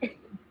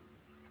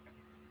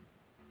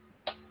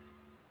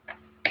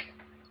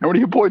 How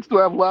many points do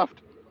I have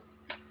left?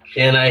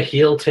 Can I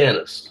heal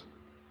Tannis?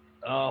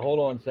 Hold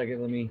on a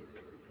second. Let me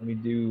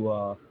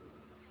do.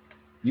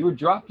 You were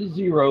dropped to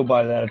 0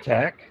 by that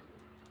attack.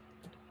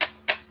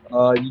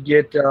 You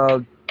get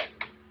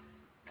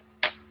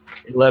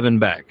 11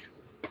 back.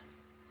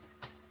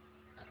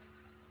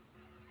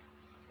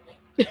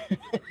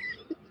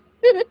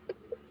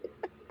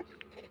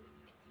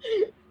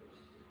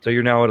 So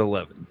you're now at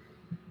 11.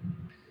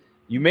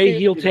 You may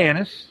heal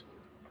Tannis.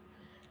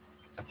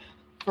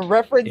 For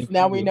reference,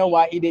 now we know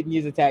why he didn't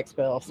use attack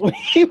spells when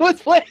he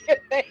was playing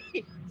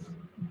things.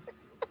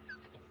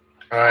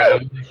 All right,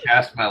 I'm going to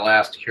cast my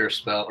last cure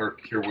spell or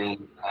cure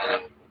wound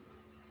on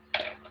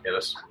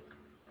Tannis.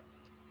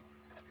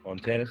 On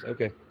Tannis?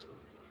 Okay.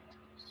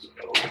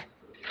 So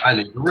I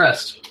need to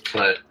rest,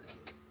 but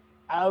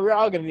We're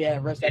all going to be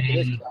at rest after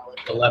this. Probably.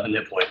 11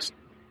 hit points.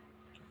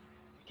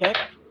 Okay.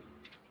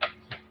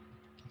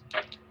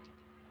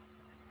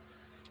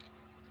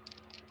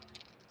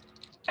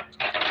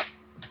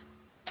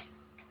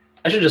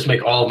 I should just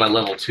make all of my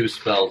level 2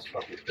 spells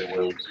fucking cure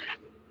wounds.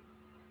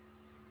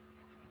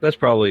 That's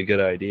probably a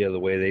good idea, the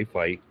way they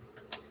fight.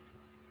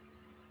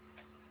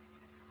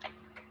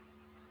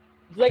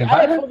 It's like,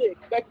 I fully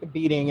expect the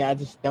beating. I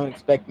just don't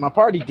expect my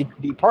party to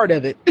be part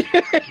of it.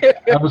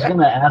 I was going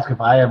to ask if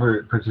I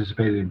ever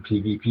participated in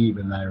PvP,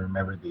 but then I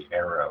remembered the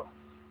arrow.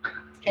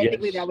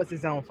 Technically, Yes. that was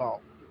his own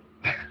fault.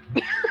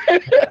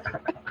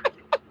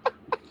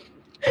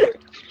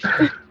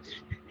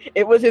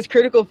 It was his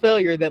critical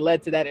failure that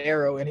led to that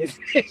arrow in his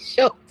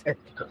shoulder.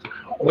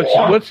 What's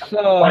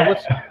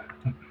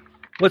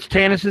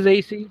Tannis's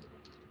AC?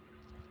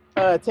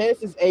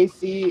 Tannis's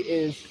AC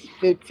is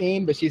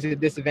 15, but she's at a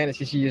disadvantage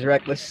because she used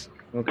reckless.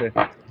 Okay.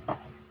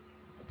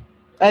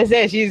 I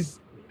said she's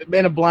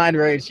in a blind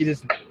rage. She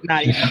just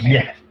not even.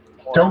 Yeah.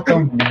 Don't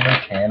go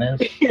near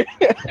Tannis.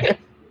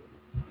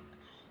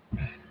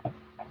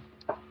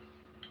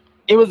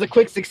 It was a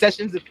quick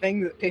succession of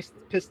things that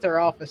pissed her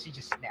off, and she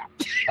just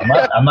snapped.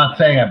 I'm not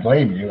saying I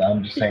blame you.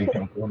 I'm just saying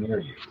don't go near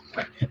you.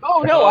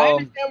 Oh no, I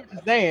understand what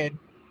you're saying.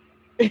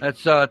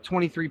 That's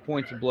 23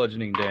 points of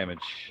bludgeoning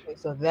damage. Okay,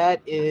 so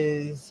that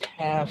is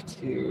half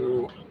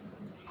to.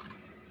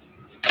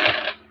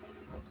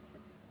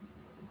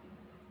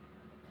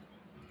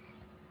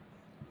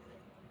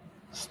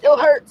 Still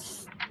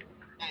hurts.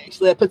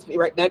 Actually, that puts me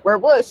right back where it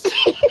was.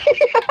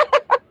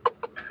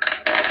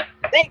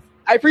 Thanks.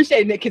 I appreciate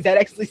it, Nick, because that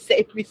actually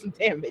saved me some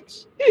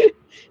damage.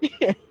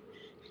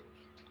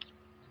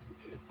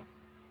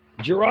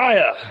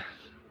 Jiraiya.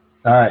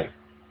 All right.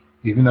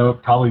 Even though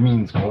it probably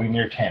means going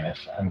near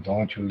Tannis, I'm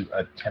going to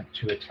attempt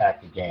to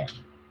attack again.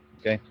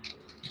 Okay.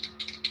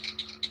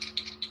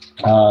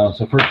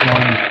 So first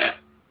one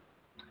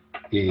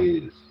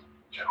is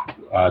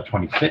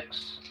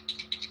 26.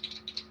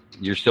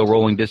 You're still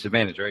rolling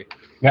disadvantage, right?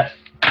 Yep.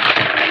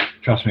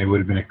 Trust me, it would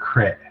have been a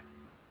crit.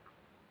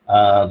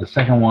 The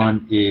second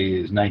one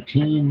is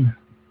 19.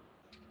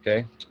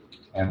 Okay.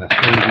 And the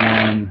third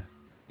one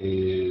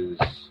is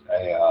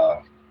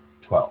a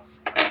 12.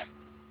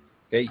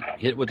 Okay,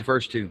 hit with the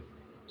first two.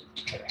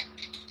 Okay.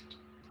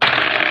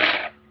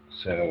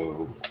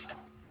 So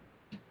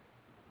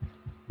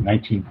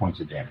 19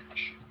 points of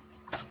damage.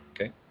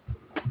 Okay.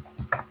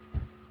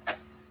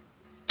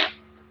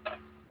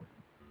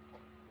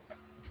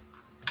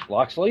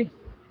 Loxley?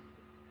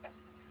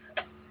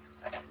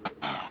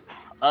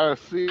 I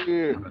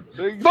see.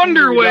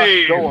 Thunder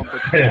wave! Going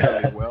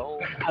particularly well.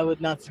 I would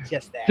not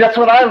suggest that. That's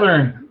what I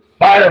learned.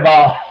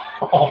 Fireball.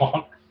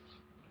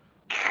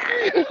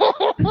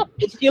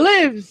 If she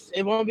lives,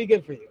 it won't be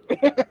good for you.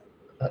 God,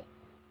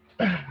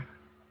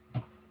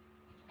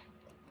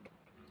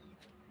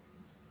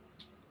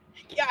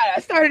 I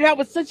started out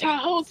with such high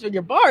hopes for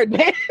your bard,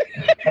 man.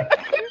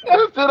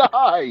 As did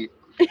I.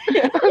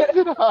 As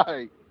did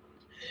I.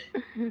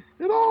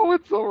 It all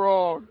went so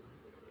wrong.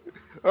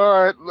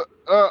 All right,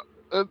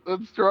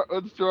 let's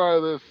try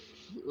this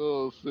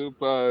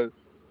super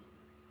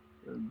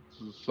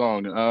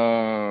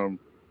song.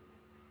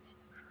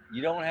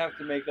 You don't have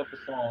to make up a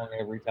song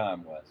every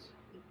time, Wes.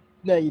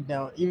 No, you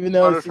don't. Even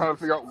though I'm it's just trying to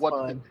figure out what.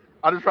 I'm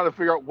just trying to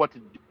figure out what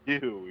to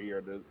do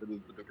here. To this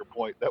particular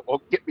point that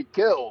won't get me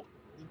killed.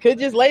 You could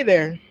just lay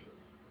there.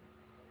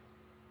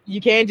 You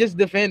can't just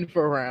defend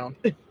for a round.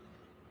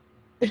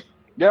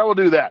 Yeah, we'll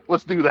do that.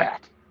 Let's do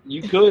that.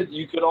 You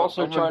could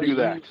also I'm gonna try to do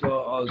that.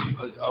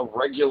 use a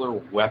regular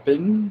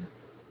weapon.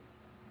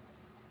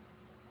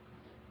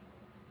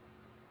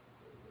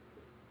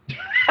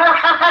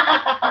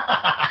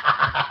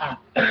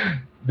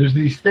 There's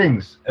these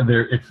things.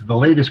 It's the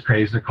latest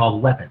craze. They're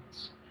called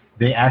weapons.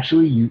 They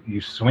actually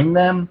you swing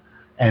them,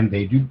 and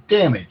they do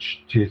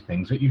damage to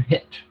things that you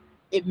hit.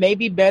 It may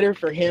be better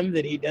for him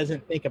that he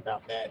doesn't think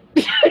about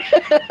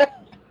that.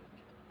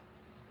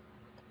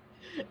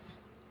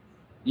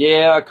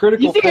 Yeah, a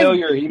critical You see his-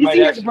 failure. He you might see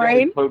his accidentally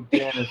brain? poke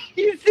Tannis.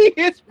 You see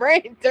his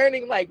brain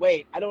turning like,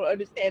 wait, I don't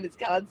understand his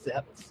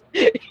concepts.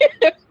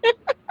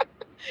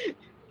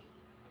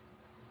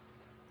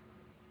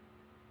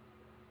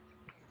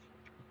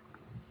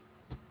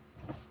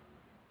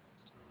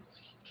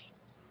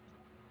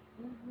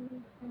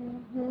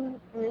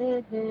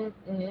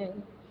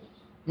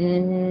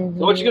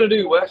 So what you gonna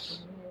do, Wes?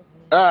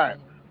 All right.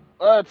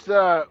 Let's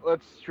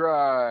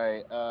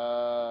try.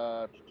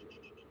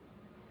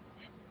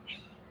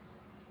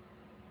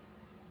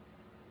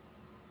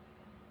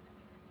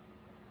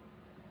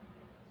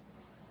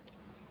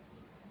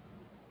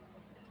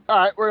 All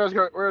right, we're just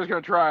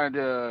gonna try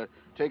and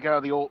take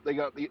out the old. They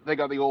got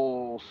the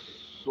old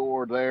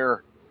sword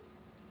there.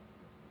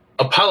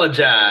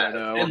 Apologize.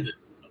 And,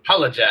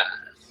 Apologize.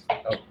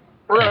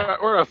 We're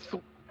gonna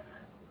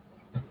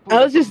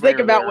I was just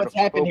thinking there about what's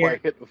and happened hope I here.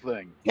 hit the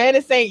thing.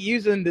 Tannis ain't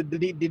using the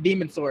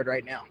demon sword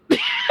right now.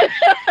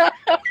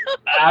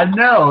 I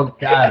know.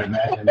 God,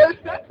 imagine if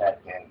you had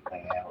that damn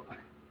thing out.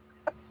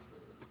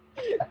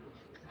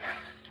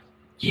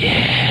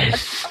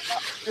 Yes.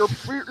 You're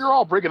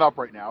all breaking up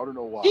right now. I don't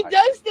know why. He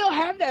does still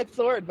have that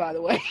sword, by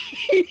the way.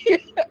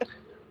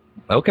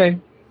 Okay.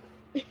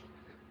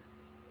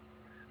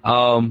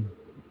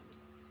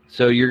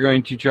 So you're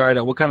going to try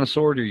to. What kind of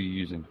sword are you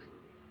using?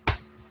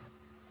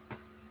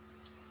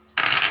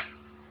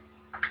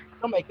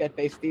 Don't make that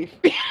face, Steve.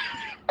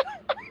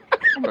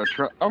 I'm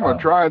gonna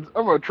try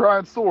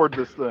and sword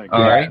this thing.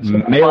 All right,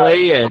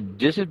 melee at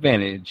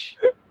disadvantage.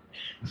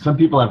 Some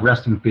people have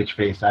resting bitch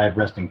face. I have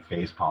resting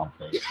face palm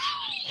face.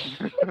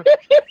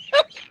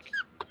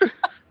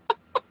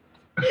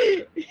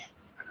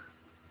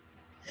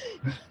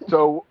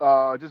 So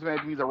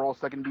disadvantage means I roll a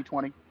second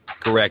d20.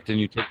 Correct, and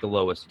you take the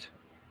lowest.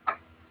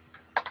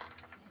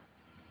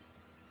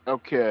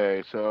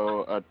 Okay,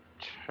 so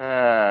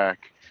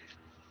attack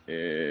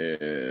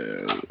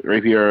is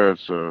rapier.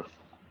 So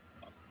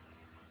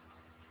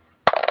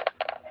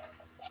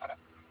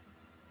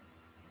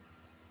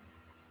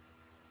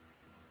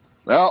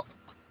well,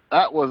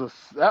 that was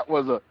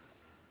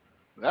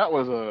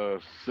a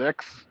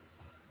 6.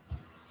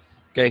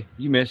 Okay,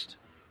 you missed.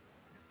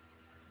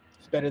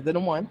 It's better than a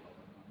 1.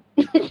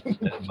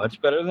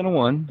 Much better than a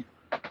 1.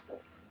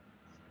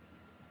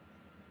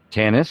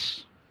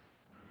 Tannis.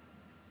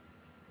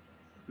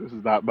 This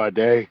is not my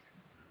day.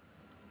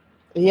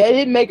 Yeah, it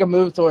didn't make a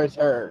move towards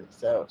her,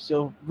 so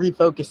she'll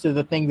refocus to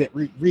the thing that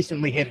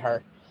recently hit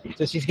her.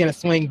 So she's gonna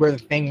swing where the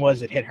thing was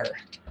that hit her.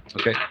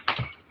 Okay.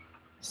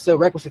 So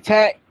reckless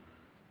attack.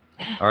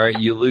 All right,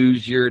 you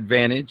lose your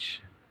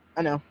advantage.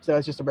 I know. So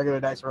it's just a regular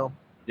dice roll.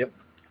 Yep.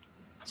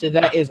 So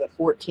that is a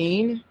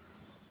 14.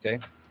 Okay.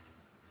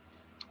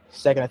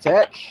 Second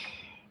attack.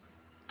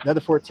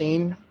 Another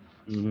 14.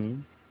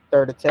 Mm-hmm.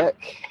 Third attack.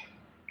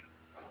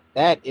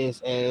 That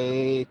is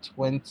a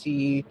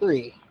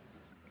 23.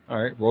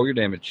 All right, roll your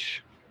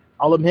damage.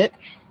 All of them hit?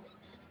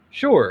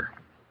 Sure.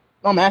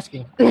 I'm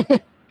asking.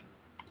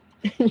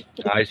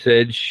 I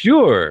said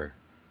sure.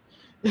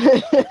 All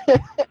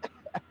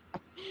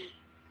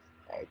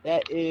right,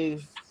 that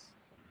is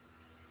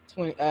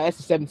 20. That's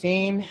a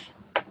 17.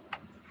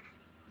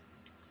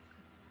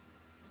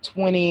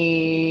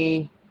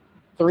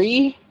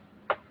 23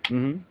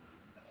 Mm-hmm.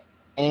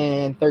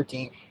 and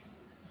 13.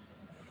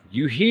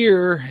 You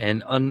hear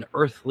an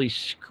unearthly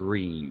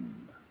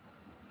scream,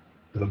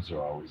 Those are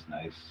always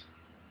nice.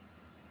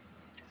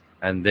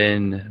 and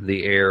then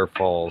the air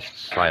falls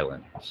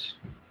silent.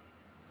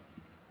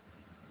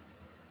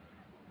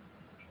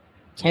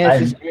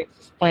 Tannis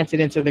just plants it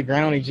into the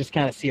ground. You just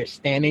kind of see her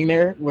standing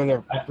there with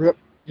her grip,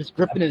 just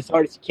gripping it as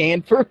hard as you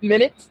can for a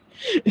minute.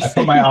 I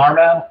put my arm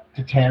out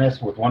to Tannis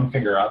with one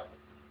finger up.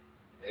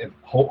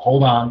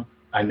 Hold on.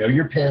 I know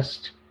you're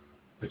pissed,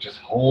 but just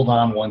hold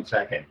on 1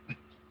 second.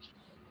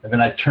 And then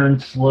I turn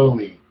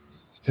slowly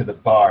to the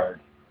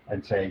bard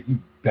and say, you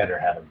better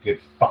have a good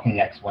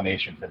fucking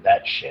explanation for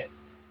that shit.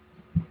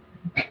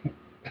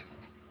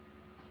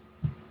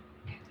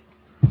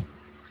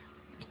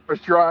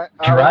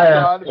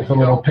 Jiraiya is a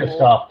little pissed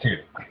off too.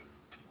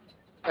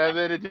 And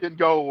then it didn't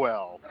go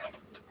well.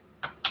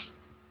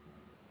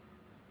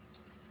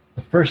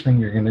 The first thing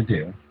you're going to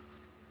do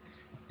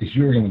is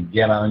you're going to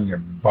get on your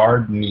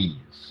bard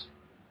knees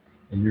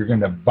and you're going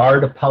to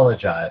bard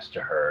apologize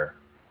to her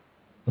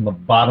from the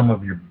bottom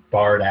of your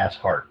bard ass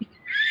heart.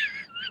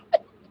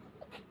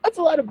 That's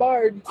a lot of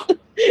bards.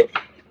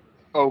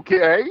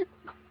 Okay.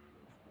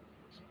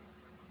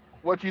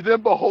 What you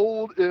then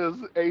behold is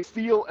a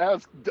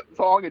Seal-esque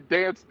song and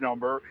dance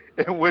number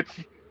in which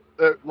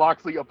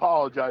Loxley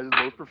apologizes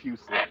most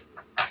profusely,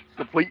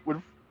 complete with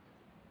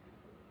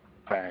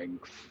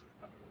bangs.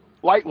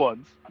 Light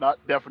ones, not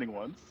deafening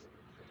ones.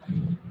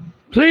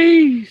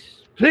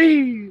 Please,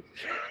 please.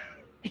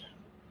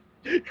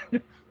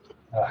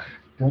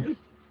 Don't-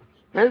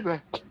 Hey,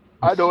 man,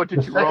 I know what the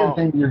did you second wrong.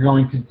 thing you're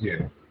going to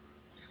do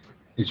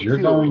is you're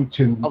You, going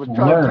to I was trying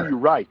to do you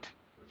learn. right.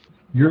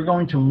 You're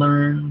going to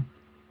learn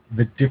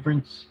the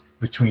difference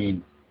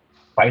between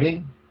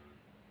fighting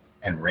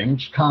and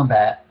ranged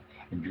combat,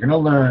 and you're going to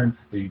learn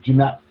that you do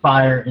not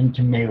fire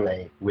into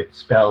melee with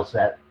spells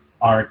that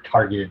aren't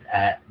targeted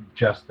at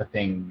just the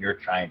thing you're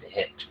trying to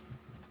hit.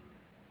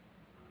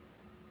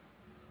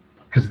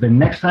 Because the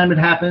next time it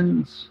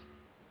happens,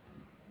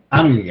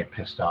 I'm going to get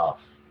pissed off.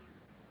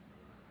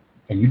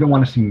 And you don't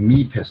want to see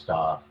me pissed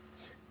off,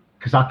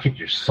 because I'll kick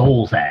your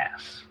soul's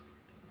ass.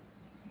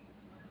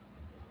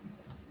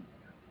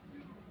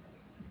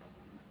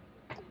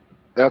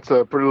 That's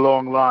a pretty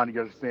long line you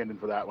got to stand in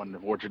for that one,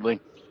 unfortunately.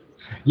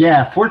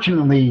 Yeah,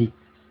 fortunately,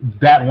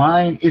 that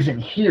line isn't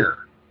here.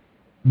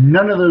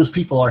 None of those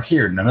people are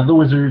here. None of the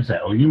wizards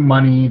that owe you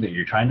money that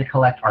you're trying to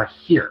collect are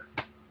here.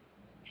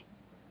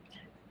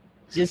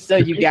 Just so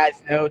you guys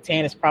know,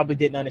 Tannis probably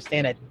didn't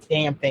understand a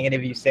damn thing any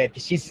of you said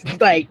because she's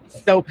like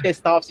so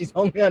pissed off she's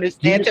only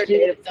understands her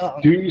native tongue.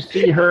 Do you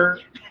see her?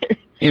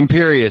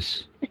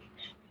 Imperious.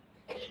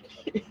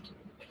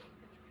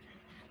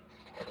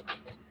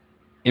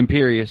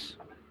 Imperious.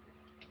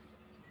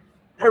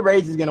 Her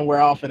rage is gonna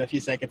wear off in a few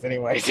seconds,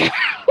 anyways.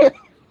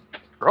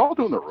 They're all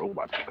doing the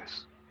robot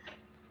voice.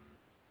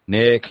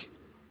 Nick.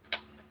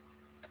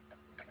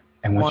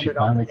 And when she Wandered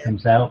off finally again.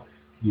 comes out,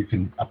 you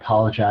can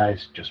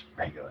apologize just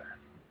regular.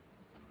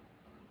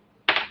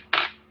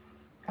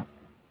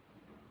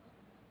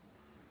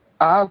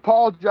 I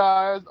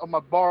apologize on my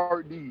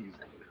bar knees.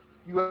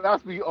 You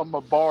asked me on my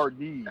bar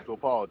knees to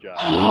apologize.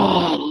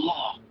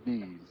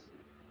 Knees.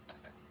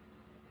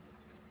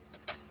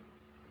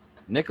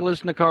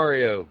 Nicholas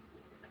Nicario.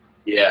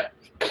 Yeah.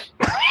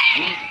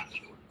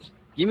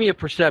 Give me a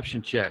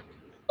perception check.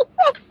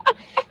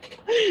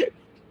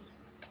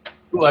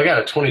 Ooh, I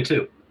got a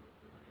 22.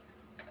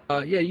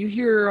 Yeah, you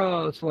hear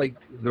it's like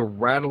the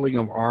rattling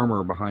of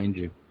armor behind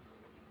you.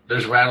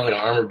 There's rattling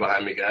armor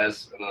behind me,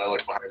 guys, and then I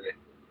look behind me.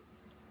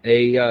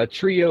 A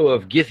trio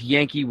of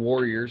Githyanki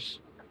warriors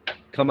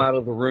come out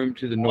of the room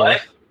to the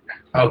What?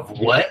 north. Of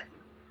what?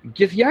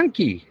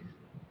 Githyanki.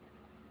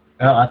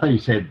 Oh, I thought you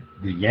said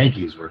the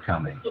Yankees were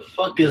coming. The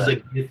fuck is a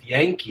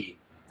Githyanki?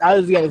 I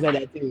was gonna say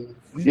that too.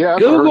 Yeah,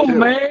 that's what I heard, Google, too.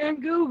 man,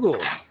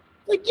 Google.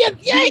 Like, yeah,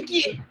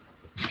 Yankee.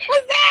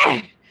 What's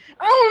that?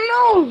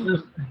 I don't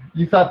know.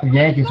 You thought the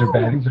Yankees were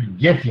bad. These are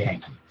gift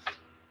Yankees.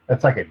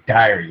 That's like a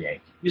dire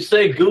Yankee. You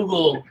say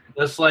Google,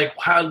 that's like,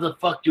 how the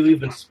fuck do you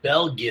even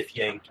spell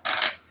Githyanki?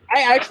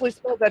 I actually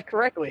spelled that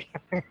correctly.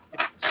 I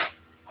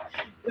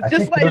It's just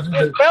think like those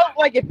are it's spelled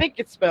like you think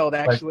it's spelled.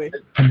 Actually,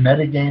 Like, to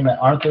metagame,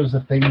 aren't those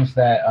the things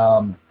that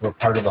were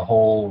part of the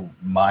whole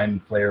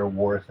Mind Flayer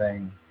war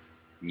thing?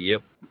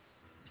 Yep.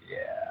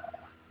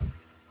 Yeah.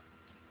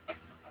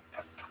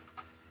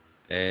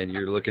 And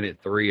you're looking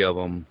at three of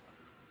them.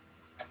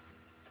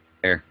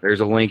 There's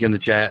a link in the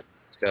chat.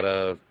 It's got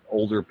a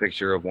older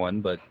picture of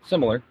one, but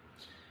similar.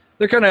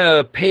 They're kind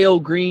of pale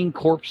green,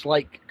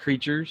 corpse-like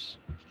creatures.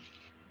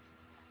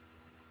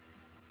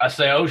 I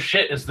say, oh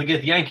shit, it's the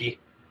Githyanki.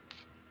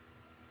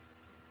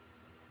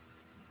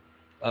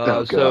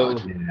 Oh, So,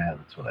 God. Yeah,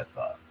 that's what I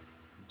thought.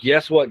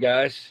 guess what,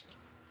 guys?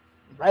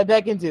 right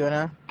back into it,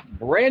 huh?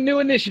 Brand new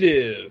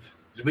initiative.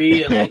 Did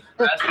we at least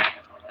rest?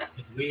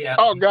 Did we at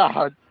Oh,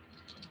 God.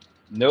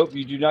 Nope,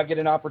 you do not get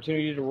an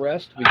opportunity to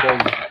rest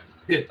because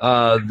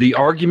the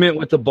argument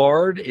with the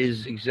bard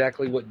is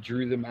exactly what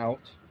drew them out.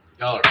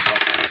 Y'all are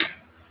fucking.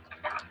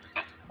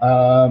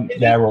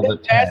 Yeah, I rolled a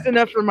Fast 10.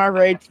 enough for my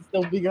rage to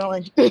still be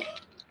going.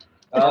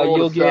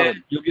 You'll a get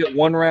 7. you'll get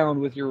one round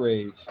with your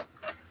rage.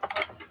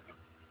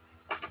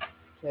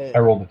 Okay. I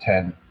rolled a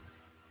 10.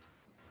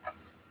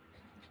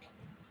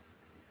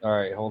 All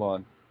right, hold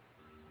on.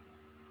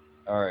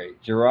 All right,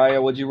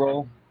 Jiraiya, what'd you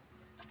roll?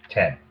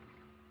 10.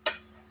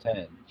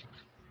 10.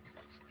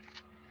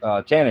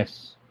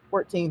 Tannis,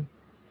 14.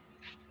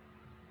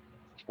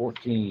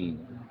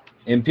 14.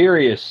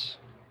 Imperious.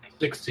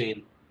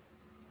 16.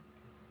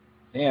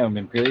 Damn,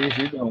 Imperious,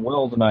 you're doing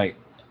well tonight.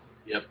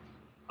 Yep.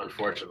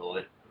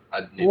 Unfortunately.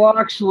 I need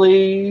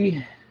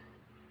Loxley.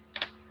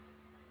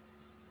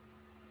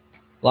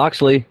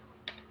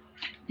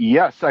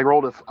 Yes, I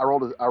rolled as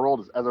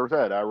I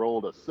said, I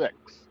rolled a 6.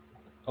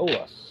 Oh,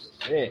 a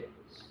 6.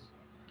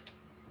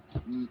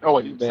 Oh,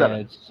 Too wait, bad, 7.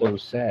 it's so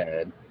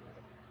sad.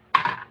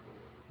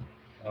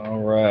 All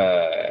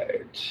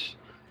right.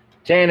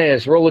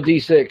 Tannis, roll a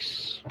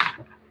d6.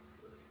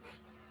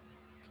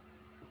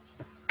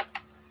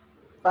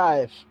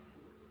 5.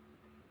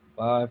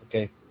 5,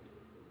 okay.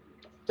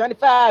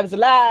 25 is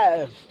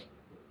alive.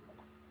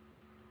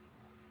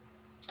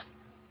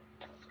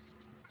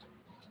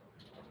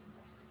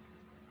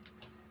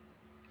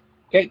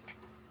 Okay.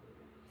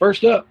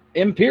 First up,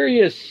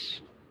 Imperious.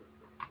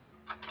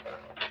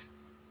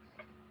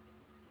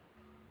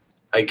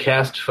 I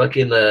cast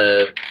fucking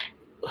oh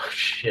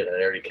shit!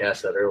 I already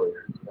cast that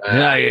earlier.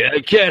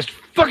 I cast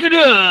fucking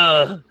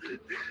I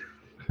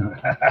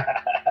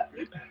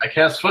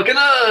cast fucking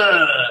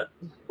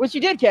Which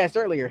you did cast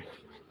earlier.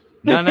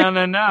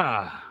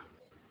 Nah.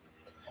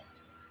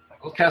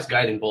 I'll cast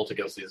Guiding Bolt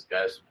against these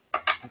guys.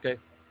 Okay.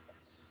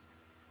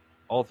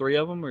 All three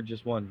of them, or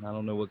just one? I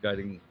don't know what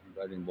guiding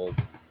bolt.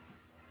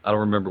 I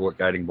don't remember what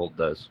guiding bolt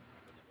does.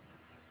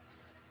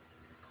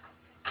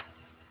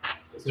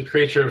 It's a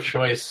creature of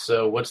choice.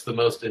 So, what's the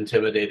most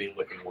intimidating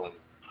looking one?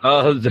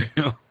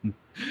 The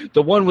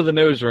one with the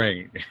nose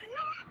ring.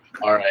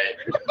 All right.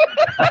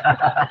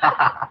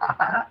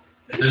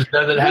 There's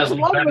none that has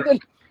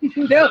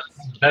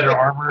better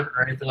armor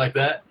or anything like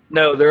that.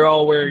 No, they're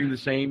all wearing the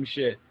same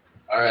shit.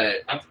 All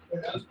right.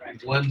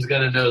 One's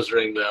got a nose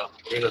ring though.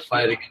 We're gonna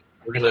fight again.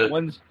 We're gonna.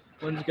 One's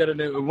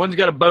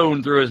got a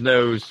bone through his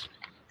nose.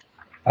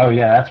 Oh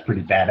yeah, that's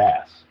pretty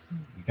badass.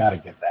 You got to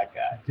get that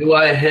guy. Do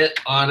I hit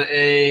on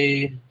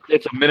a?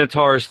 It's a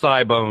Minotaur's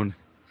thigh bone.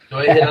 Do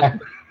I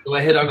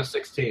hit on a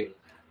 16?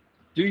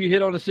 Do you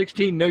hit on a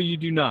 16? No, you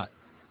do not.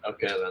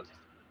 Okay then.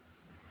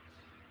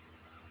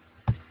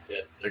 Yeah,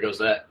 there goes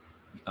that.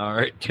 All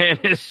right,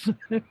 Tannis.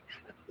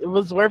 It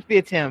was worth the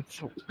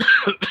attempt.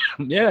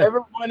 Yeah.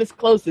 Everyone is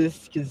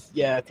closest because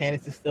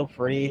Tannis is still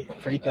pretty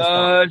pissed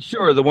off.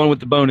 Sure, the one with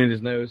the bone in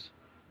his nose.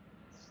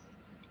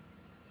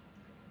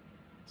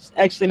 It's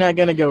actually not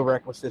gonna go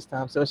reckless this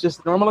time, so it's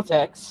just normal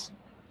attacks.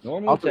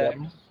 Normal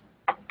attacks.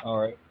 All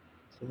right.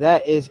 So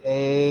that is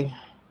a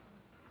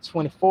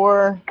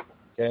 24.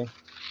 Okay.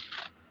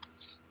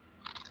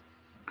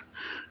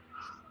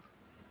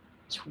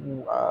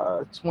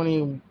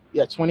 20.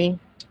 Yeah, 20.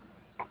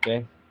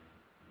 Okay.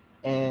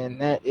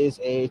 And that is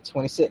a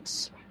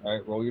 26. All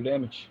right, roll your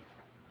damage.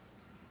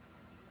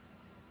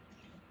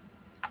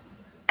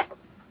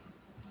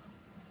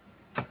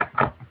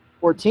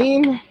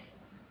 $14.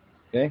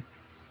 Okay.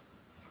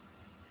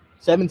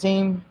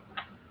 17.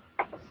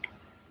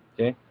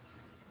 Okay.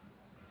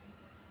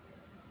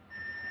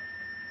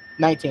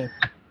 19.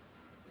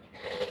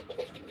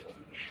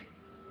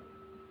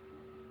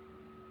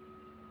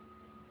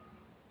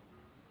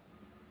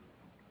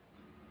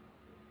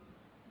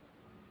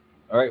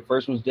 All right,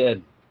 first one's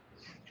dead.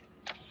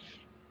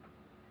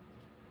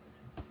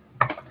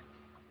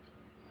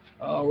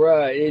 All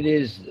right, it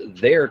is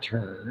their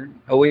turn.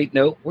 Oh wait,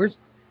 no,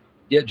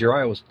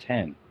 Jiraiya was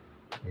 10.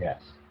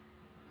 Yes.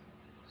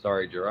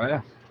 Sorry,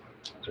 Jiraiya.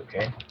 It's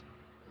okay.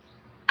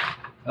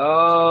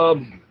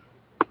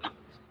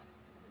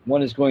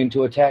 One is going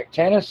to attack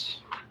Tannis.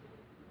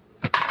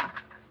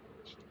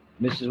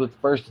 Misses with the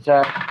first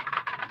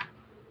attack.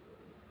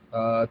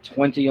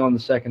 20 on the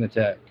second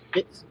attack.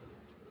 Hits.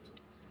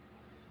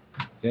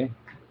 Okay.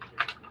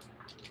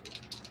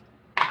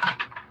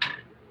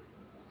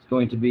 It's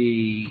going to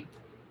be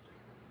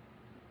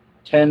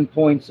 10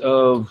 points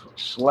of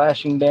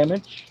slashing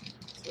damage.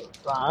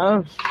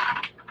 5.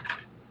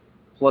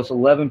 Plus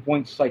 11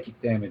 points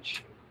psychic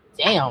damage.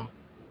 Damn.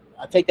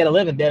 I'll take that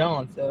 11 dead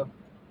on, so.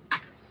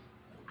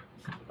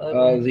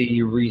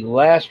 The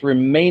last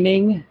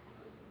remaining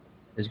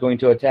is going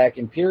to attack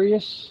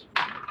Imperious.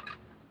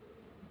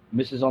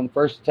 Misses on the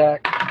first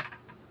attack.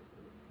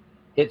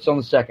 Hits on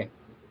the second.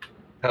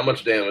 How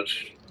much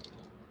damage?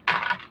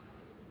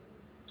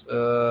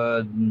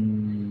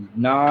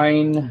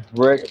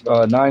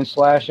 9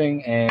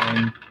 slashing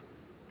and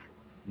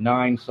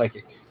 9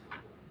 psychic.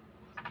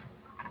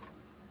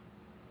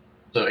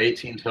 So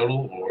 18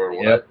 total, or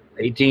what? Yep,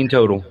 18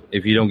 total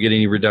if you don't get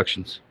any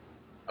reductions.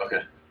 Okay,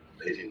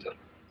 18 total.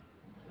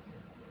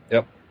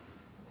 Yep.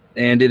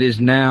 And it is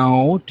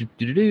now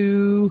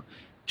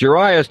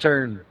Jiraiya's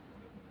turn.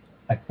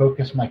 I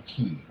focus my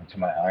key into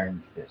my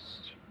iron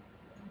fist.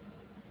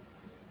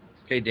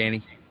 Okay,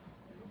 Danny.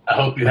 I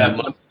hope you have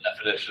monthly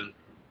definition.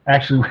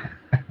 Actually,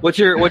 What's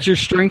your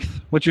strength?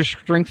 What's your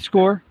strength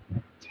score?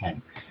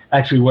 10.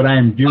 Actually, what I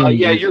am doing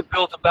Yeah, is you're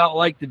built about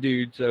like the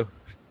dude, so.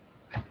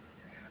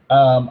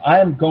 I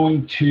am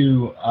going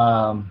to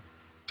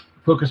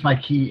focus my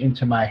key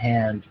into my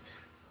hand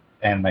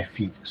and my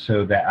feet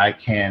so that I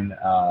can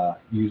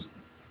use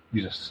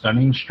a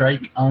stunning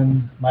strike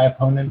on my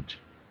opponent.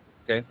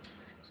 Okay.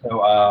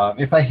 So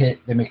if I hit,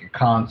 they make a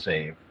con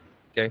save.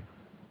 Okay.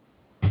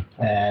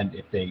 And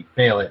if they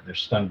fail it, they're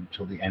stunned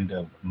until the end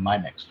of my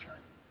next turn.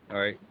 All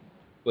right.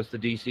 What's the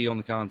DC on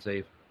the con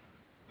save?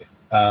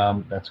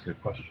 That's a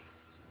good question.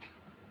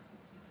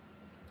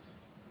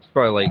 It's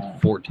probably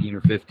like 14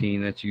 or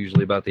 15. That's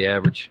usually about the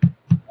average. Yeah.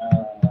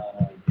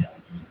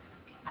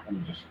 Let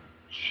me just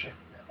check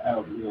that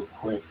out real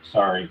quick.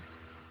 Sorry,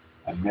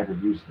 I've never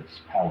used this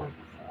power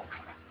before.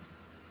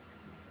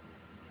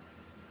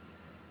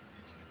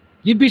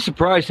 You'd be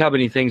surprised how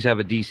many things have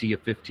a DC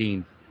of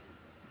 15.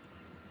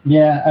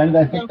 Yeah, and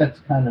I think that's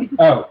kind of...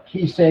 Oh,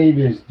 key save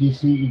is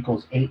DC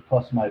equals 8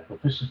 plus my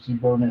proficiency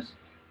bonus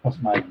plus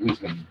my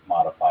wisdom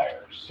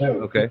modifier.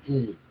 So Okay. it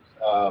is,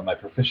 my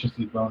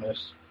proficiency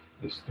bonus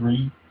is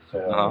 3,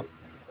 so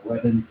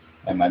 11,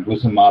 and my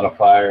wisdom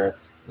modifier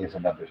is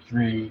another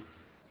 3.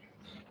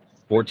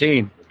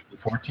 14.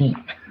 14.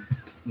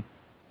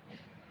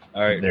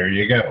 All right. There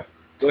you go.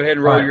 Go ahead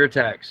and roll All right. your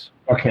attacks.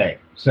 Okay,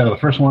 so the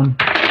first one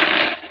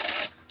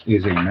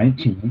is a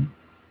 19.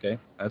 Okay,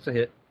 that's a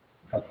hit.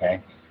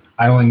 Okay,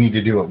 I only need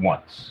to do it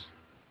once.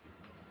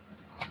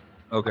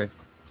 Okay.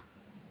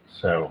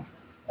 So,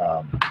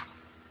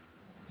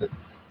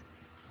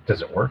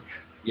 does it work?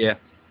 Yeah,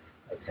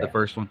 Okay. the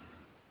first one.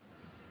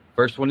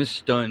 First one is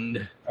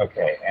stunned.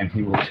 Okay, and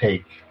he will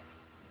take.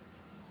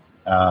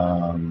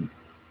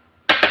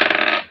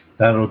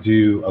 That'll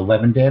do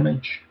 11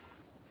 damage.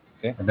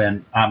 Okay. And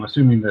then I'm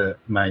assuming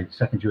my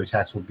second 2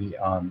 attacks will be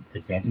on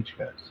advantage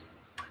because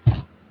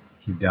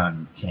he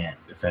can't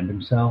defend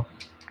himself.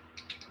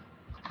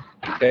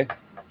 Okay.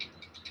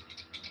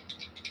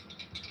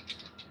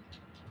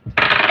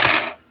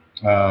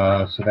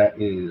 So that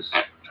is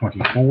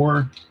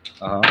 24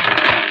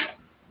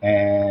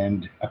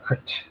 and a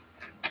crit.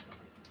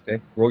 Okay,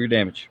 roll your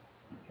damage.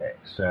 Okay,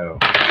 so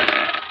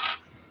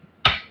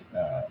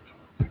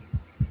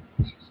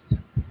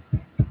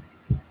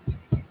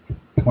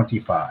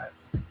 25.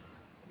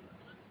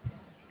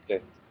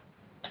 Okay.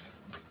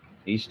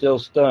 He's still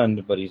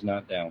stunned, but he's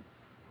not down.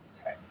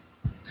 Okay.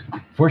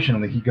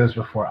 Fortunately, he goes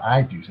before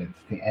I do, since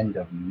it's the end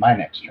of my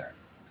next turn.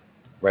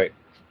 Right.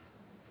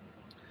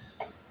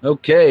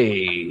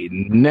 Okay,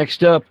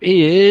 next up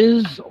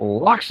is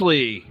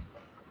Loxley.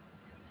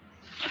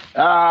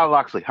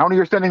 Loxley. How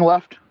many are standing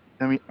left?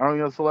 I mean, how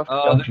many are left?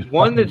 There's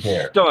one that's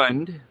there.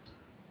 stunned,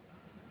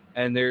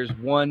 and there's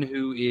one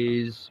who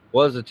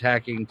was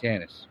attacking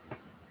Tanis.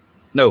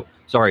 No,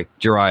 sorry,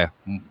 Jiraiya.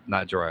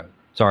 Not Jiraiya.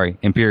 Sorry,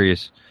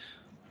 Imperius.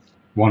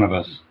 One of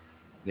us.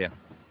 Yeah.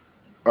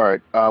 All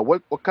right.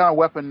 What kind of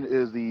weapon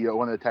is the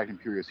one that attacked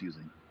Imperius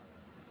using?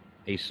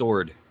 A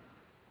sword.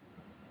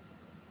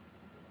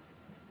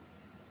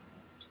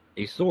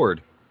 A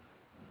sword.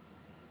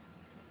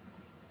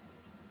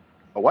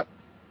 A what?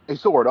 A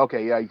sword.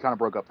 Okay, yeah, you kind of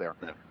broke up there.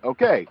 Yeah.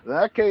 Okay, in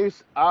that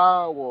case,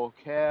 I will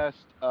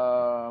cast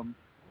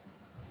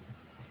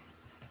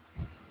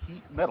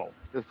heat metal.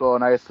 Just feel a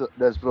nice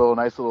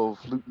little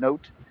flute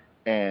note,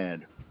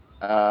 and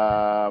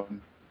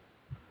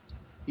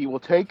he will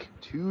take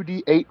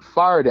 2d8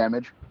 fire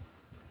damage.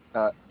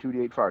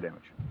 2d8 fire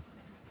damage.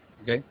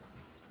 Okay.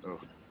 Oh.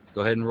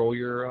 Go ahead and roll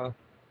your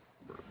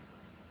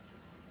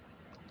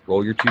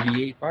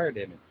 2d8 fire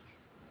damage.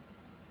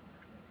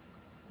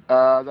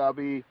 That'll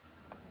be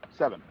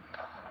 7.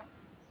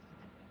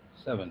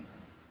 7.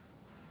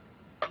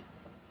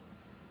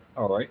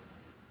 All right.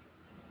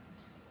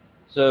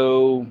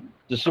 So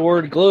the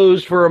sword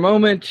glows for a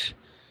moment.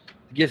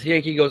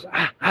 Githyanki goes,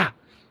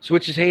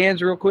 switches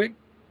hands real quick.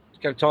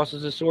 Kind of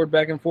tosses his sword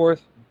back and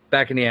forth.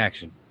 Back in the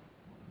action.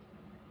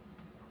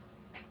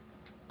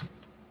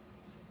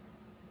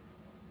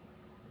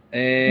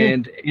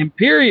 And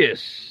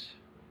Imperius.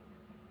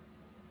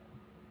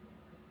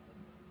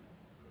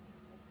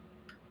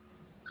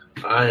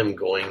 I am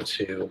going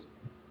to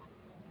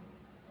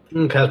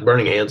cast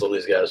Burning Hands on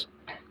these guys.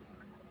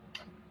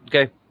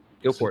 Okay,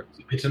 go for it.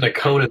 It's in a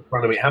cone in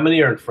front of me. How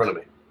many are in front of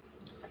me?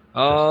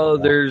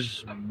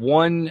 There's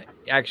one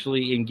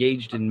actually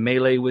engaged in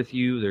melee with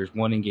you. There's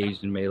one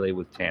engaged in melee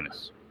with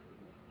Tanis.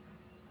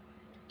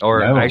 Or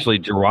No. actually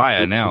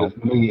Jiraiya now.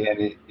 With me, and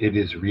it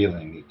is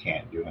reeling. It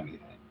can't do anything.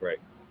 Right.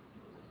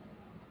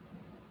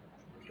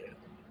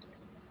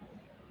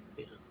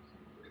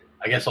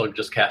 I guess I'll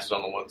just cast it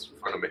on the ones in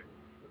front of me.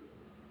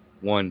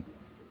 One.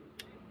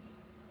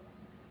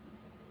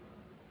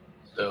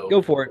 So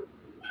Go for it.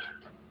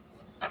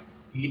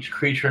 each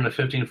creature in a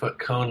 15-foot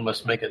cone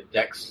must make a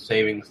dex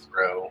saving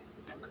throw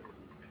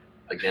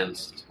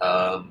against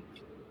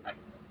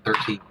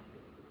 13.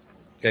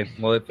 Okay,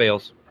 well, it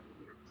fails.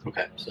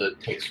 Okay, so it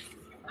takes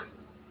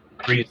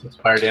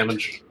 3d6 fire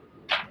damage.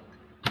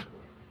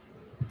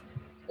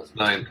 That's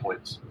 9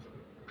 points.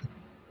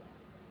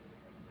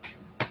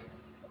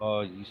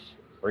 Oh, you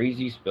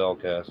crazy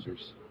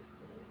spellcasters.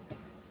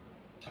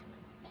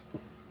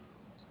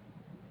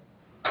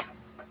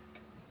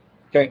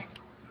 Okay.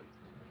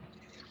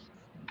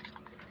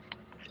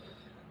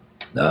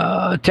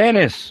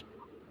 Tanis.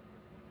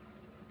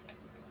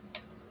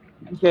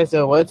 Okay,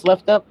 so what's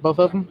left up? Both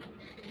of them?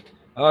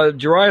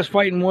 Jiraiya's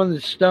fighting one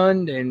that's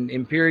stunned, and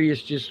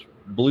Imperius just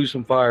blew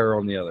some fire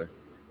on the other.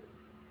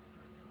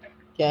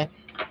 Okay.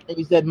 And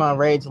you said my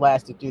rage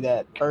lasted through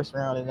that first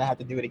round, and I have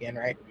to do it again,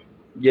 right?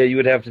 Yeah, you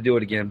would have to do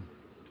it again.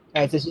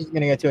 All right, so she's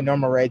going to go to a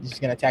normal rage. She's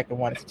going to attack the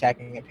one that's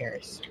attacking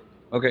Imperius.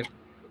 Okay.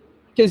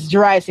 Because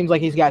Jiraiya seems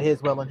like he's got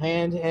his well in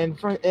hand, and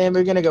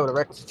we're going to go to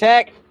reckless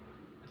attack.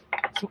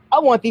 So I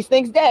want these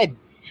things dead.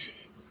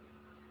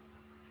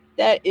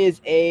 That is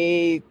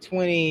a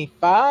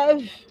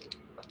 25.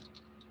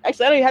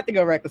 Actually, I don't even have to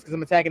go reckless because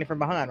I'm attacking it from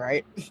behind,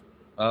 right?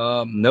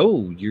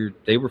 No,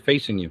 they were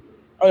facing you.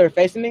 Oh, they're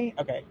facing me?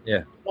 Okay.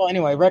 Yeah. Well,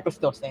 anyway, reckless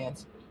still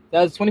stands.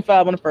 That was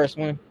 25 on the first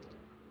one.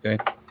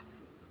 Okay.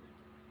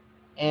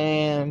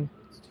 And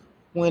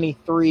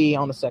 23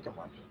 on the second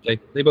one.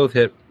 They both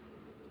hit.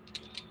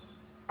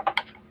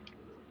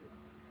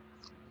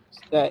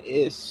 That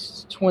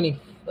is 20.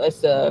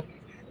 That's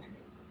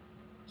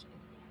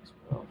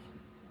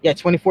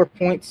 24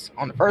 points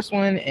on the first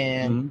one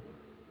and Mhm.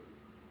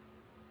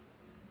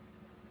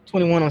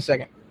 21 on the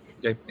second.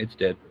 Okay, it's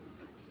dead.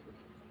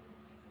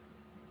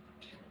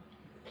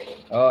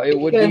 It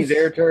would be Yes.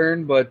 their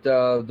turn, but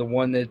the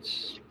one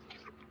that's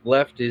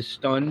left is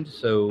stunned,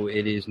 so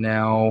it is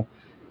now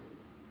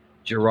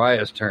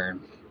Jiraiya's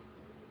turn.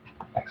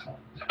 Excellent.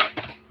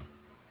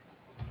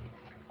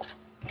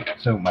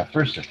 So my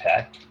first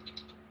attack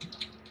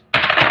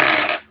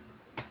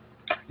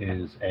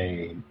is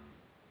a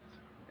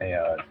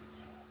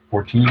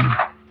 14.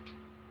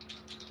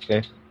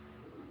 Okay.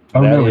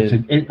 Oh That no, is-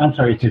 I'm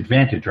sorry, it's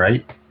advantage,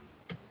 right?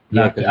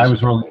 Yeah, Not- 'cause I it's-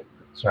 was rolling.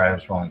 Sorry, I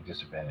was rolling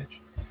disadvantage.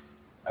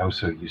 I was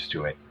so used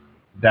to it.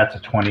 That's a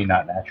 20,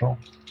 not natural.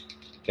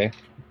 Okay.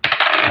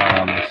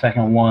 The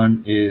second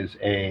one is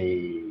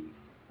a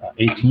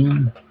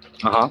 18,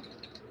 Uh-huh.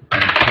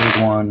 and the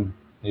third one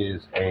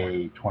is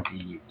a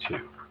 22.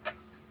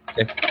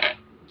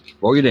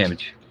 Roll your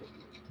damage.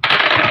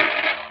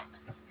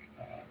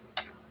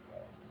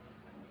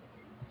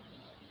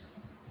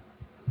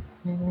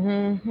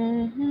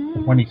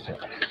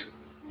 26.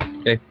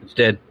 Okay, it's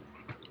dead.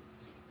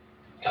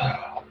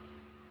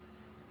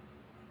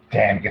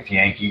 Damn, get the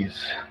Yankees.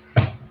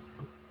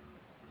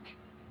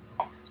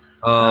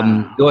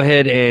 Go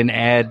ahead and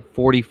add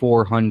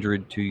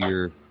 4,400 to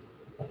your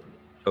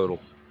total,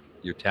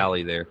 your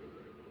tally there.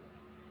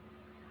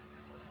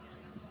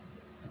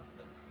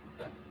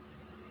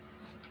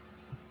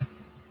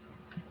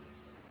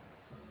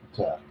 It's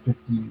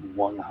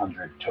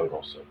 5,100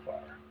 total so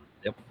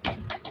far.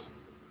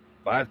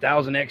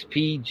 5,000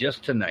 XP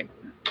just tonight.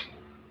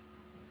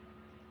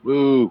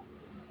 Woo.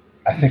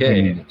 I think Okay.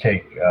 we need to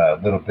take a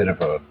little bit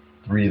of a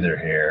breather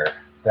here.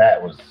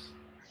 That was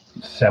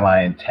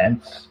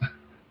semi-intense.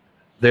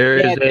 There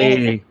Yeah,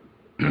 is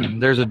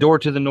there's a door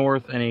to the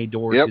north and a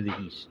door Yep. to the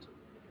east.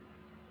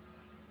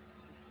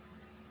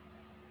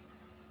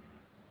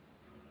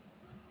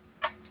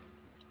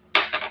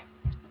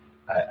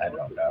 I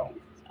don't know.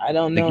 I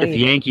don't The know. Gith either.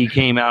 Yankee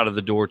came out of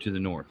the door to the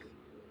north.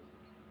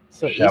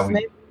 So Shall East we-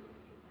 maybe?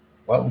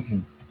 Well, we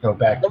can go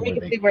back to Then we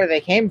where can see they. where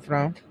they came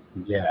from.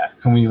 Yeah.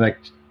 Can we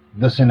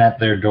listen at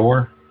their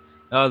door?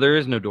 There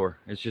is no door.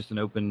 It's just an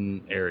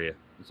open area.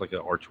 It's like an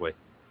archway.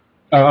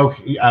 Oh,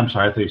 okay. I'm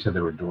sorry. I thought you said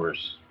there were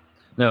doors.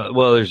 No,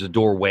 well, there's a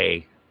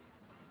doorway.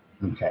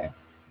 Okay.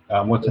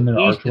 What's in their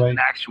East is archway? an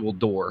actual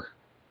door,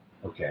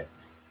 Okay.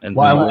 and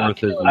Well, the I-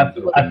 north is.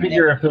 I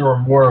figure if there were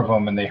more of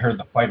them and they heard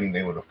the fighting,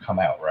 they would have come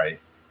out, right?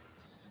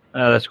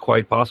 That's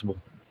quite possible.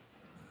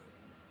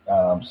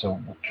 So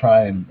we'll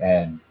try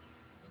and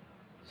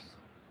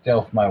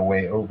stealth my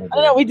way over I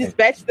don't know. We there.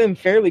 dispatched them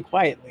fairly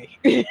quietly.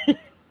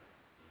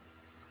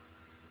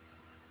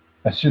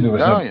 I'm sure there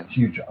was Oh, no yeah.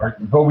 huge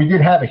argument, but we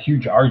did have a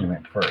huge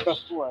argument first,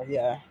 Before,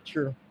 yeah,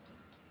 true.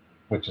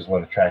 which is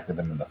what attracted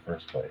them in the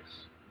first place.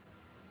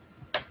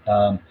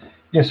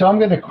 Yeah, so I'm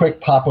going to quick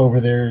pop over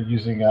there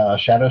using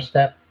Shadow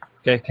Step.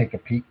 Okay. Take a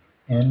peek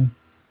in,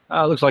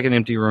 It looks like an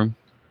empty room.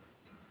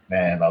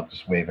 and I'll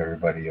just wave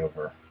everybody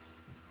over.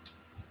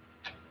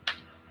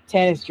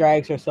 Tannis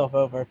drags herself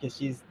over because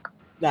she's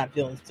not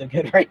feeling so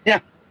good right now.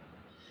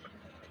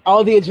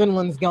 All the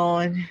adrenaline's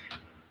gone.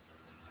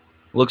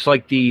 Looks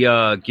like the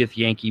Gith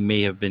Yankee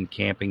may have been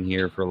camping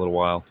here for a little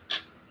while.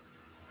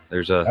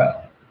 There's a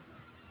Oh,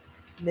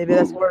 Maybe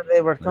that's where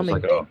they were There's coming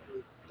like back.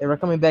 They were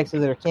coming back to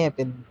their camp,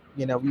 and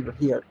we were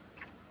here.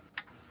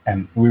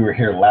 and we were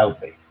here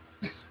loudly.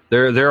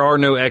 there are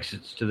no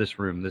exits to this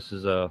room. This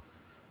is a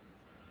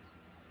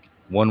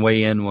one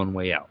way in, one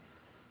way out.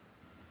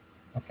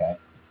 Okay.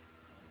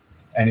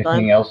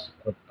 Anything else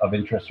of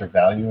interest or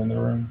value in the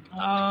room?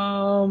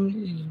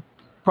 You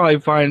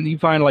probably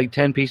find like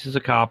 10 pieces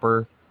of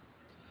copper.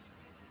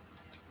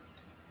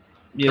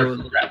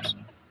 Scraps.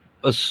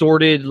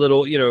 Assorted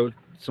little,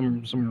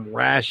 some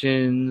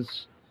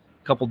rations,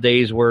 a couple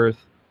days worth,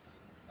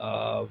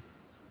 a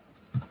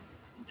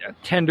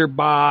tender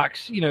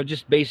box,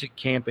 just basic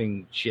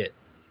camping shit.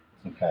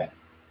 Okay.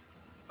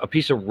 A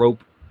piece of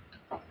rope.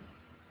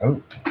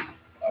 Oh,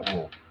 I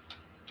will.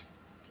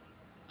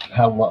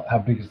 How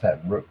big is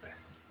that rope?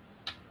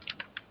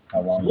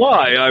 How long?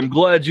 Why? I'm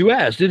glad you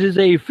asked. It is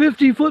a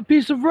 50-foot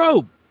piece of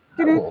rope.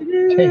 I will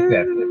take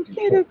that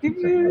 50-foot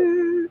piece of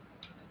rope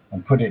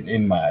and put it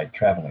in my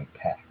traveling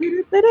pack.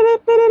 The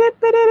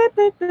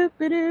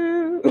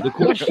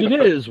question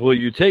is, will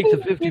you take the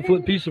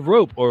 50-foot piece of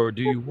rope, or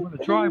do you want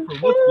to try for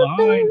what's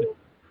behind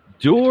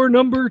door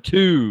number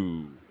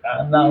 2?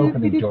 I'm not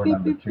opening door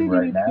number 2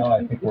 right now.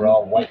 I think we're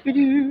all white.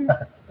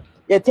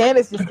 Yeah,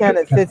 Tannis just kind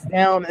of sits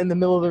down in the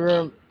middle of the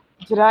room.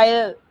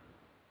 Jiraiya,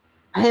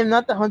 I am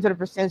not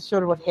 100%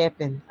 sure what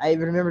happened. I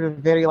remembered a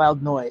very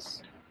loud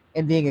noise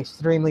and being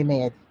extremely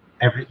mad.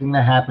 Everything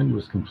that happened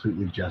was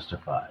completely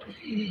justified.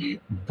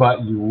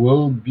 But you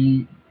will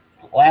be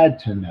glad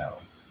to know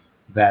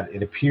that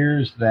it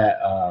appears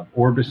that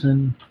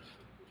Orbison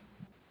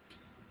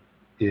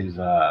is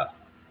a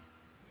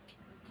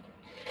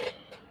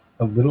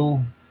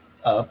little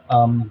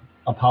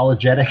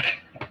apologetic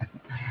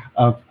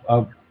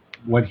of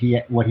what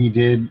he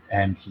did,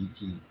 and he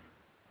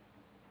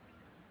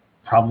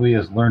probably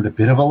has learned a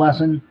bit of a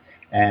lesson.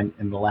 And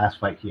in the last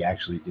fight, he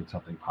actually did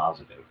something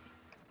positive.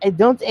 I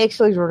don't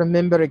actually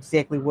remember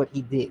exactly what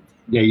he did.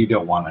 Yeah, you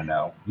don't want to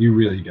know. You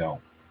really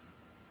don't.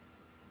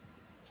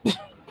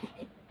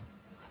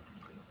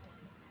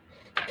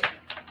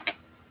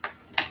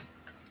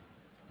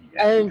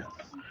 I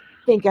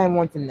think I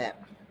want to know.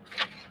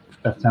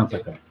 That sounds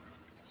like a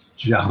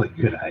jolly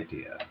good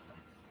idea.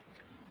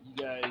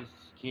 You guys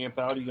camp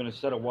out? Are you going to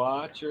set a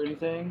watch or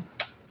anything?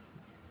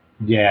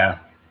 Yeah.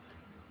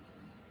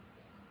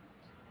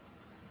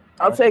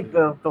 I'll take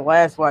the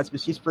last watch,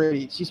 but she's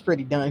pretty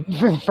done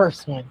for the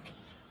first one.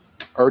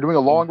 Are we doing a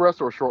long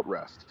rest or a short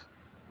rest?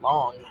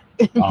 Long.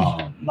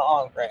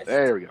 Long rest.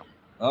 There we go.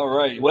 All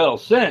right. Well,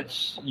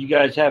 since you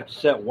guys have to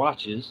set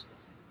watches,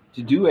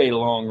 to do a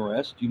long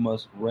rest, you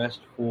must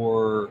rest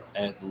for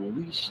at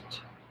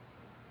least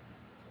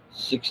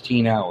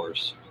 16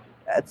 hours.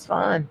 That's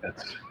fine.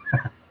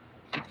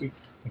 I think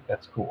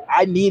that's cool.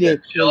 I need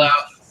it. Chill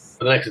out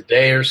for the next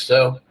day or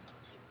so.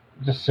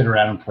 Just sit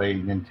around and play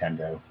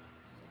Nintendo.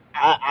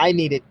 I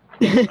need it.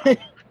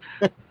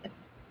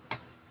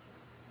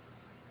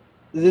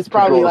 This is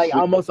probably Control like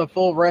sleep. almost a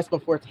full rest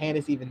before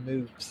Tannis even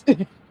moves.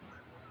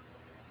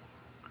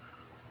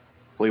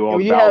 We all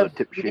we bow the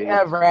tip we shades.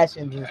 have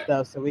rations and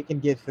stuff, so we can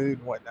get food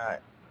and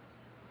whatnot.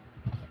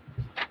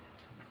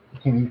 You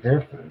can eat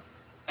their food.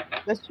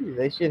 That's true.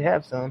 They should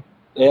have some.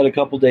 They had a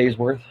couple days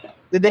worth.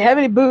 Did they have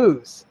any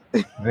booze?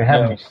 They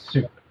have No. any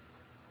soup.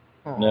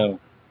 Oh. No.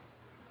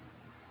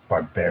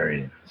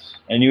 Barbarians.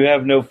 And you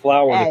have no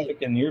flour Hey. to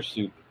thicken your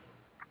soup.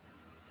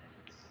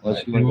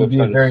 Unless It you want will to be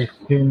go a try very to...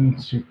 thin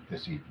soup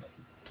this evening.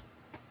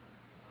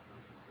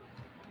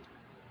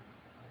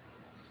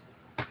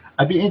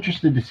 I'd be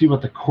interested to see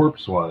what the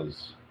corpse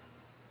was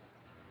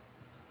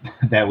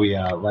that we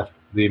left,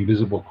 the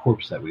invisible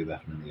corpse that we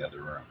left in the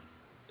other room.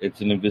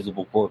 It's an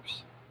invisible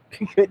corpse.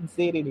 Couldn't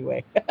see it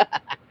anyway.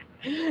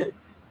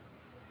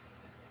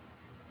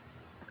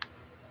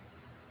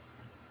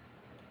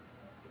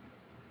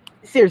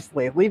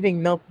 Seriously,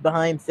 leaving note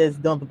behind says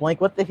don't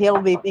blink. What the hell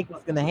do they think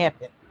was going to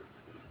happen?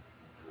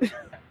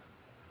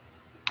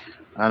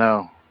 I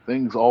know.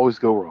 Things always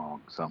go wrong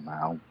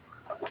somehow.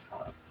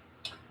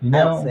 You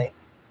I'll know, say.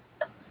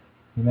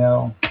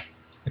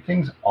 if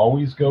things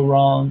always go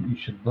wrong, you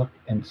should look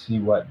and see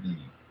what the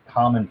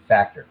common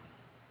factor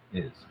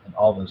is in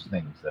all those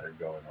things that are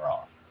going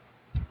wrong.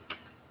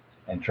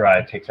 And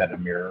Dry takes out a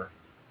mirror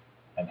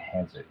and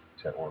hands it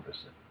to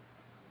Orbison.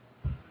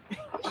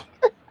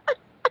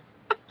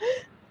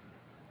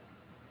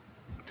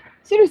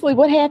 Seriously,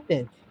 what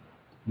happened?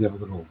 You have a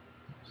little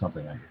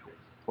something on your face.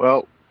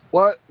 Well,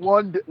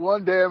 one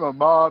day my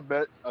mom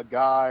met a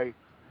guy,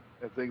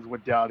 and things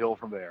went downhill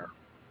from there.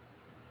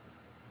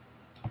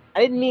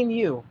 I didn't mean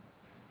you.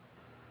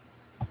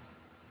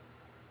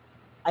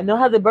 I know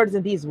how the birds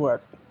and bees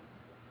work.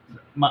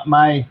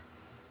 My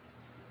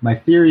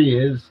theory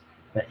is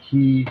that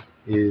he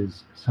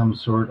is some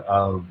sort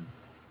of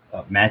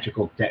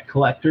magical debt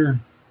collector.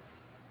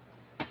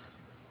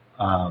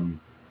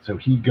 So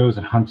he goes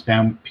and hunts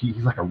down. He's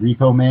like a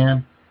repo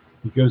man.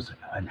 He goes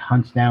and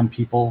hunts down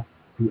people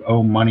who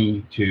owe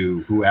money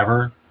to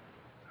whoever.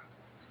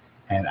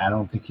 And I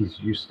don't think he's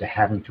used to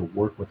having to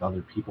work with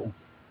other people.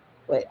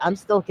 Wait, I'm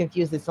still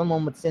confused that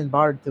someone would send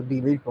Bard to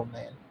be Repo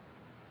Man.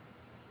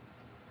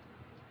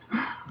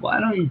 Why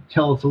don't you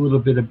tell us a little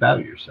bit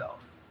about yourself?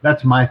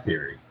 That's my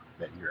theory.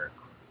 That you're.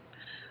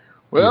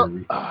 Well,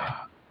 you're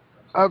a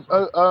I'm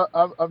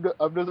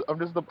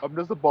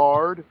just a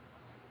bard.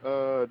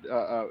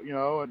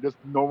 Just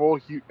normal,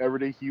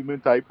 everyday human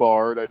type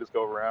bard. I just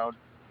go around,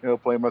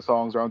 playing my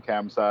songs around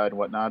campsite and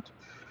whatnot.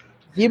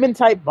 Human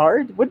type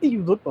Bard? What do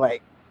you look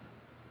like?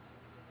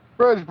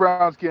 Reddish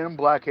brown skin,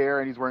 black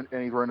hair, and he's wearing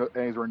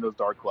those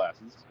dark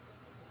glasses.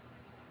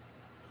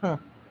 Huh.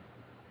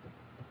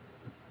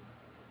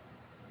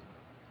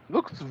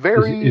 Looks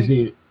very Is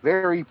he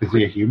very. is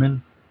he a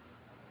human?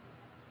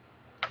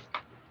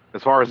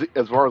 As far as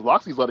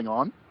Loxy's letting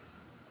on.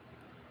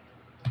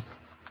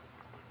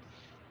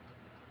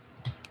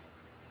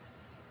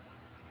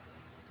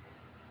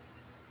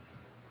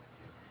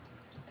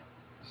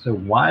 So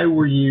why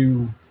were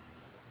you?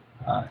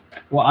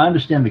 Well, I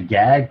understand the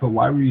gag, but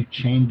why were you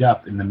chained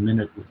up in the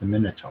with the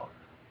Minotaur?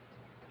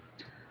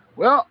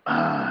 Well,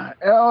 I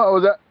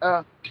was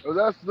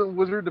asked the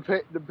wizard to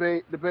pay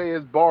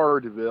his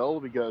bard bill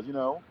because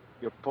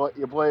you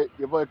play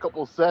a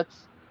couple of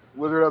sets.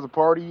 The wizard has a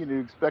party and you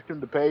expect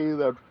him to pay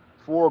the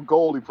 4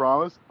 gold he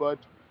promised, but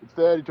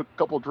instead he took a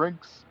couple of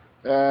drinks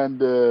and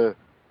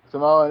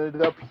somehow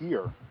ended up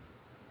here.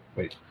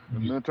 Wait, The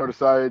Minotaur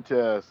decided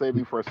to save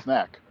me for a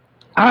snack.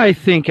 I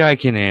think I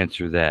can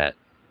answer that.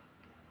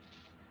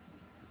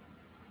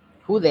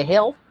 Who the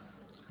hell?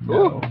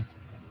 no.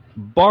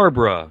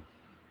 Barbara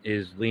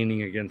is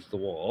leaning against the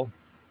wall.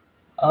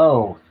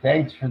 Oh,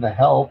 thanks for the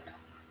help.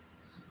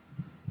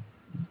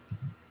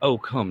 Oh,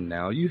 come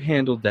now. You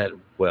handled that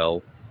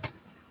well.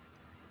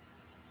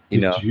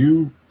 Did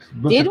you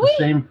look Did at we? the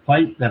same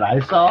fight that I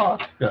saw?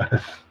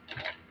 'Cause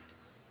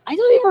I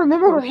don't even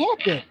remember what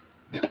happened.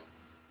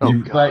 Oh,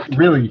 you, God. like,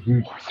 really,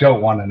 you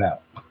don't want to know.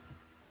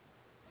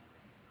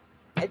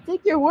 I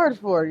take your word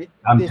for it.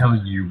 I'm This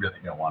telling you, you really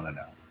don't want to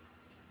know.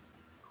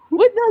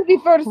 would not be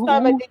first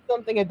time I did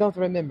something I don't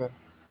remember.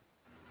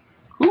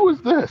 Who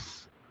is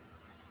this?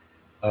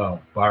 Oh,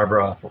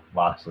 Barbara,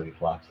 Loxley,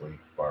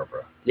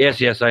 Barbara.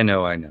 Yes, I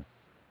know.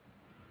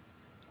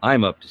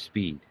 I'm up to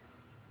speed.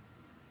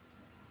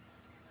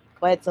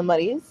 Glad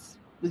somebody is.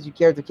 Would you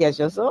care to catch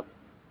us up?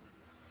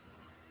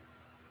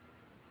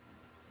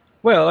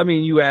 Well, I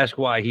mean, you ask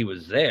why he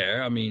was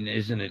there. I mean,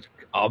 isn't it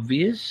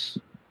obvious?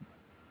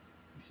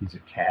 He's a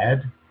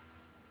cad.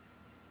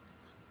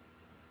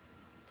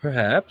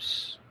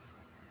 Perhaps.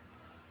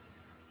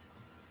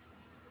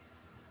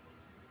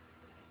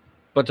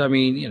 But I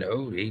mean,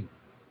 he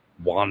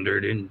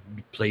wandered in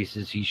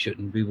places he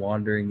shouldn't be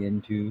wandering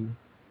into.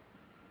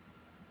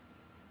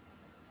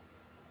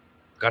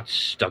 Got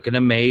stuck in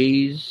a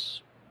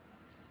maze.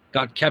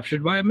 Got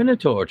captured by a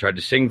minotaur. Tried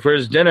to sing for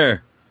his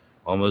dinner.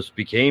 Almost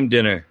became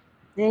dinner.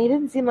 Yeah, he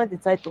didn't seem like the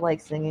type to like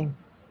singing.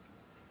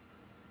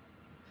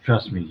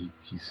 Trust me,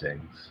 he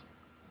sings.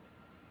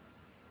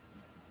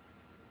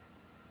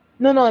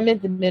 No, I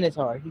meant the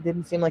Minotaur. He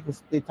didn't seem like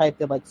the type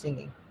that liked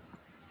singing.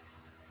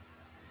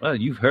 Well,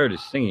 you've heard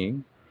his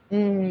singing.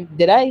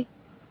 Did I?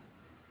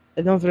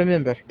 I don't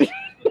remember.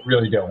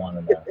 Really don't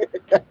want to know.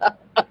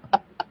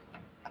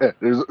 Yeah,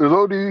 there's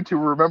no need to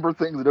remember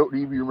things that don't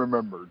need to be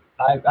remembered.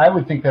 I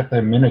would think that the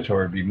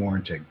Minotaur would be more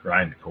into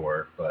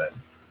grindcore, but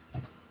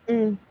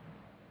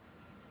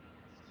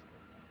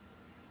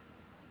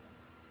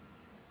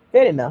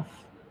Fair enough.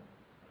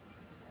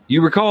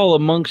 You recall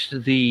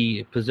amongst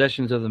the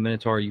possessions of the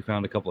Minotaur, you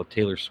found a couple of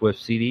Taylor Swift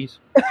CDs?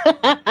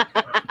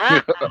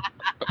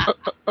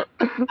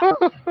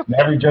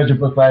 never judge a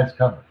book by its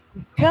cover.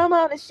 Come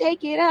on and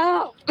shake it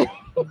out.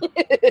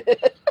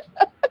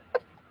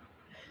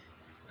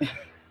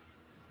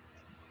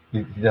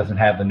 He doesn't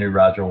have the new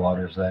Roger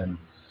Waters then.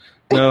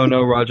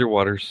 No, Roger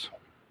Waters.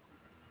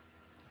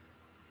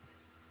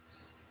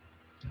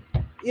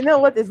 You know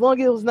what? As long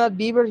as it was not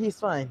Bieber, he's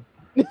fine.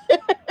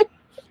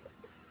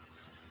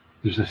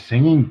 There's a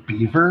singing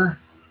beaver?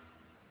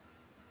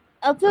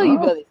 I'll tell you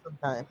about it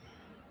sometime.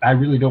 I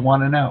really don't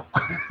want to know.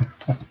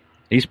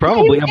 He's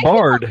probably a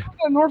bard.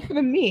 North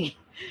than me.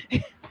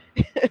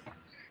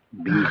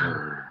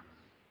 Beaver.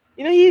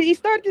 You know, he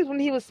started when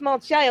he was a small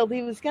child.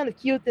 He was kind of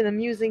cute and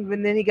amusing,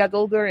 but then he got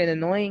older and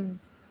annoying.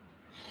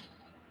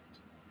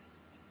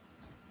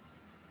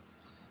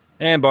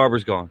 And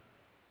Barbara's gone.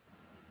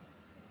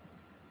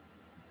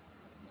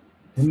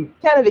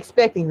 Didn't- Kind of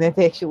expecting that,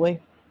 actually.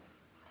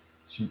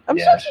 I'm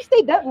yeah, sure she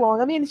stayed that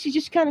long. I mean, she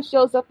just kind of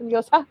shows up and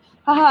goes, ha,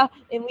 ha, ha,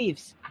 and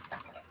leaves.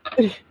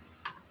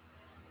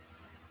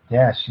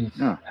 yeah, she's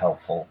Yeah.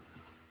 helpful.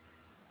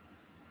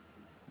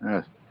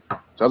 Yeah.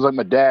 Sounds like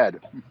my dad.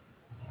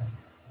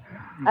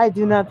 I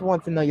do not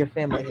want to know your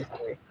family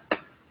history.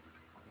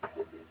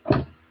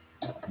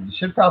 You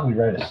should probably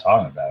write a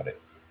song about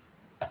it.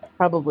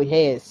 Probably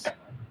has.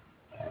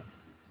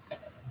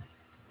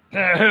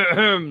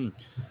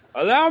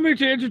 Allow me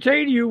to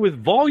entertain you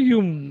with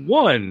volume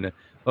 1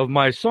 of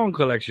my song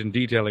collection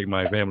detailing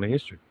my family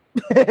history.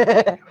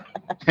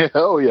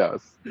 Hell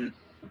yes.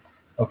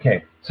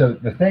 Okay, so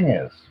the thing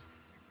is,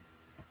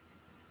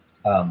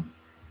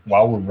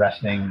 while we're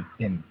resting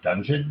in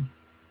dungeon,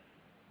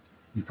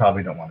 you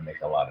probably don't want to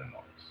make a lot of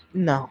noise.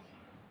 No.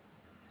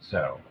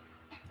 So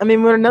I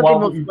mean, we're not the Well,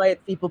 most we-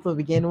 quiet people to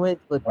begin with,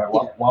 but right, yeah.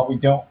 while we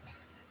don't,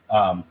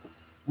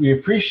 we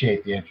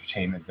appreciate the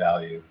entertainment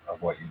value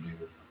of what you do.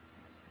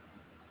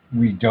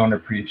 We don't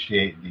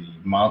appreciate the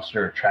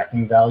monster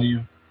attracting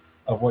value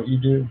of what you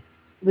do.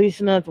 At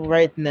least not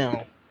right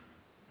now.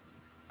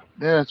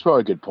 Yeah, that's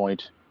probably a good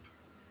point.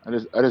 I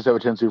just have a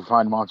tendency to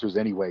find monsters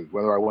anyway,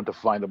 whether I want to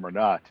find them or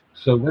not.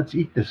 So let's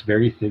eat this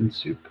very thin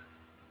soup.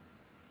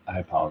 I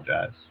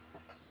apologize.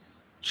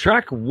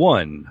 Track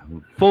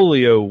 1,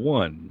 Folio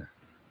 1,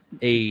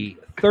 a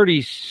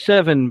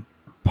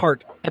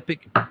 37-part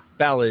epic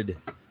ballad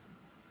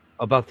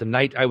about the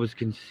night I was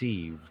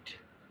conceived.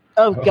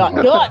 Oh, God.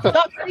 God,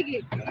 stop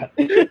singing.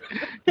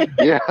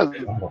 Yes,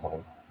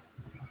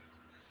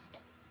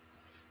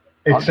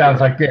 It sounds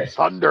like this.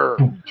 thunder.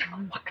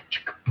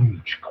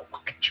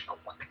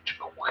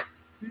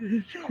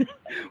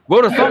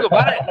 Wrote a song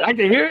about it. Like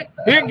to hear it?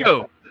 Here it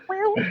go.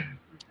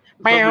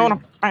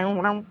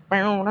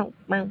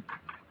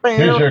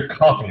 Here's your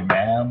coffee,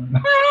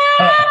 ma'am.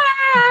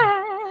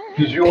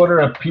 Did you order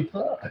a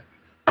pizza?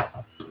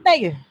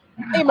 Thank you.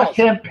 Hey, I Mike.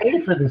 can't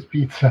pay for this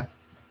pizza.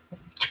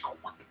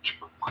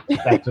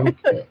 That's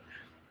okay.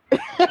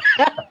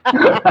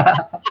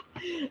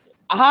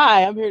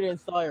 Hi, I'm here to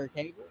install your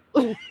cable.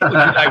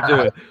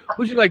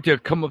 Would you like to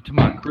come up to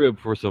my crib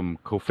for some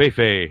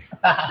kofefe?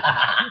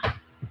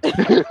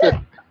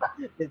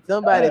 Did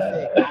somebody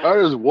say?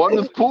 I just won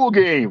this pool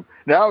game.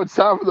 Now it's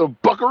time for the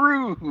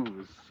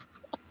Buckaroos.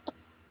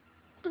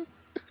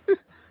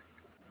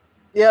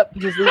 Yep,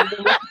 just leave it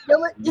to Wes to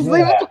kill it. Just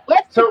leave it Yeah. to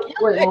Wes to So kill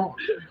wait, it. well,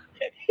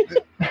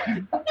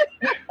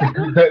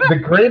 the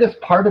greatest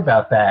part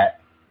about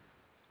that,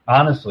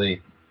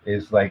 honestly,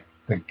 is like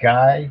the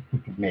guy who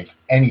could make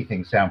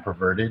anything sound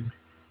perverted,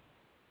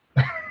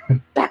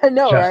 I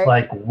know, just right?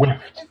 like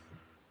whiffed.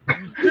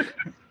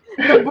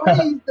 The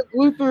breeze that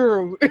blew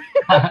through.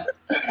 That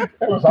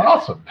was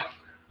awesome.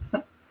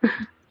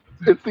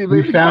 It's the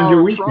amazing found power your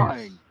of weakness.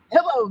 trying.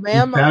 Hello,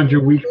 ma'am. found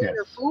your I'm weakness.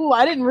 a fool.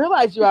 I didn't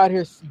realize you out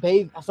here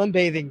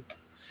sunbathing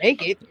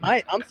naked.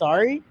 I'm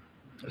sorry.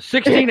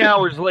 16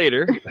 hours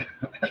later,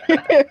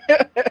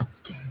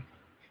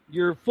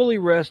 you're fully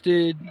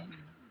rested,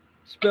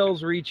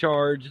 spells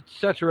recharge,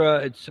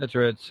 etc.,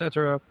 etc.,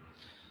 etc.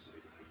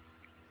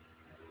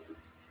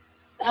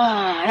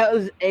 That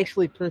was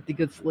actually pretty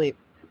good sleep.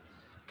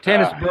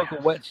 Tannis broke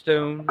a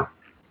whetstone.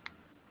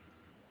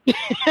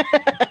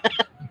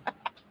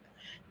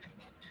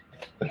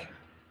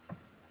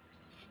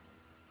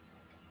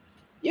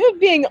 You're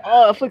being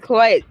awfully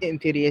quiet,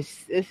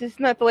 Imperious. This is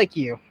not like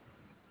you.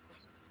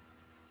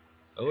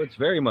 Oh, it's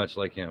very much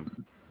like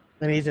him,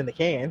 When he's in the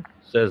can.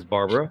 says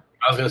Barbara.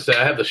 I was gonna say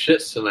I have the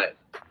shits tonight.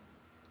 At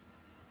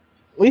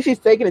least he's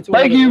taking it to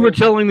Thank you for another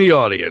telling the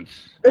audience.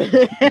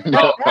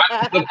 Oh,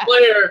 the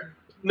player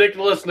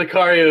Nicholas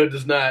Nicario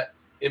does not.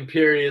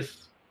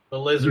 Imperious, the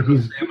lizard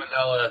with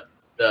salmonella,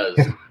 does.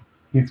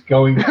 He's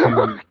going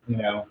to,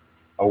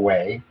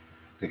 away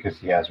because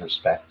he has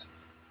respect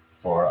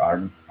for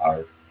our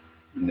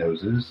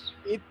noses.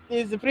 It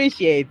is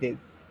appreciated.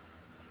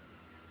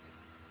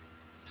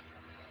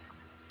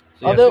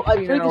 So, Although, I'm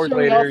 16 pretty hours sure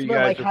we later, all you smell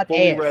guys like are hot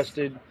fully ass.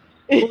 rested,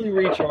 fully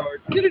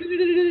recharged.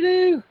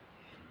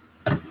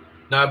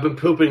 No, I've been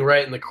pooping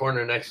right in the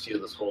corner next to you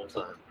this whole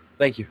time.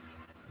 Thank you.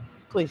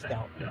 Please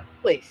don't.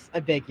 Please, I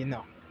beg you.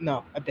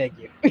 No, I beg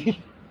you.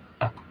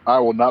 I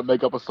will not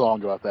make up a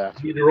song about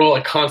that. You need to roll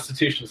a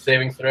Constitution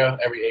saving throw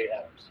every 8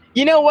 hours.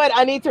 You know what?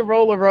 I need to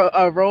roll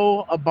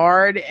a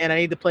bard, and I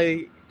need to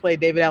play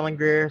David Allen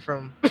Greer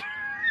from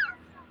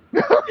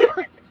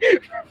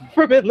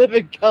from In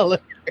Living Color.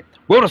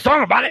 Wrote a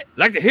song about it.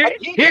 Like to hear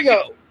it? Here you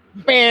go.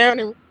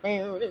 Bam,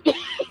 bam.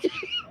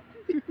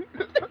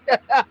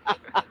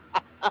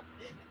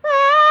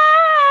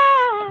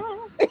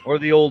 Or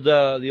the old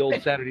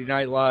Saturday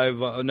Night Live.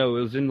 No,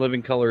 it was In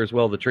Living Color as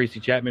well. The Tracy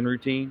Chapman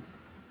routine.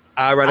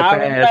 I write a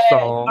fast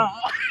song.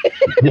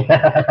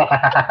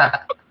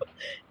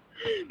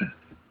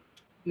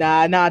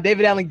 Nah.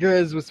 David Allen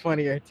Greer's was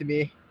funnier to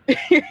me.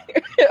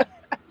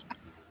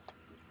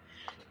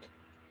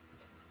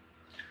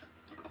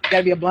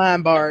 Gotta be a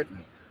blind bard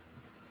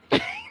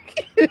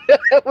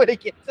with a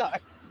guitar.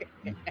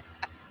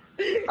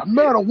 I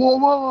met a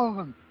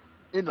woman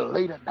in the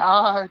late at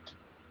night.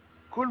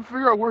 Couldn't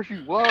figure out where she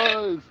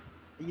was.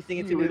 You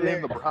singing too You many were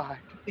in the lyrics. bride.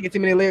 Singing too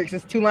many lyrics.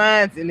 It's 2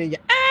 lines, and then you.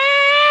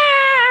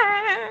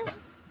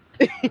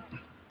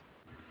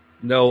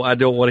 No, I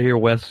don't want to hear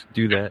Wes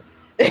do that.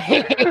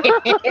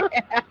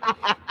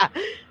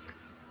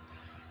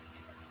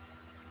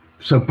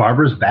 So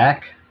Barbara's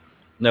back?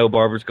 No,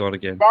 Barbara's gone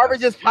again. Barbara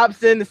just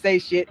pops in to say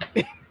shit.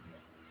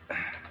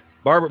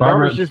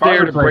 Barbara's just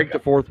there to Barbara's break like- the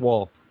fourth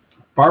wall.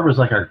 Barbara's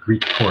like our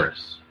Greek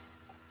chorus.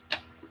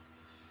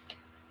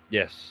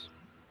 Yes.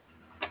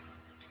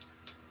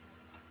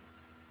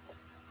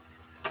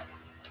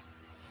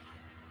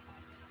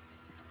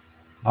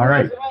 All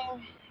right.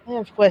 I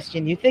have a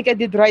question. You think I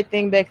did the right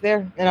thing back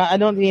there? And I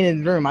don't mean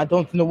in the room. I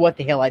don't know what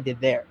the hell I did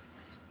there.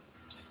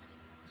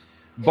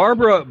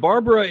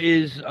 Barbara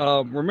is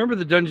remember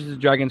the Dungeons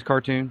and Dragons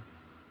cartoon?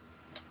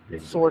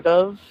 Sort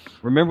of.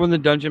 Remember when the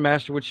dungeon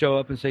master would show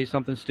up and say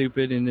something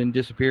stupid and then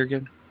disappear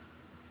again?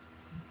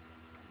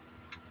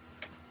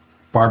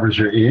 Barbara's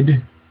your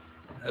id?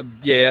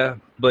 Yeah,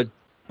 but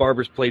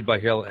Barbara's played by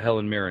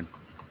Helen Mirren.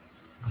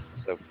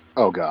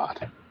 Oh,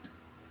 God.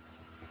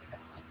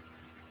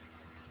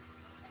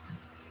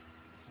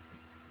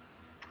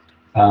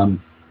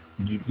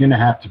 You're going to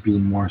have to be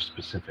more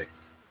specific,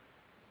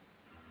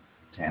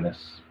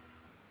 Tannis.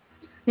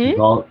 We've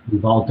all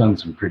done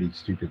some pretty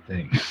stupid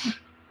things.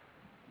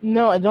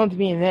 No, I don't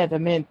mean that. I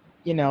meant,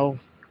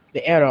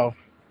 the arrow.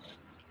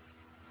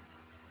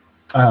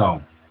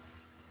 Oh.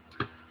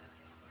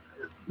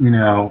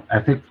 I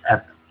think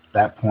at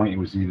that point it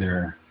was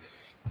either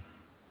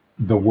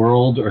the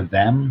world or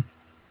them.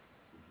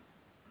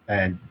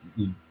 And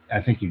I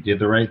think you did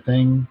the right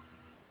thing.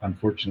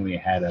 Unfortunately,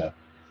 it had a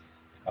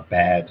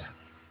bad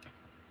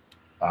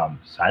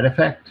side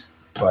effect,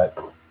 but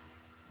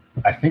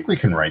I think we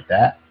can write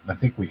that. I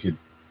think we could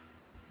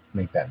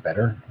make that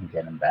better and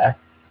get him back.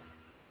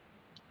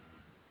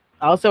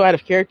 Also, out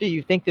of character,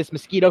 you think this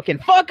mosquito can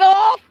fuck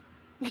off?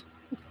 There's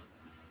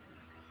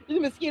a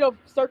mosquito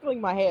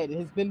circling my head. It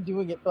has been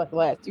doing it for like the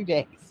last 2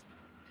 days.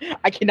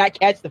 I cannot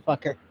catch the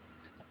fucker.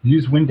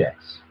 Use Windex.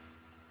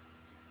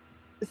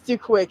 It's too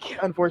quick,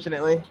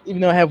 unfortunately,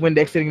 even though I have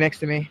Windex sitting next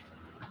to me.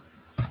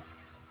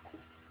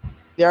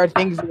 There are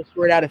things that will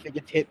squirt out if it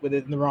gets hit with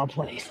it in the wrong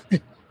place.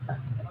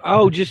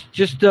 Oh, just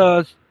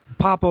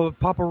pop a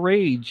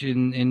rage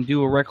and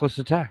do a reckless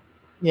attack.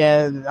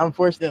 Yeah,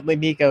 unfortunately,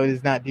 Nico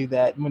does not do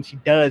that. When she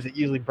does, it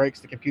usually breaks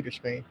the computer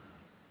screen.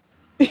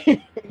 Yeah,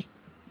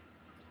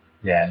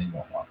 you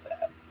don't want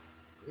that.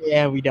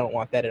 Yeah, we don't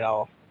want that at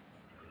all.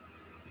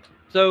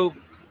 So,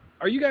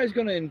 are you guys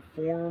going to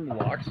inform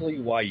Loxley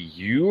why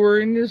you are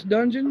in this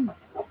dungeon?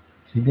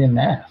 He didn't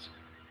ask.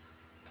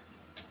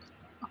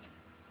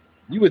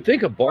 You would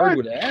think a bard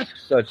What? would ask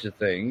such a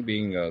thing,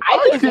 being a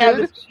I just have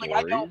did. this feeling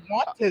I don't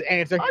want to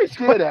answer. I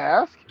did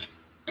ask.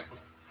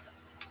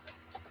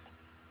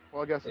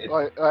 Well, I guess I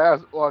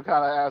asked. Well, I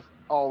kind of asked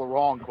all the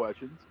wrong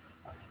questions.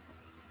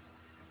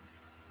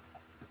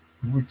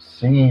 We were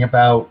singing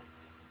about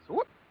So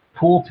what?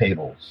 pool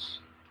tables.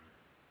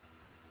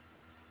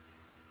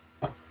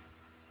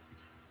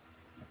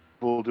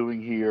 People doing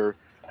here,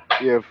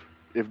 if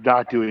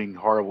not doing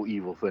horrible,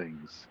 evil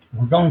things.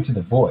 We're going to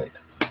the void.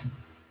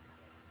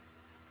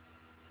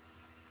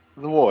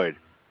 The void.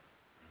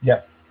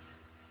 Yep,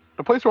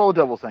 The place where all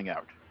the devils hang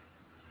out.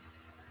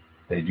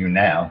 they do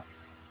now.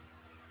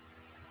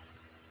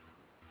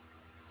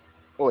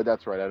 Oh, wait,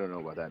 that's right. I don't know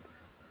about that.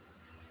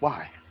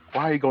 Why?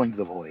 Why are you going to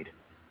the void?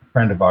 A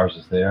friend of ours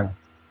is there.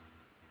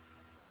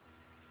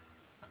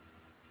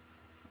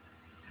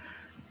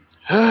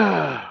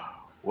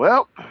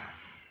 Well,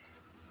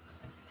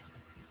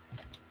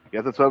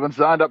 guess that's what I've been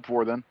signed up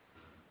for then.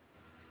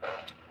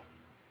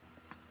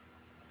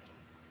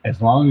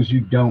 As long as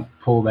you don't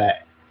pull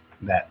that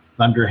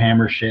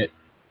Thunderhammer shit,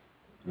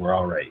 we're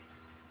all right.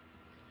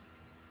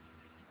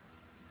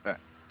 You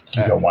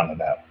don't want to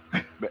know.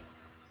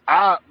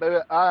 I'm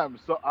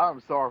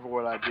sorry for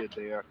what I did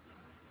there.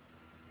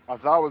 I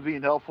thought I was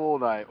being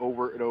helpful, and it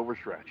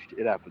overstretched.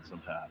 It happens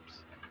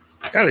sometimes.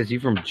 God, is he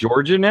from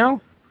Georgia now?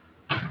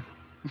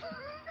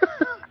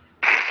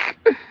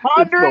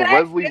 It's the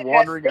Wesley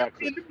wandering in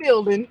accent. the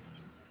building.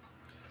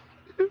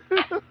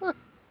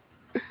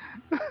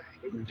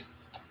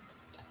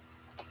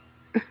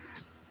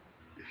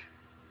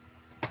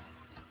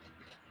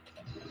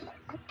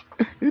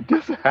 It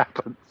just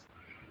happens.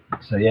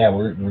 So yeah,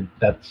 we're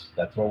that's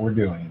what we're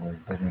doing. We're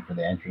looking for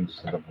the entrance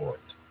to the void.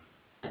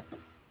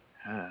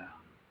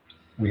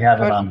 We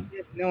have it on. I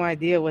have no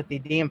idea what the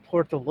damn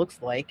portal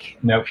looks like.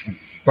 Nope.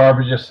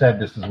 Barbara just said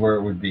this is where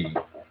it would be.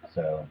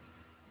 So.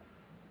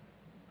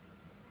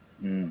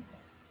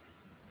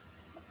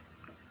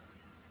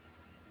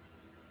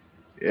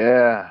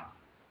 Yeah.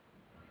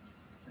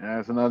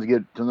 Yeah. Sometimes you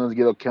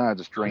get all kinds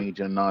of strange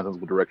and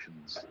nonsensical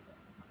directions,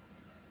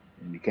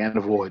 and you can't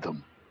avoid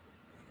them.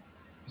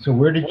 So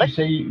where did you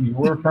say you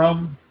were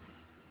from?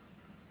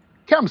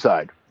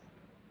 Campside.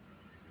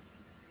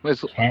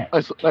 Nice little,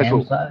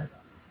 Campside?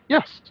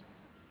 yes.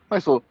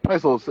 Nice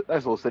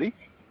little city.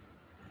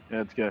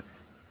 Yeah, it's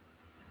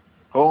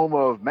home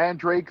of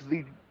Mandrake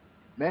the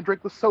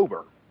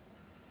Sober,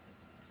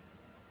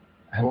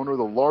 owner of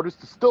the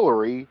largest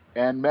distillery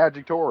and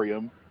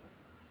magictorium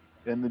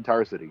in the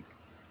entire city.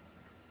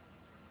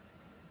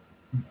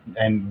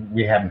 And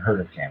we haven't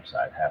heard of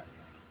Campside, have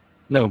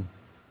we? No.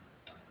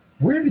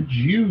 Where did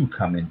you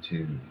come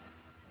into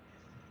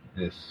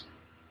this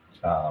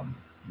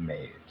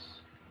maze?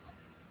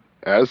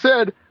 As I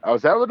said, I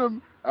was having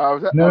them.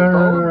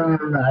 No.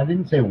 I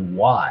didn't say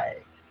why.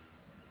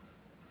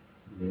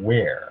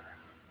 Where?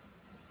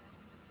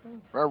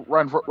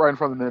 Right in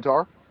front of the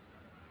Minotaur.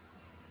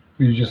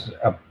 You just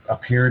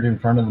appeared in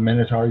front of the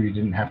Minotaur. You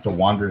didn't have to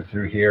wander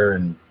through here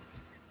and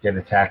get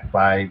attacked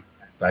by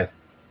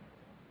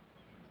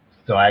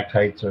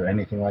stalactites or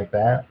anything like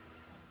that.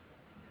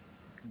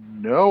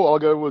 No, all I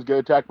did was get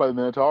attacked by the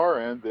Minotaur,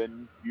 and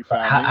then you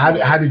found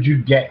me. How did you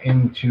get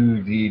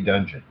into the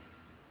dungeon?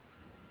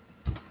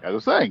 As I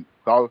was saying,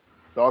 Dog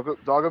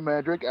of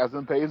Mandrake, as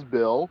in pays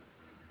bill.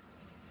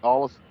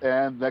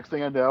 And next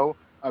thing I know,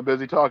 I'm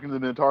busy talking to the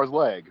Minotaur's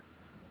leg.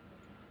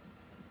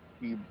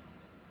 He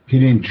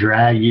didn't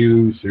drag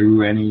you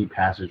through any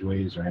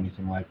passageways or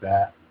anything like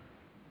that?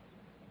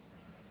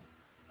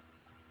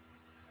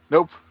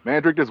 Nope.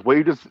 Mandrake just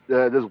waved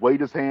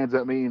his hands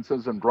at me and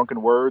said some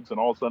drunken words, and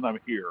all of a sudden I'm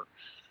here.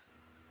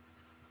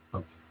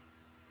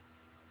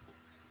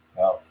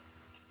 Well,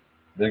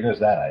 there goes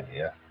that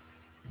idea.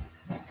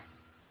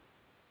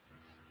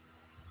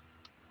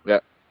 Yeah.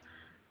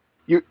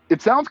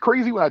 It sounds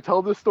crazy when I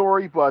tell this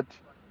story, but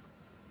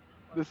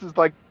this is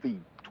like the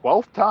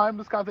 12th time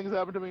this kind of thing has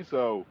happened to me,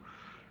 so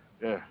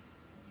yeah.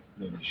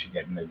 Maybe you should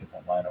get in a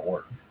different line of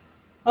work.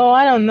 Oh,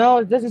 I don't know.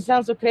 It doesn't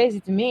sound so crazy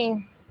to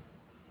me.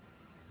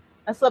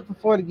 I slept for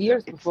 40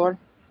 years before.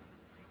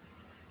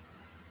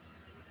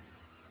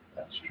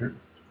 That's true.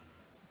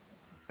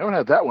 I haven't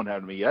had that one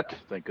happen to me yet,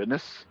 thank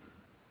goodness.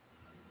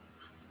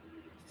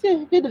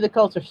 It's a bit of a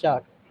culture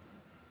shock.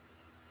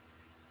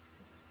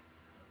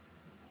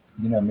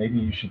 Maybe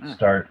you should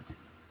start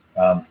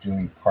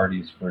doing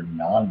parties for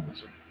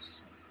non-wizards.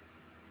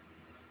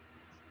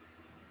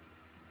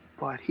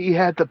 But he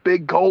had the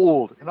big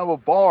gold, and I'm a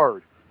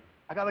bard.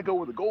 I gotta go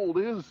where the gold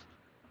is.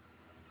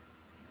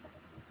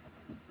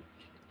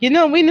 We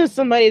knew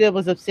somebody that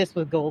was obsessed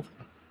with gold.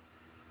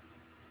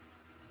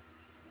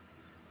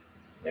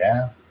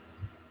 Yeah.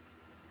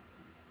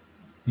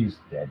 He's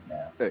dead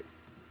now. Hey,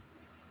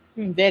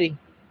 Daddy.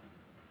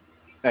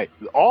 Hey,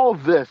 all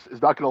of this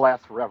is not going to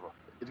last forever.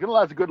 It's going to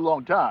last a good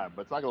long time,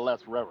 but it's not going to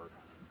last forever.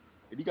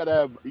 And you got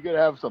to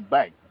have some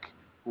bank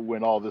for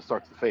when all this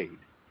starts to fade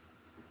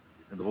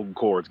and the vocal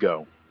cords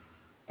go.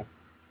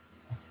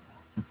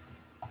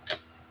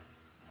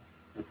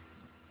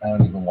 I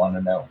don't even want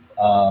to know.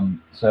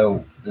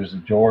 So there's a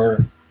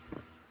door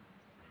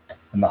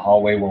in the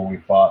hallway where we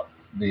fought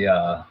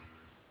the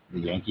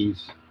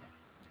Yankees.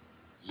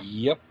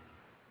 Yep.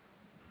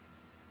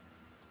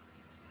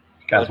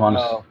 You guys want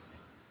to?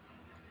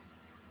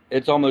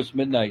 It's almost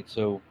midnight,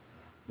 so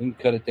we can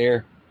cut it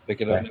there.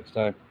 Pick it up Okay. next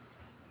time.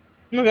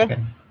 Okay. That's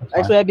fine.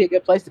 Actually, that'd be a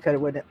good place to cut it,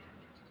 wouldn't it?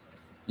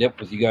 Yep,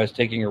 with you guys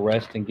taking a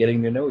rest and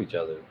getting to know each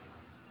other.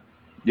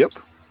 Yep.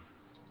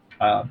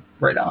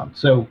 Right on.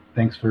 So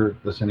thanks for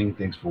listening.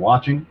 Thanks for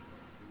watching.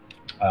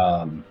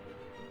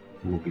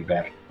 We'll be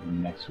back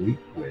next week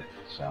with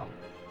some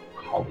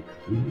Call of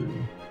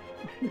Cthulhu.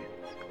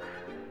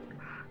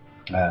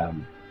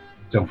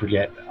 Don't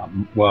forget,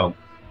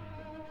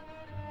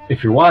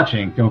 if you're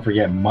watching, don't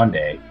forget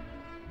Monday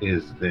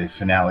is the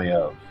finale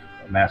of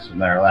Masters of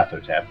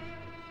Nyarlathotep.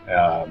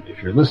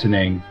 If you're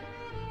listening,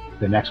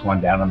 the next one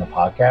down on the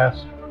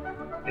podcast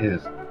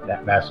is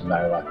that Masters of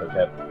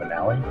Nyarlathotep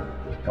finale.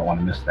 Don't want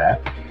to miss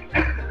that.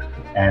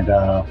 And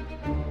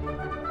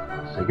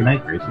say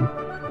goodnight, Gracie.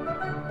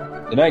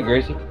 Good night,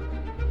 Gracie.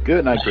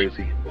 Good night,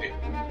 Gracie.